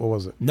death. What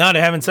was it? No,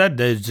 they haven't said.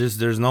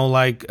 There's no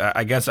like.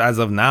 I guess as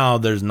of now,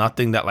 there's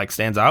nothing that like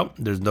stands out.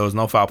 There was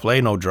no foul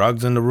play, no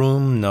drugs in the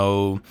room,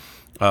 no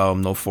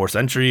forced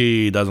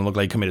entry. Doesn't look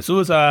like he committed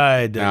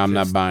suicide. Nah, I'm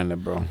not buying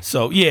it, bro.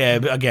 So yeah,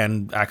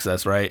 again,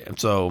 access, right?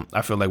 So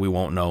I feel like we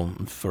won't know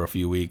for a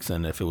few weeks,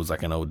 and if it was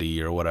like an OD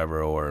or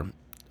whatever, or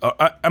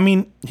I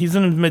mean, he's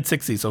in his mid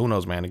 60s, so who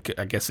knows, man?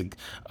 I guess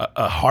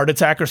a heart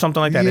attack or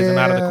something like that isn't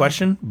out of the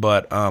question,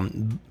 but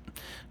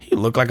he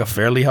looked like a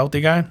fairly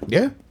healthy guy.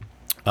 Yeah.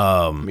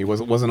 He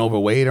wasn't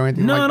overweight or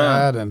anything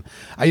that. And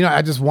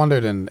I just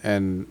wondered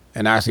and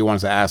I actually wanted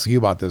to ask you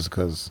about this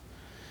because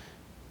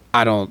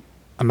I'm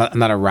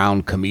not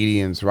around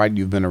comedians, right?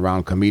 You've been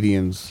around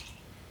comedians.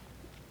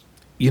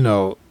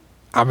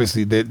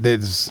 Obviously they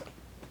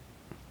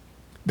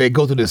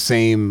go through the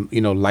same,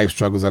 life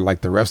struggles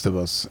like the rest of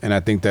us. And I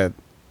think that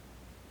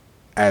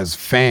as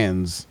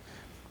fans,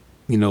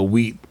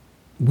 we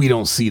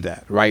don't see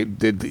that, right?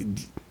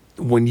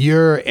 When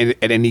you're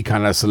at any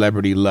kind of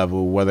celebrity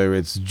level, whether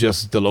it's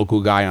just the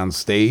local guy on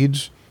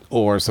stage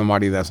or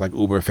somebody that's like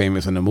uber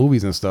famous in the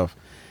movies and stuff,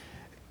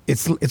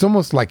 it's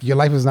almost like your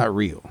life is not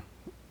real.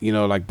 You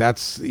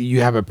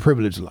have a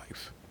privileged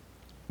life.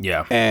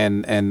 Yeah.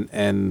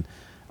 And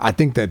I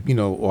think that,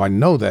 or I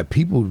know that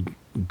people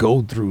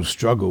go through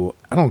struggle.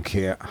 I don't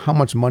care how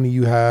much money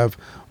you have,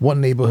 what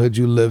neighborhood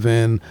you live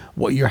in,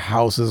 what your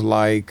house is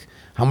like,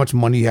 how much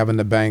money you have in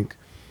the bank.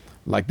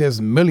 Like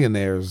there's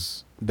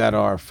millionaires that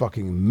are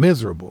fucking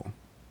miserable.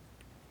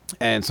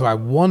 And so I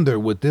wonder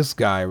with this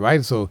guy,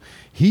 right? So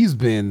he's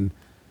been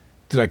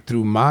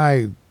through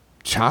my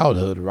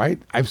childhood, right?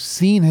 I've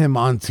seen him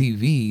on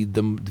TV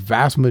the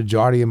vast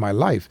majority of my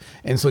life.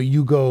 And so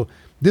you go,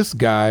 this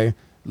guy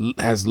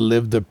has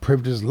lived a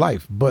privileged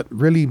life, but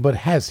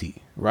has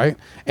he, right?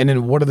 And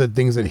then what are the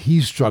things that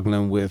he's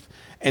struggling with?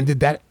 And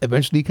did that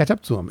eventually catch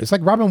up to him? It's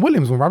like Robin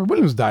Williams. When Robin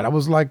Williams died, I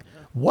was like,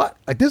 what?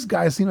 Like this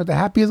guy seemed like the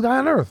happiest guy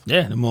on earth.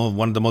 Yeah,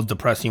 one of the most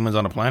depressed humans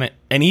on the planet.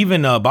 And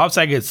even Bob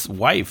Saget's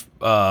wife,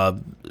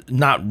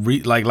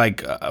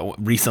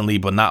 recently,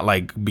 but not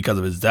like because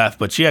of his death,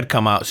 but she had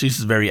come out.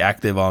 She's very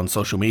active on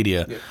social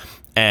media. Yeah.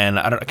 And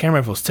I can't remember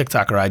if it was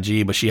TikTok or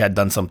IG, but she had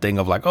done something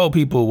of like, oh,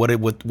 people,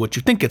 what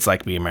you think it's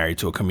like being married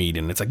to a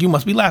comedian? It's like, you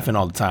must be laughing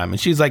all the time. And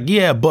she's like,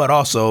 yeah, but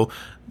also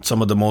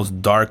some of the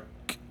most dark,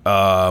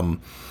 I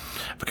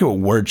forget what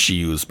word she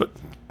used, but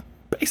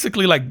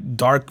basically like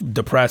dark,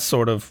 depressed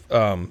sort of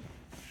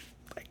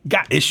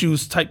got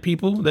issues type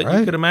people that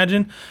you could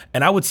imagine.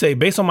 And I would say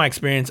based on my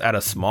experience at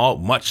a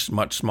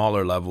much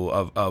smaller level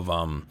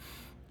of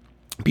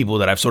people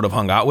that I've sort of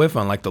hung out with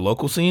on like the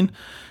local scene,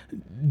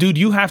 dude,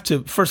 you have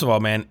to, first of all,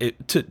 man,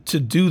 to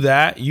do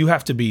that, you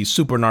have to be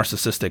super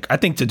narcissistic. I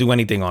think to do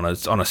anything on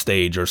a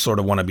stage or sort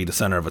of want to be the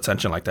center of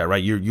attention like that,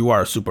 right? You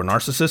are a super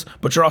narcissist,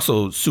 but you're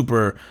also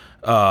super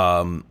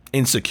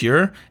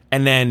insecure.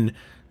 And then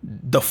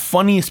the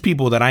funniest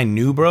people that I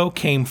knew, bro,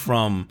 came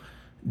from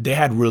they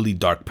had really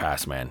dark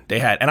past, man. They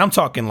had, and I'm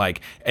talking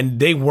like, and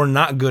they were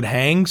not good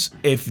hangs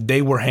if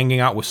they were hanging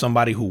out with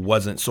somebody who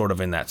wasn't sort of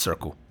in that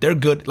circle. They're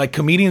good, like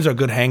comedians are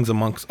good hangs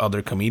amongst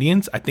other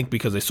comedians, I think,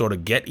 because they sort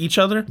of get each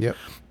other. Yep.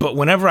 But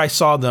whenever I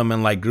saw them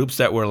in like groups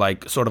that were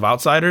like sort of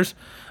outsiders,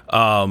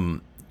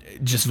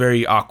 just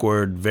very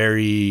awkward,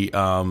 very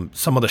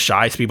some of the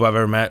shyest people I've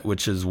ever met,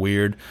 which is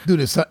weird. Dude,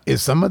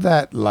 is some of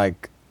that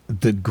like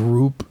the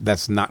group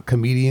that's not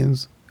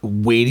comedians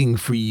waiting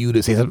for you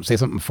to say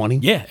something funny?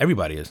 Yeah,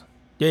 everybody is.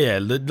 Yeah.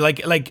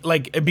 Like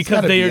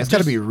because it's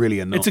gotta be really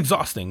annoying. It's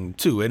exhausting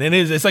too, and it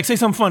is. It's like, say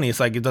something funny. It's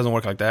like, it doesn't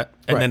work like that,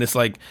 and then it's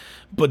like,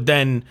 but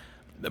then,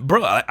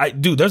 bro,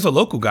 dude, there's a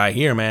local guy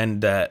here,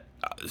 man, that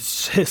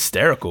is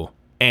hysterical,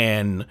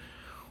 and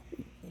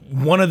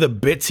one of the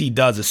bits he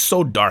does is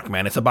so dark,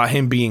 man. It's about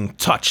him being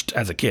touched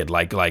as a kid,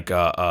 like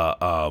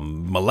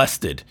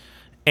molested.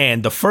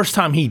 And the first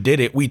time he did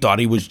it, we thought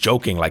he was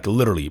joking, like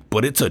literally,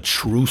 but it's a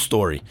true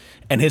story.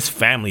 And his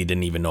family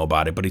didn't even know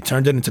about it, but he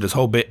turned it into this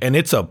whole bit, and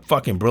it's a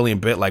fucking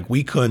brilliant bit. Like,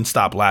 we couldn't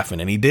stop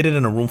laughing. And he did it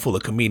in a room full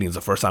of comedians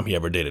the first time he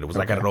ever did it. It was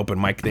like at an open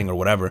mic thing or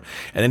whatever.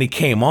 And then he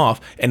came off,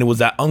 and it was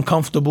that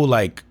uncomfortable,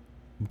 like,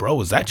 bro,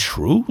 is that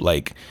true?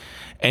 Like,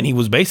 and he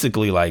was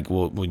basically like,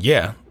 well,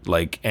 yeah.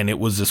 Like, and it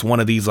was just one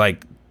of these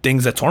like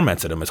things that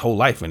tormented him his whole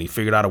life. And he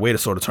figured out a way to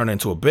sort of turn it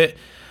into a bit.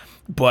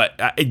 But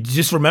I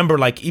just remember,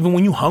 like, even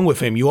when you hung with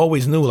him, you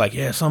always knew, like,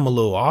 yeah, something a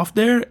little off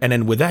there. And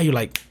then with that, you're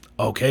like,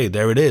 okay,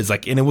 there it is.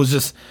 Like, and it was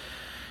just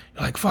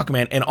like, fuck,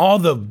 man. And all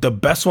the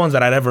best ones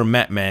that I'd ever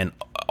met, man,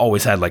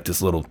 always had like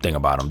this little thing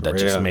about them that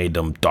just made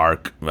them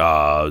dark.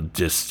 That,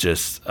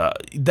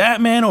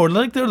 man, or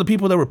like they're the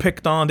people that were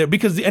picked on there.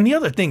 Because, and the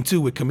other thing too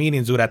with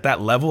comedians, dude, at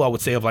that level, I would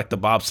say, of like the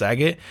Bob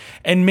Saget,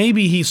 and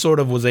maybe he sort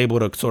of was able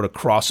to sort of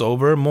cross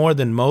over more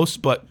than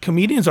most, but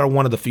comedians are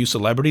one of the few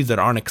celebrities that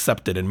aren't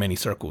accepted in many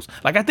circles.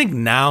 Like, I think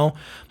now,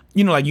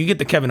 you know, like you get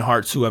the Kevin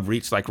Harts who have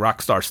reached like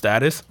rock star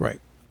status.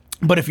 Right.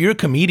 But if you're a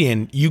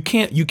comedian, you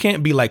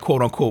can't be like,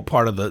 quote unquote,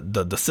 part of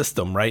the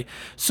system, right?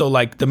 So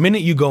like the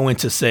minute you go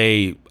into,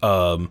 say,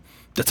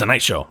 the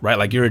Tonight Show, right?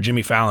 Like you're a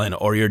Jimmy Fallon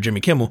or you're a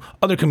Jimmy Kimmel,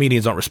 other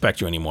comedians don't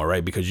respect you anymore,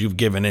 right? Because you've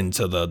given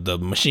into the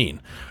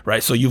machine,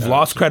 right? So you've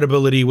lost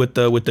credibility with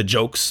the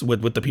jokes,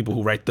 with the people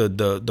who write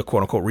the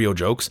quote unquote real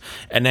jokes,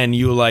 and then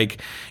you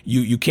like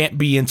you can't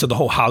be into the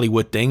whole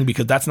Hollywood thing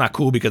because that's not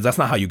cool, because that's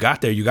not how you got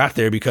there. You got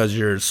there because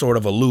you're sort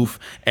of aloof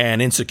and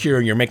insecure,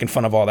 and you're making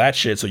fun of all that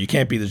shit. So you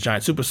can't be this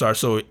giant superstar.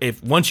 So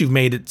if once you've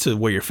made it to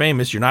where you're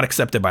famous, you're not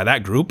accepted by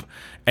that group,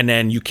 and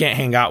then you can't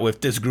hang out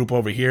with this group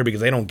over here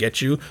because they don't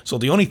get you. So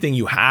the only thing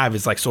you have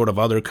is like sort of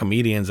other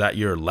comedians at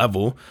your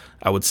level,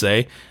 I would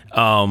say.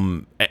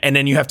 And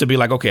then you have to be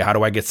like, okay, how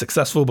do I get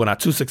successful but not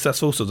too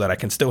successful so that I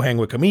can still hang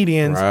with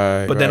comedians,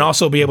 but then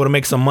also be able to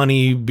make some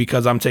money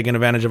because I'm taking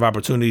advantage of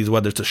opportunities,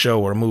 whether it's a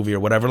show or a movie or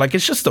whatever. Like,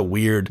 it's just a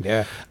weird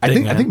I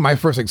think my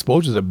first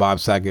exposure to Bob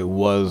Saget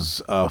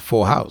was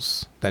Full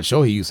House, that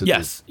show he used to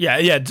do. Yeah,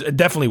 it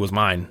definitely was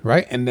mine.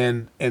 Right? And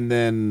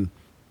then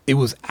it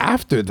was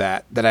after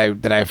that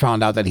I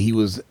found out that he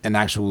was an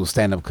actual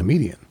stand-up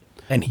comedian.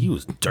 And he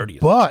was dirty.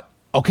 But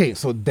okay,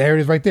 so there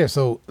it is right there.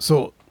 So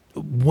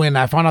when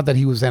I found out that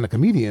he was a stand-up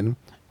comedian,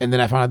 and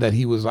then I found out that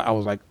I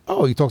was like,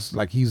 oh, he talks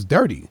like he's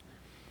dirty.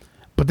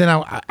 But then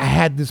I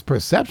had this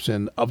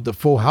perception of the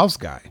Full House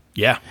guy.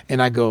 Yeah.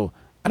 And I go,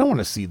 I don't want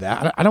to see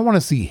that. I don't want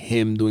to see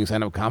him doing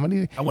stand-up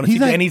comedy. I want to see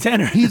Danny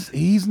Tanner.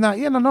 He's not.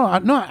 Yeah, no.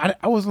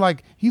 I was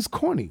like, he's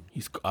corny.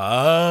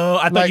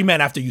 I thought you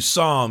meant after you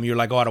saw him, you're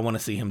like, oh, I don't want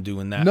to see him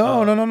doing that.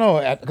 No.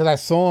 Because I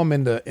saw him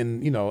in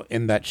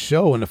that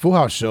show, in the Full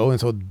House show, and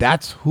so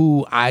that's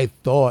who I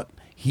thought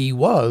he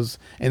was.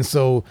 And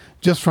so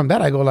just from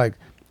that, I go like,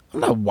 I'm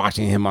not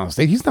watching him on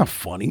stage. He's not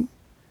funny.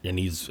 And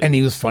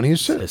he was funny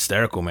as shit.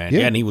 Hysterical, man.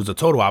 Yeah, and he was the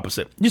total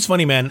opposite. He's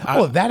funny, man.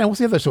 That and what's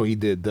the other show he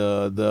did?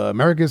 The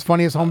America's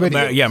Funniest Home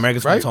Videos.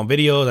 America's Funniest Home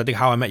Videos. I think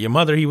How I Met Your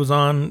Mother he was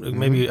on.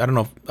 Maybe, I don't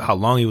know how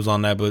long he was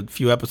on that, but a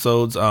few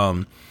episodes.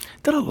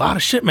 Did a lot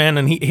of shit, man.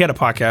 And he had a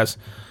podcast,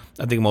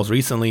 I think most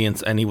recently,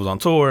 and he was on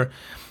tour.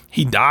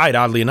 He died,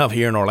 oddly enough,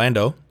 here in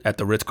Orlando at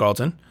the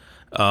Ritz-Carlton.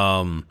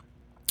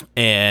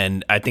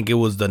 And I think it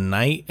was the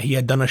night he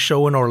had done a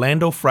show in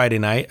Orlando Friday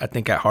night, I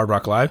think at Hard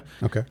Rock Live.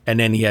 Okay. And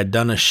then he had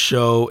done a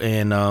show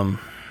in, Ponte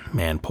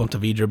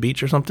Vedra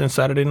Beach or something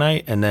Saturday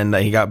night. And then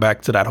he got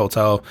back to that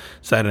hotel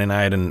Saturday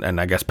night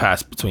and I guess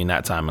passed between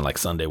that time and like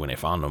Sunday when they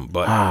found him.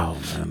 But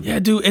yeah,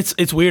 dude,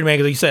 it's weird, man.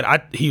 Because like you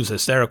said, he was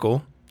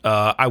hysterical.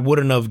 I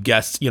wouldn't have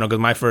guessed, because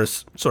my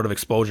first sort of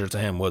exposure to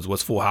him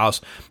was Full House.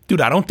 Dude,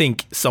 I don't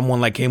think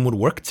someone like him would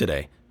work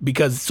today.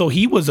 Because so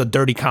he was a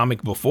dirty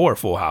comic before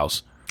Full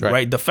House.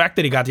 Right. The fact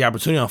that he got the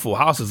opportunity on Full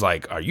House is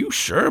like, are you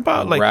sure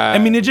about like? I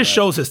mean, it just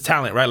shows his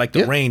talent, right? Like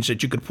the range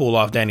that you could pull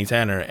off Danny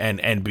Tanner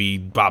and be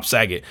Bob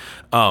Saget.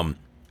 But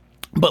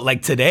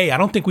like today, I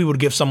don't think we would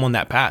give someone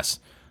that pass.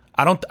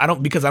 I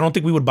don't because I don't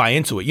think we would buy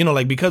into it.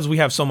 Like because we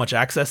have so much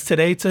access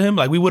today to him,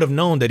 like we would have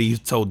known that he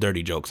told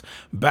dirty jokes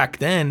back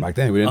then. We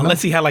didn't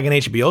unless know. he had like an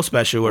HBO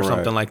special or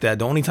something like that.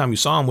 The only time you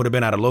saw him would have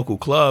been at a local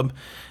club.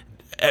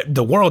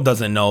 the world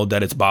doesn't know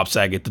that it's Bob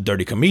Saget, the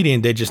dirty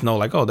comedian. They just know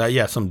like, oh,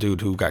 that some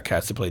dude who got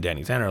cast to play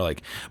Danny Tanner.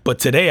 Like, but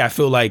today I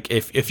feel like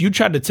if you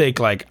tried to take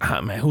like,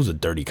 man, who's a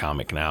dirty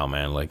comic now,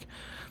 man? Like,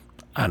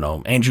 I don't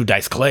know, Andrew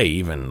Dice Clay,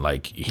 even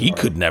like he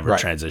could never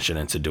transition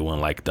into doing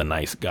like the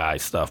nice guy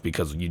stuff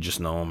because you just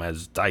know him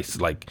as Dice.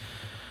 Like,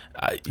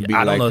 I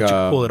don't know if you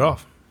can pull it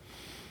off.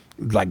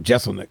 Like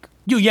Jesselnick.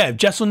 If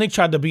Jesselnick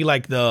tried to be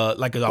like a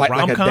rom-com,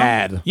 like a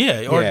dad, you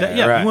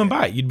wouldn't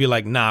buy it. You'd be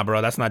like, nah,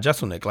 bro, that's not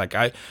Jesselnick.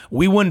 Like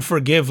we wouldn't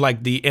forgive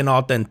like the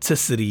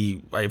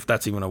inauthenticity, if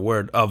that's even a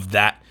word, of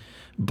that.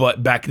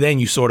 But back then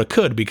you sort of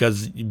could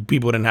because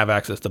people didn't have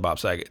access to Bob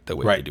Saget the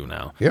way they do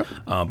now. Yep.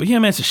 But yeah,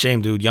 man, it's a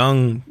shame, dude.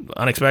 Young,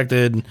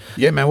 unexpected.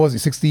 Yeah, man. Was he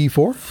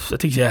 64? I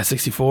think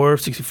 64,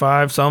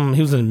 65.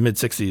 He was in mid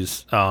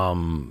 60s.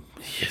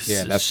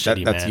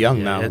 That's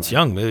young now. It's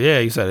young.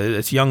 Yeah, he said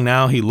it's young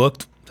now. He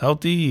looked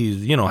healthy.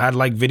 He's, had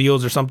like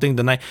videos or something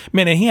the night.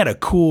 Man, and he had a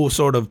cool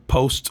sort of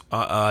post,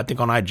 I think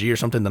on IG or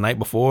something the night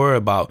before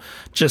about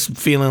just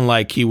feeling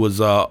like he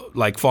was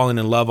like falling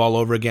in love all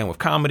over again with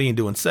comedy and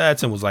doing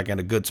sets and was like in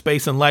a good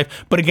space in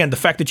life. But again, the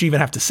fact that you even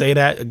have to say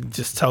that it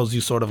just tells you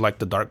sort of like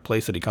the dark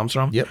place that he comes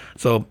from. Yep.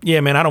 So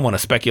yeah, man, I don't want to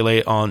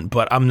speculate on,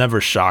 but I'm never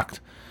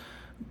shocked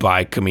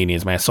by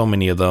comedians, man. So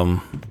many of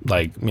them,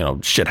 like,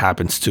 shit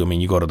happens to. I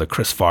mean, you go to the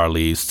Chris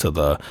Farleys, to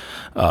the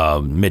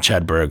Mitch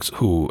Hedbergs,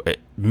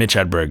 Mitch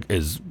Hedberg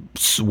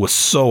was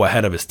so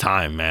ahead of his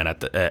time, man.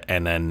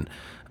 And then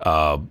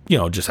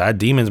just had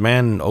demons,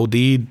 man.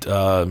 OD'd.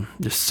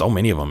 Just so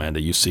many of them, man,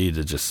 that you see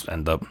that just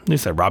end up. They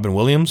said Robin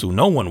Williams, who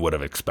no one would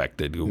have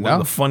expected, one of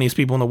the funniest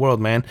people in the world,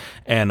 man.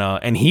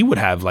 And he would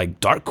have like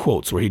dark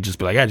quotes where he'd just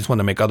be like, I just want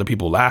to make other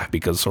people laugh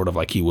because sort of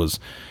like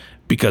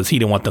because he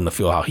didn't want them to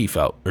feel how he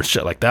felt or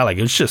shit like that. Like,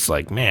 it was just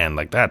like, man,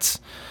 like that's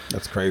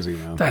crazy,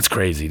 man. That's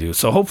crazy, dude.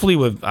 So hopefully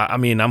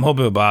I'm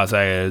hoping with Bob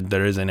Saget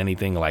there isn't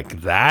anything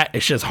like that.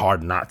 It's just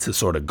hard not to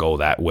sort of go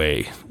that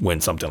way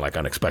when something like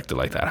unexpected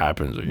like that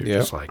happens, or you're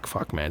just like,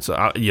 fuck, man. So,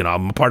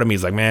 part of me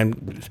is like,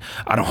 man,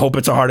 I don't hope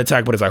it's a heart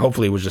attack, but it's like,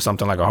 hopefully it was just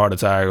something like a heart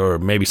attack or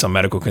maybe some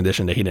medical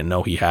condition that he didn't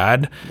know he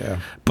had. Yeah.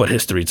 But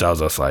history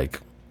tells us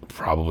like,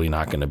 probably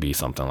not going to be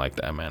something like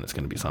that, man. It's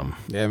going to be something.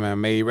 Yeah,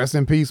 man. May rest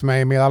in peace,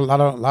 man. A lot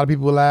of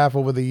people laugh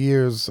over the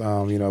years,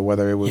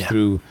 whether it was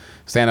through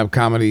stand-up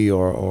comedy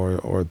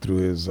or through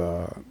his,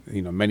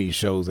 many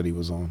shows that he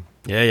was on.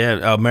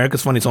 Yeah.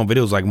 America's Funniest Home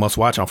Videos like must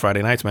watch on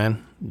Friday nights,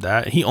 man.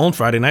 That he owned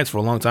Friday nights for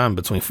a long time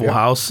between Full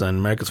House and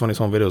America's Funniest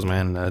Home Videos,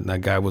 man. That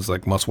guy was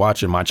like must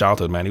watch in my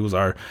childhood, man. He was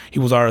our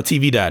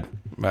TV dad.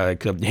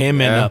 Like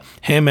him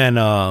and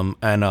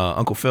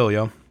Uncle Phil,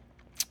 yo.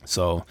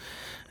 So.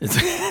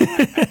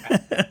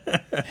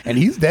 And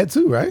he's dead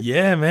too, right?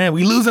 Yeah, man.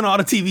 We losing all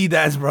the TV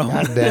dads, bro.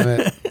 God damn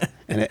it.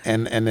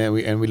 and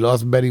then we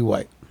lost Betty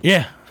White.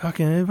 Yeah,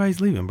 fucking everybody's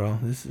leaving, bro.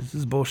 This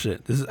is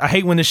bullshit. I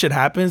hate when this shit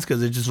happens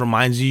because it just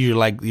reminds you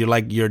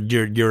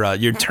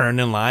your turn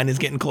in line is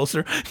getting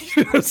closer.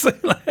 You know what I'm saying?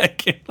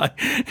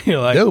 Like,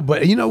 no,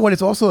 but you know what?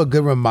 It's also a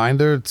good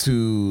reminder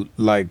to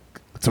like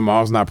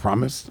tomorrow's not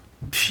promised.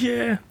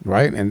 Yeah.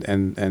 Right,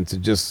 and to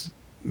just.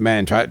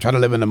 Man, try to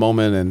live in the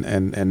moment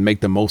and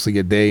make the most of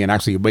your day, and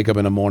actually wake up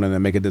in the morning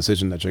and make a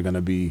decision that you're gonna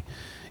be,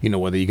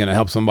 whether you're gonna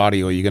help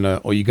somebody or you're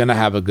gonna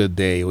have a good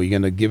day, or you're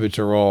gonna give it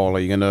your all, or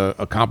you're gonna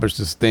accomplish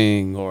this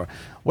thing, or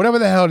whatever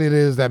the hell it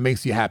is that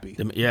makes you happy.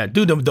 Yeah,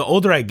 dude. The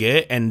older I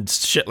get and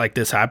shit like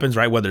this happens,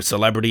 right? Whether it's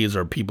celebrities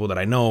or people that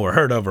I know or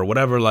heard of or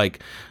whatever,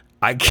 like.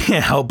 I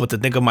can't help but to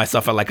think of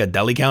myself at like a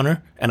deli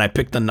counter, and I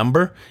pick the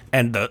number,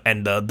 and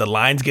the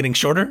line's getting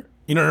shorter.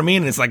 You know what I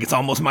mean? And it's like it's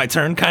almost my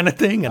turn kind of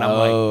thing, and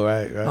I'm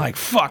right. Like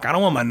fuck, I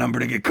don't want my number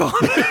to get called.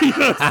 You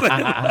know what I'm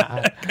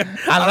saying?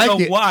 I don't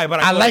know why, but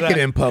I like it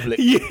in public.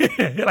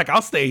 Yeah, like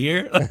I'll stay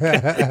here.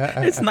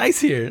 It's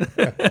nice here.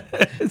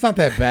 It's not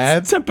that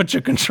bad. Temperature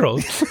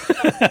controlled.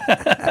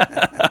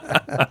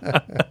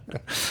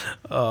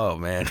 Oh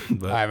man.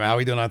 All right, man. How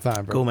we doing on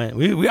time, bro? Cool, man.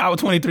 We hour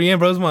 23 in,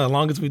 bro. It's one of the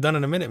longest we've done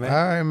in a minute, man.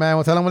 All right, man.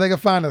 Well, tell them where they can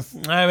find us.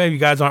 All right, man. If you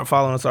guys aren't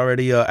following us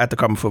already, at the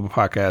Carbon Football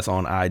Podcast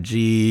on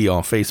IG,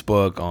 on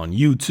Facebook, on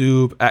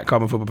YouTube, at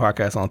Carbon Football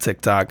Podcast on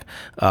TikTok.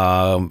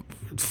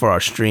 For our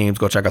streams,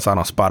 go check us out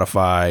on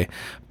Spotify,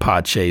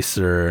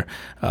 Podchaser,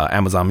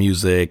 Amazon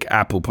Music,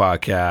 Apple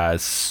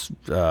Podcasts,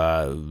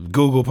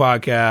 Google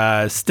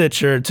Podcasts,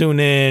 Stitcher,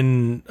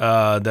 TuneIn,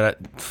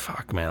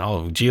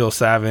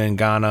 Geo7,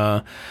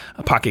 Ghana,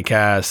 Pocket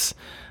Casts,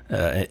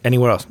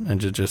 anywhere else, and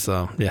just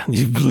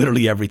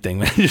literally everything,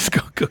 man. Just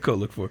go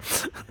look for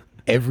it.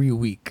 Every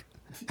week.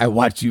 I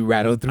watch you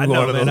rattle through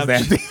all of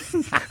those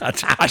things.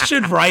 I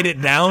should write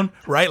it down,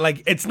 right?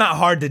 Like, it's not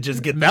hard to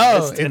just get the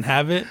list and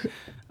have it.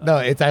 No,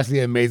 it's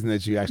actually amazing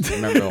that you actually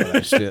remember all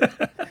that shit.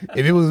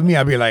 If it was me,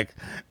 I'd be like,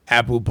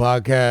 Apple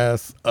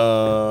Podcasts,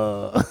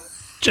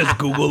 just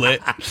Google it.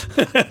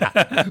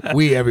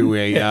 We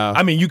everywhere, yo.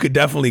 I mean, you could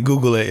definitely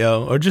Google it,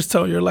 yo. Or just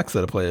tell your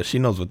Alexa to play it. She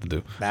knows what to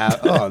do.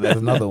 There's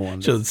another one.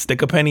 She'll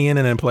stick a penny in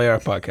and then play our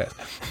podcast.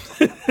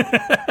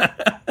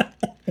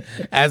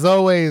 As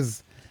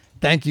always,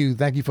 thank you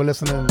for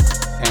listening,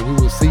 and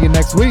we will see you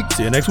next week.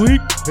 See you next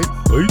week. Peace.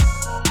 Peace.